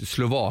mot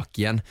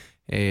Slovakien.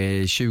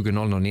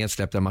 20.00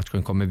 nedsläppta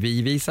matchen kommer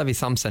vi visa. Vi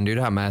samsänder ju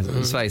det här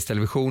med Sveriges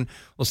Television.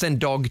 Och sen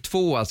dag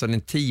 2, alltså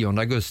den 10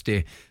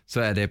 augusti, så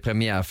är det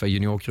premiär för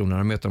juniorkronorna.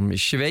 De möter de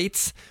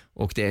Schweiz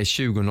och det är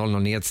 20.00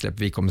 nedsläpp.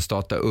 Vi kommer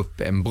starta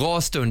upp en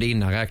bra stund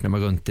innan, räknar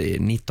man runt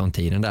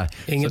 19-tiden där.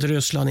 Inget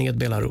Ryssland, inget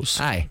Belarus.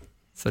 Nej,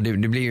 så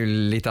det blir ju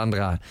lite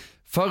andra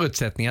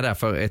förutsättningar där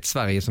för ett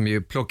Sverige som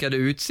ju plockade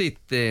ut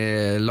sitt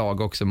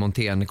lag också.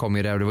 Montén kom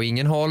ju där och det var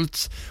ingen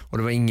Holtz och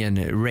det var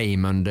ingen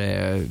Raymond.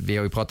 Vi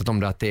har ju pratat om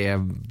det, att det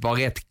var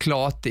rätt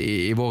klart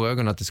i våra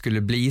ögon att det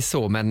skulle bli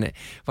så. Men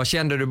vad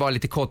kände du bara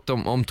lite kort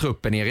om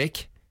truppen,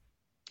 Erik?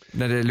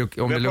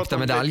 När om det luktar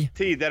medalj?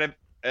 Tidigare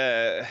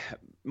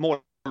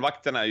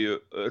målvakterna är ju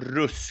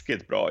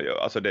ruskigt bra ju.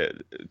 Alltså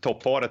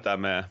toppparet där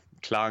med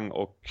Klang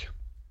och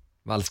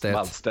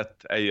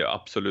Wallstedt är ju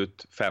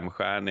absolut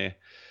 5-stjärnig.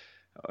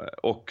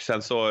 Och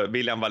sen så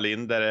William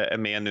Wallinder är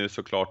med nu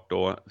såklart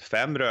då.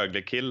 5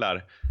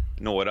 Rögle-killar.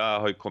 Några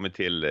har ju kommit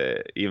till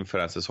inför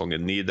den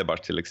säsongen. Niederbach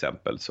till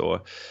exempel.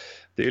 Så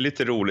det är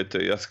lite roligt.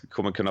 Jag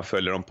kommer kunna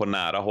följa dem på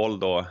nära håll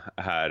då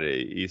här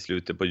i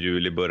slutet på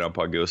juli, början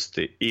på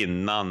augusti,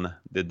 innan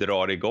det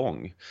drar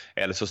igång.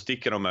 Eller så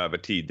sticker de över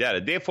tidigare.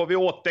 Det får vi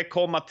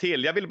återkomma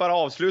till. Jag vill bara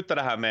avsluta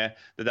det här med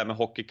det där med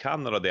Hockey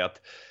Kanada och det att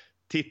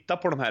titta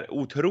på de här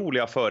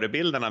otroliga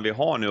förebilderna vi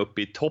har nu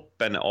uppe i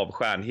toppen av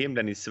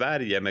stjärnhimlen i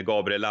Sverige med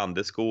Gabriel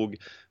Landeskog,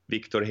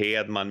 Victor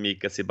Hedman,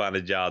 Mika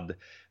Zibanejad.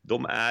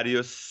 De är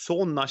ju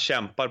såna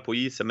kämpar på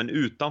isen, men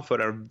utanför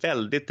är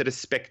väldigt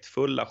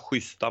respektfulla,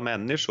 schyssta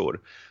människor.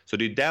 Så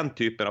det är den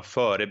typen av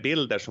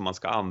förebilder som man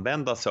ska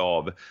använda sig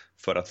av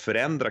för att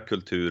förändra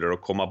kulturer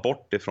och komma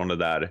bort ifrån det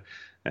där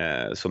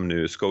som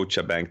nu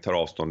Scotiabank tar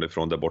avstånd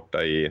ifrån där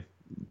borta i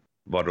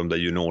vad de där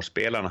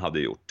juniorspelarna hade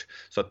gjort.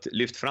 Så att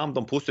lyft fram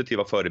de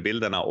positiva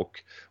förebilderna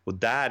och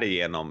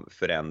därigenom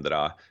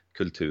förändra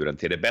kulturen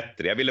till det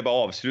bättre. Jag ville bara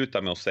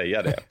avsluta med att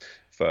säga det.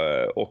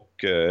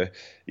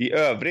 I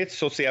övrigt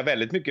så ser jag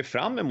väldigt mycket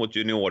fram emot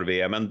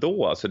junior-VM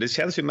ändå. Alltså det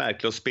känns ju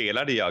märkligt att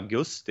spela det i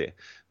augusti.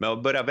 Men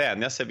att börja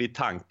vänja sig vid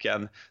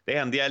tanken. Det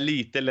enda jag är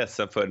lite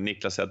ledsen för,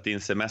 Niklas, att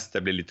din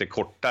semester blir lite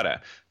kortare.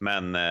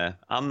 Men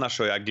annars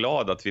så är jag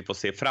glad att vi får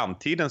se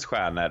framtidens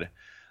stjärnor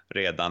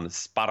redan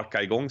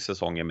sparka igång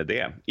säsongen med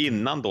det.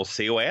 Innan då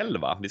COL,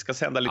 va? Vi ska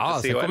sända lite COL.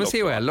 Ja, sen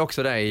kommer COL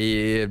också där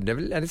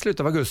är det slutet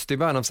av augusti,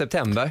 början av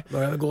september.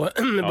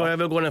 Börjar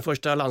väl gå den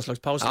första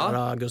landslagspausen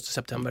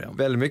augusti-september. Ja.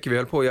 Väldigt mycket. Vi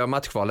höll på att göra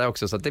matchkval där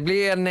också, så att det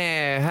blir en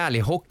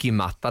härlig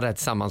hockeymatta där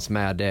tillsammans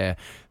med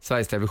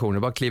Sveriges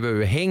Television. Bara kliva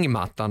ur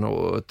hängmattan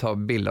och ta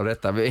bild av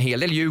detta. En hel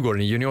del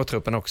Djurgården i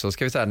juniortruppen också.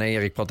 Ska vi säga, när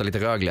Erik pratar lite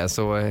Rögle,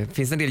 så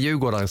finns det en del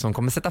Djurgårdare som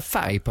kommer sätta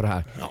färg på det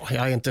här. Ja,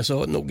 jag är inte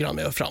så noggrann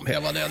med att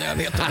framhäva det när jag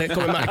vet att det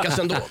kommer märkas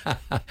ändå.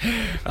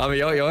 Ja, men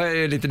jag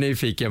är lite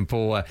nyfiken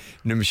på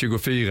nummer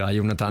 24,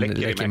 Jonathan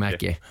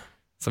Lekimäki.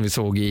 som vi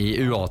såg i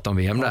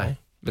U18-VM där.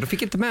 Men de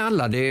fick inte med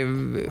alla.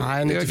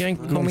 Ögren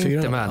kom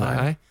inte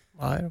med.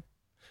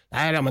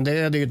 Nej, men det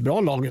är ett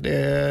bra lag.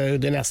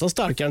 Det är nästan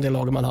starkare än det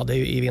lag man hade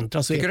i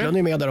vintras. Eklund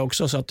är med där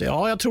också. Så att,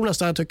 jag tror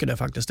nästan jag tycker det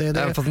faktiskt.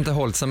 Även fast inte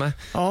hållit sig med.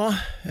 Ja,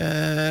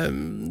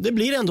 det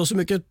blir ändå så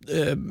mycket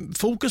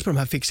fokus på de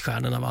här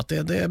fixstjärnorna. Va?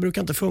 Det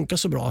brukar inte funka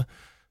så bra.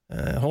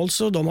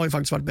 Holso, de har ju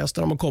faktiskt varit bäst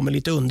när de har kommit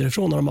lite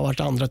underifrån när de har varit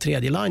andra,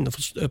 tredje line.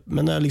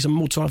 Men liksom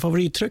motsvarande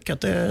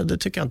favorittrycket, det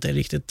tycker jag inte är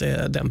riktigt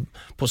den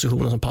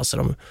positionen som passar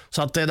dem.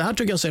 Så att det här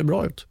tycker jag ser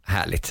bra ut.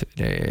 Härligt,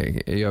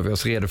 det gör vi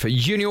oss redo för.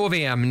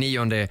 Junior-VM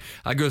 9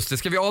 augusti.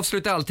 Ska vi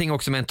avsluta allting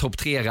också med en topp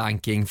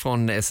 3-ranking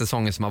från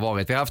säsongen som har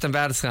varit. Vi har haft en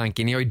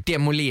världsranking, ni har ju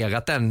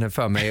demolerat den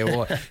för mig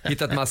och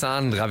hittat massa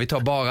andra. Vi tar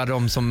bara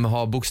de som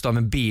har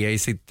bokstaven B i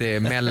sitt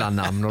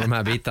mellannamn och de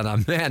här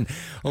bitarna. Men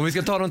om vi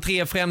ska ta de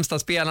 3 främsta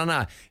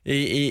spelarna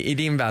i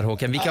din värld,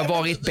 Håkan, vilka har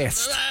varit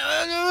bäst?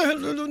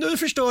 Nu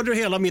förstör du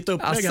hela mitt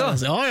upplägg.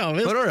 Alltså? Ja,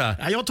 visst. Vadå då?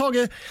 Jag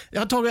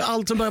har tagit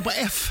allt som börjar på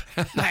F.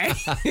 Nej,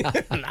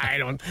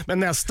 nej, men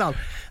nästan.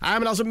 Nej,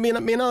 men alltså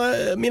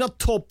mina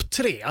topp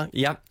 3.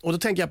 Ja. Och då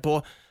tänker jag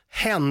på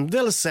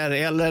händelser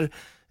eller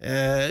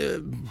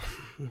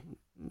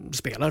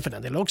spelare för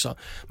den delen också.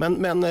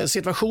 Men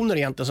situationer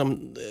egentligen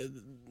som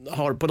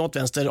har på något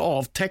vänster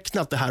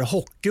avtecknat det här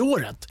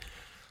hockeyåret.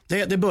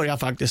 Det börjar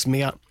faktiskt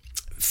med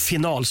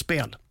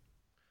finalspel.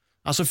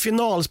 Alltså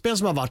finalspel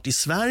som har varit i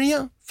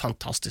Sverige,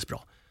 fantastiskt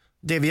bra.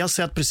 Det vi har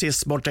sett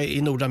precis borta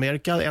i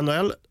Nordamerika,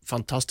 NHL,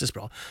 fantastiskt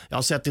bra. Jag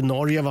har sett i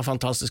Norge, var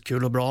fantastiskt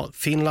kul och bra.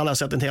 Finland har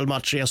sett en hel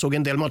match. Jag såg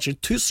en del matcher i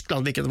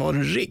Tyskland, vilket var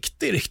en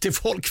riktig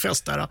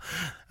folkfest där.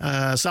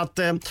 Så att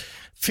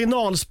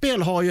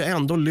finalspel har ju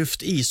ändå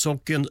lyft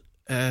ishockeyn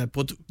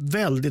på ett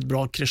väldigt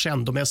bra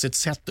crescendomässigt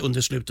sätt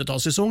under slutet av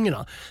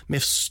säsongerna.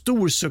 Med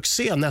stor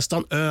succé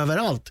nästan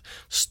överallt.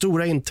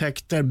 Stora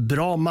intäkter,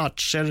 bra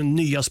matcher,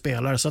 nya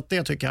spelare. Så att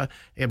det tycker jag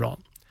är bra.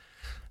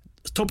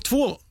 Topp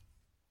 2,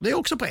 det är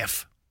också på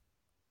F.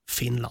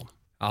 Finland.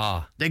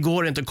 Det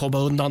går inte att komma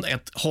undan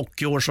ett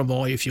hockeyår som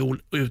var i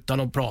fjol utan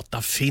att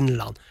prata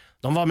Finland.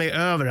 De var med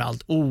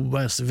överallt.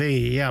 OS,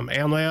 VM,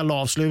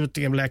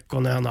 NHL-avslutningen,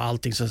 Lekkonen och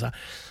allting sådär.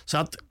 Så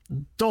att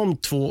de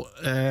 2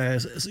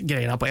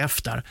 grejerna på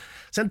F där.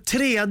 Sen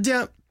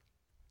tredje...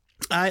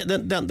 Nej,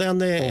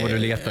 den är... vad du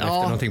letar efter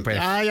någonting på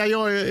F. Nej,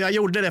 jag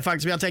gjorde det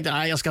faktiskt. Men jag tänkte,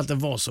 jag ska inte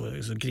vara så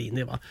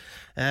grinig. Va?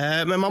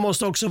 Men man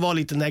måste också vara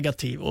lite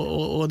negativ.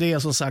 Och det är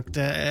som sagt...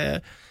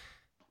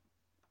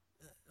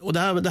 och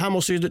det här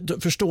måste ju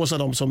förstås av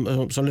de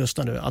som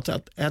lyssnar nu. Att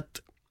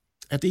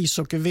ett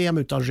ishockey-VM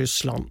utan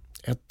Ryssland,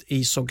 ett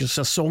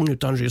ishockeysäsong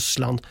utan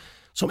Ryssland,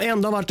 som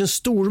ändå har varit en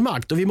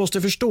stormakt. Och vi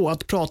måste förstå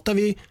att pratar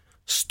vi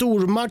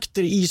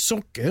stormakter i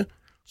ishockey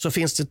så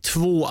finns det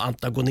 2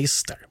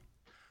 antagonister.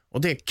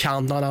 Och det är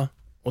Kanada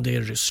och det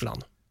är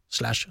Ryssland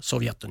 /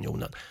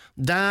 Sovjetunionen.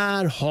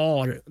 Där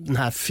har den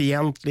här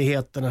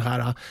fientligheten, den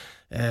här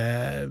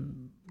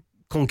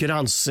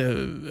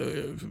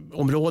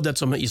konkurrensområdet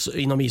som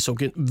inom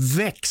ishockeyn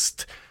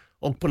växt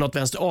och på något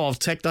vänster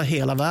avtecknar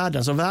hela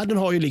världen. Så världen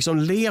har ju liksom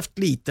levt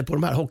lite på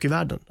de här,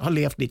 hockeyvärlden har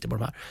levt lite på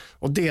de här.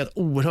 Och det är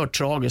oerhört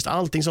tragiskt.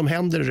 Allting som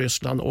händer i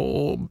Ryssland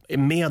och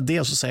med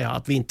det så säger jag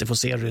att vi inte får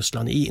se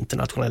Ryssland i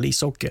internationell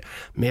ishockey.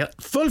 Med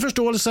full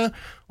förståelse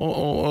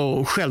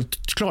och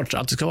självklart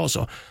att det ska vara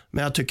så.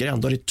 Men jag tycker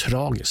ändå det är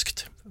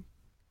tragiskt.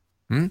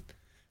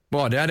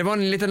 Bra, det var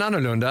en liten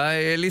annorlunda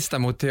lista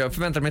mot, jag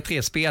förväntade mig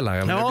 3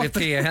 spelare, men det blev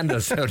 3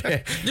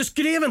 händelser. Du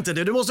skrev inte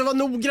det, du måste vara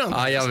noggrann.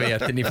 Ja, jag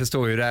vet, ni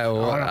förstår ju det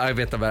och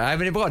arbetar med det. Nej, men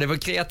det är bra, det var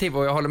kreativt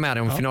och jag håller med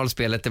dig om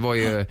finalspelet. Det var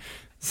ju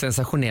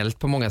sensationellt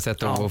på många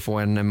sätt att få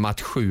en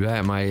match 7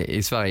 hemma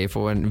i Sverige,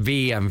 få en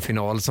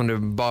VM-final som du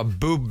bara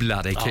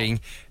bubblade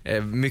kring.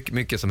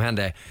 Mycket som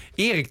hände.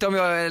 Erik, om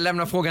jag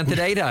lämnar frågan till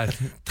dig där.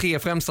 3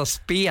 främsta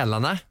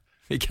spelarna,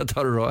 vilka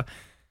tar du då?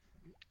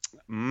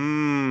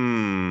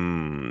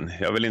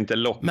 Jag vill inte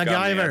locka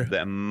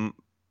MacGyver.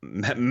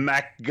 med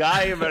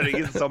MacGyver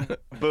in som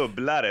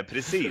bubblare,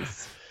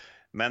 precis.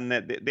 Men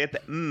det är ett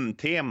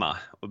tema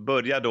och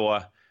börja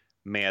då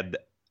med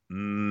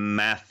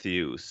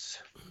Matthews.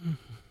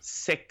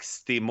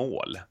 60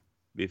 mål.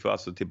 Vi får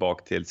alltså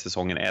tillbaka till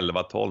säsongen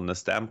 11-12 när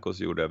Stamkos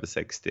gjorde över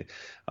 60.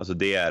 Alltså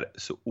det är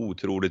så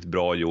otroligt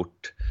bra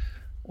gjort.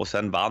 Och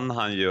sen vann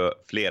han ju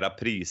flera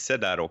priser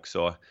där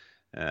också.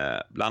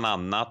 Bland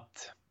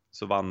annat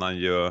så vann han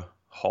ju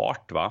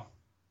Hart, va?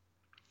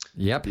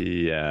 Yep.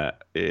 I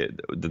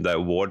den där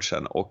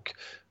awardsen. Och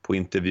på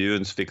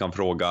intervjun så fick han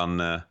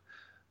frågan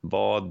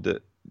vad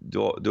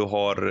du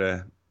har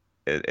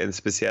en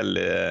speciell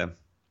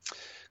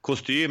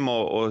kostym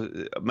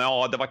men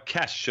ja, det var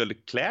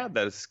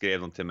casual-kläder,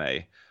 skrev de till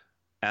mig.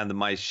 And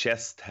my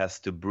chest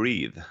has to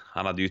breathe.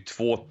 Han hade ju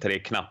 2-3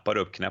 knappar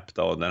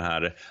uppknäppta och den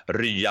här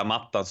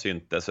ryamattan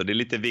syntes. Så det är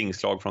lite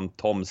vingslag från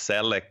Tom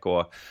Selleck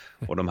och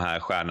de här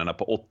stjärnorna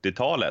på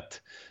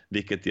 80-talet.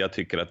 Vilket jag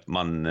tycker att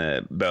man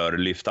bör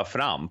lyfta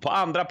fram. På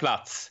andra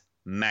plats,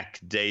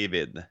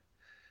 McDavid.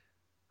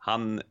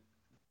 Han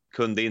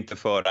kunde inte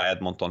föra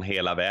Edmonton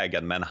hela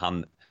vägen, men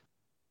han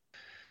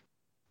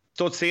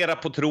stoltserar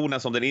på tronen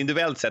som den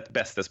individuellt sett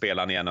bästa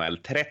spelaren i NHL.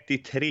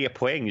 33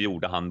 poäng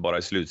gjorde han bara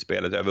i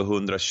slutspelet, över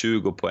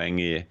 120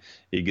 poäng i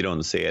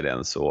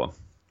grundserien. Så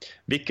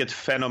vilket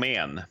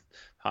fenomen.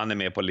 Han är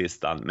med på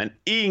listan, men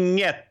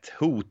inget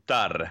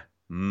hotar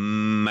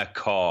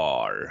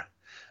Makar.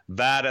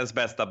 Världens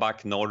bästa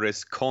back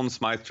Norris, Conn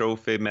Smythe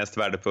Trophy, mest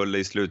värdefull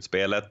i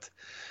slutspelet,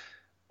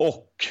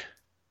 och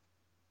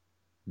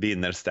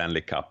vinner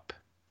Stanley Cup.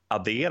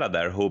 Addera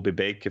där Hobie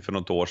Baker för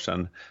något år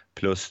sedan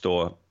plus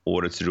då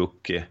årets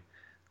rookie.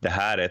 Det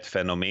här är ett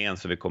fenomen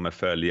som vi kommer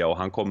följa, och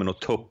han kommer nog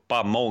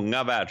tuppa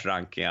många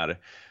världsrankingar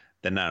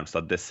det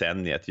närmsta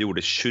decenniet.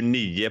 Gjorde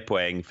 29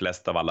 poäng,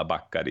 flest av alla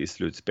backar i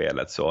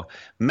slutspelet. Så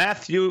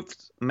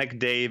Matthews,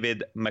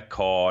 McDavid,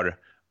 Makar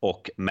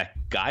och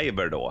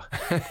MacGyver då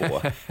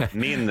på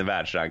min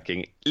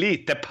världsranking.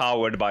 Lite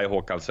powered by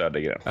Håkan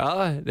Södergren.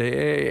 Ja,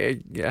 det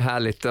är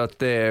härligt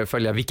att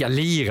följa vilka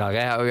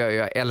lirare, och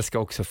jag älskar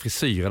också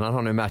frisyren han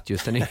har nu,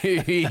 Matthews. Den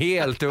är ju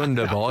helt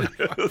underbar.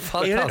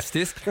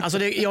 Fantastisk. Alltså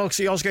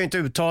jag ska inte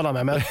uttala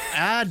mig, men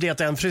är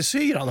det en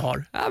frisyr han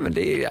har? Ja, men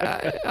det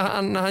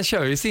är, han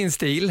kör ju sin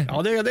stil.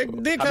 Ja,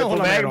 det kan jag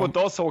hålla med om. På väg mot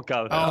oss,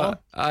 Håkan. Ja,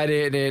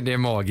 det är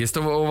magiskt.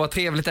 Och vad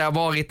trevligt det har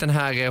varit den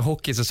här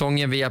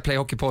hockeysäsongen via Play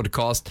Hockey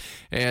Podcast,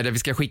 där vi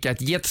ska skicka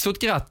ett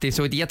jättestort grattis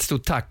och ett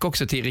jättestort tack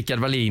också till Rickard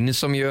Wallin,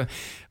 som ju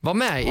var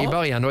med i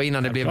början då,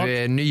 innan det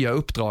blev nya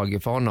uppdrag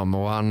för honom,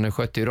 och han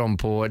skötte ju dem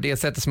på det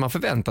sättet som man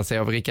förväntar sig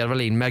av Rickard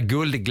Wallin, med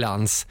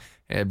guldglans.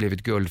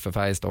 Blivit guld för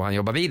Färjestad, och han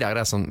jobbar vidare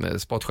där som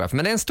sportchef.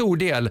 Men det är en stor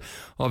del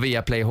av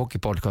Viaplay Hockey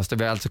Podcast.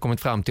 Vi har alltså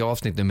kommit fram till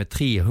avsnitt nummer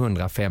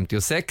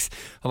 356. Det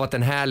har varit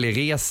en härlig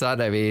resa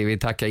där vi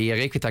tackar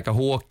Erik, vi tackar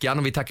Håkan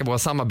och vi tackar våra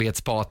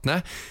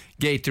samarbetspartner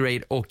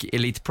Gatorade och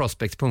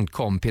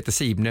EliteProspects.com. Peter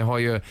Sibner har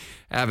ju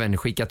även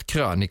skickat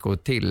krönikor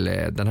till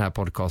den här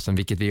podcasten,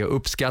 vilket vi har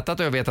uppskattat,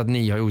 och jag vet att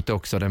ni har gjort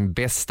också. Den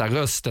bästa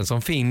rösten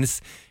som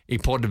finns i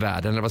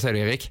poddvärlden, eller vad säger du,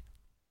 Erik?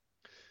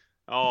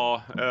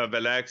 Ja,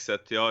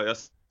 överlägset. Jag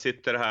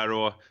sitter här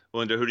och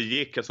undrar hur det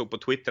gick. Jag såg på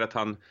Twitter att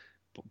han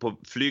på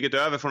flyget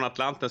över från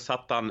Atlanten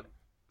satt han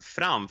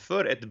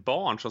framför ett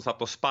barn som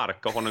satt och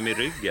sparkade honom i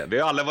ryggen. Vi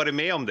har alla varit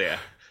med om det.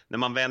 När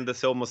man vänder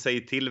sig om och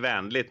säger till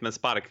vänligt, men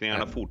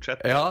sparkningarna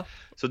fortsätter. Ja.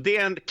 Så det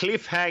är en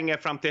cliffhanger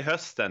fram till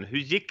hösten. Hur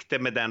gick det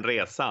med den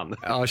resan?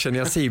 Ja, känner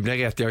jag Sibner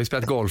rätt, jag har ju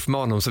spelat golf med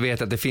honom, så vet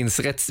jag att det finns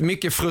rätt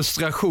mycket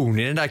frustration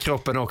i den där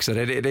kroppen också.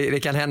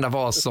 Det kan hända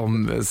vad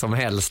som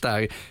helst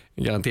där,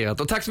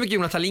 garanterat. Och tack så mycket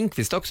Jonathan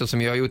Lindqvist också,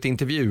 som jag har gjort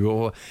intervju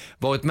och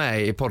varit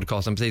med i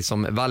podcasten, precis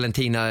som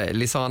Valentina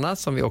Lisana,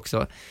 som vi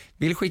också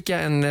vill skicka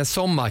en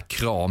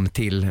sommarkram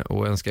till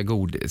och önska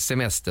god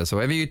semester. Så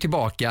är vi ju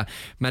tillbaka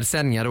med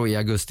sändningar då i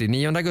augusti.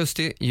 9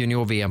 augusti,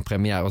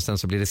 junior-VM-premiär, och sen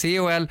så blir det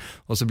CHL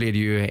och så blir det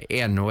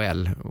ju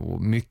NHL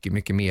och mycket,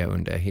 mycket mer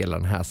under hela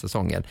den här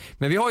säsongen.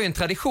 Men vi har ju en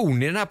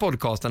tradition i den här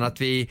podcasten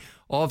att vi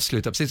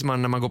avslutar precis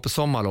som när man går på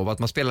sommarlov, att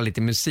man spelar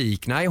lite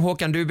musik. Nej,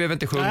 Håkan, du behöver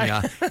inte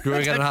sjunga. Du har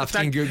ju redan haft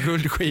en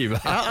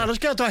guldskiva. Ja, annars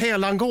kan jag ta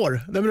Helan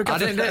går. Den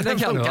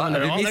kan du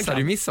ha. Vi missade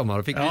ju midsommar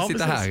och fick vi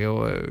sitta här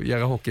och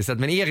göra hockeyset.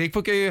 Men Erik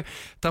brukar ju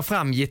ta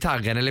fram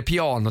gitarren eller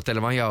pianot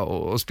eller vad han gör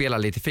och spela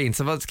lite fint.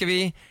 Så vad ska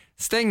vi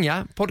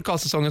stänga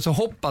podcastsäsongen, så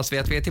hoppas vi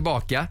att vi är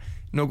tillbaka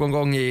någon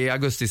gång i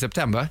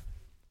augusti-september.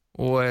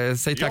 Och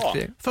säg tack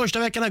till. Första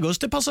veckan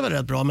augusti passar väl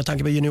rätt bra med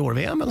tanke på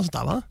junior-VM eller sånt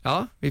där, va?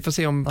 Ja, vi får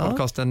se om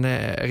podcasten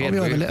är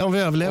redo. Om vi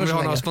överlever, om vi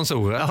har några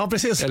sponsorer. Ja,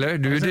 precis. Eller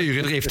du är dyr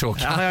i drift,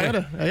 Håkan. Ja,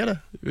 jag gör det.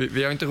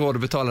 Vi har inte råd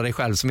att betala dig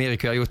själv, som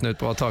Erik har gjort nu ett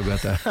bra tag,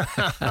 vet du.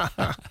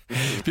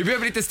 Vi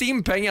behöver lite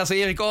stimpengar, så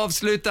Erik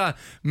avsluta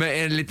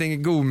med en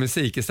liten god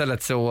musik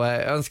istället, så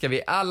önskar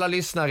vi alla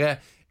lyssnare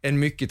en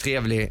mycket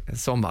trevlig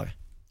sommar.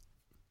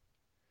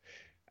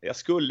 Jag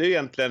skulle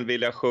egentligen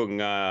vilja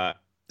sjunga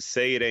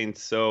Say it ain't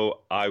so,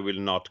 I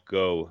will not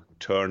go,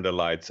 turn the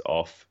lights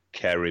off,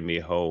 carry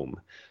me home,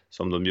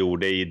 som de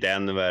gjorde i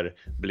Denver,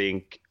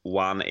 Blink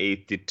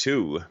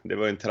 182. Det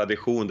var en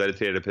tradition där i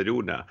tredje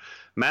perioderna.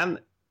 Men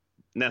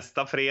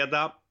nästa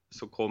fredag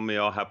så kommer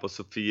jag här på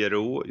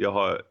Sofiero. Jag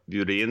har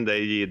bjudit in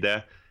dig,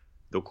 Gide.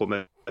 Då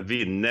kommer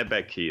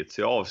Winnerbäck hit,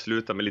 så jag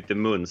avslutar med lite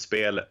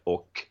munspel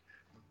och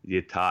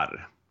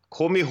gitarr.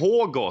 Kom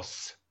ihåg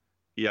oss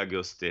i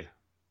augusti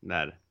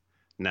när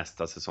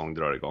nästa säsong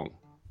drar igång.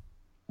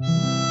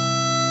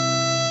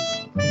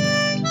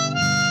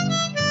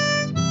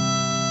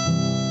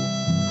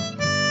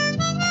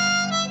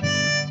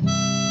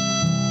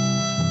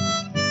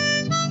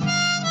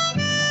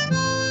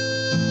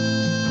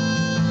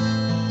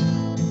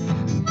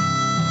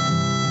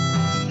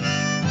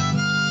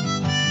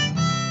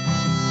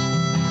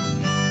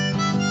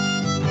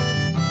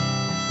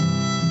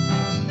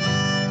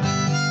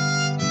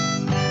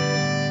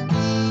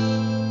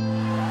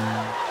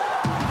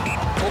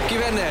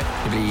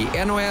 Det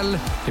blir NHL,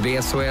 det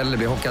blir SHL, det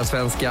blir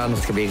Hockeyallsvenskan. Det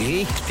ska bli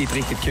riktigt,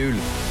 riktigt kul.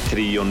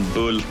 Trion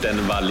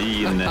Bulten,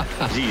 Wallin,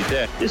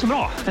 Gide. Det är så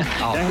bra.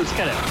 Ja. Jag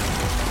älskar det.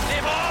 Det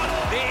är mål!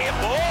 Det är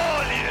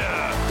mål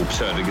ju! Och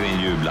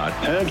Södergren jublar.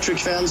 Hög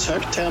frekvens,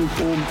 högt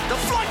tempo.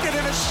 Deflected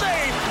and a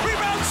save!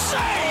 Rebound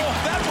save!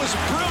 That was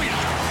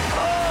brilliant!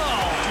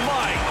 Oh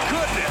my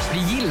goodness!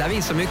 Vi gillar gillar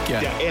vi så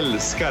mycket. Jag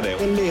älskar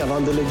det. En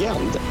levande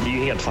legend. Det är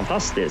ju helt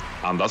fantastiskt.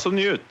 Andas och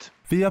njut.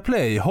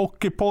 Viaplay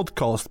Hockey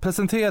Podcast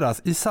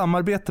presenteras i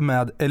samarbete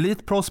med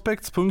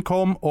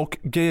eliteprospects.com och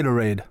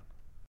Gatorade.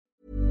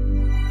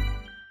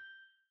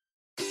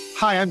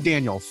 Hi, I'm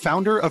Daniel,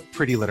 founder of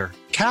Pretty Litter.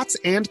 Cats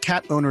and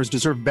cat owners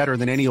deserve better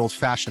than any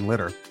old-fashioned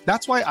litter.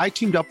 That's why I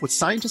teamed up with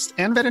scientists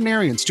and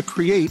veterinarians to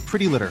create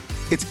Pretty Litter.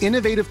 Its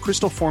innovative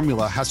crystal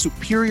formula has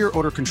superior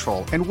odor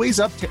control and weighs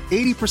up to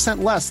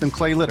 80% less than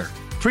clay litter.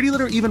 Pretty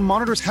Litter even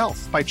monitors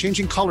health by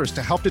changing colors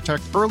to help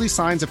detect early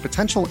signs of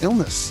potential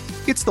illness.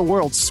 It's the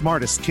world's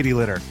smartest kitty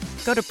litter.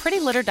 Go to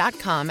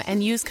prettylitter.com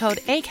and use code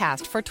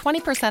ACAST for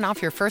 20%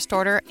 off your first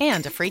order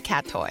and a free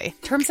cat toy.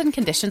 Terms and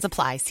conditions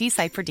apply. See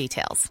site for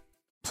details.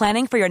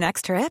 Planning for your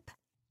next trip?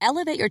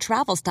 Elevate your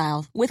travel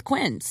style with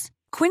Quince.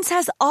 Quince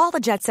has all the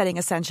jet-setting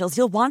essentials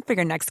you'll want for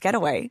your next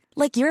getaway,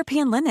 like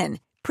European linen,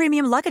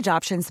 premium luggage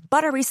options,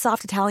 buttery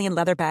soft Italian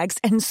leather bags,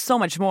 and so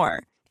much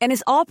more. And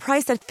is all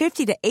priced at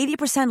 50 to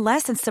 80%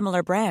 less than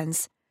similar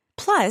brands.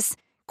 Plus,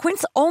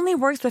 Quince only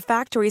works with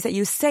factories that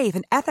use safe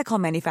and ethical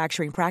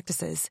manufacturing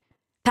practices.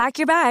 Pack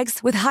your bags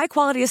with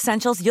high-quality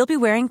essentials you'll be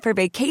wearing for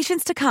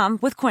vacations to come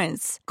with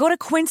Quince. Go to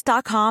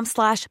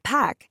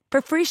quince.com/pack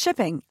for free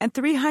shipping and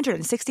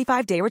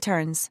 365-day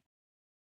returns.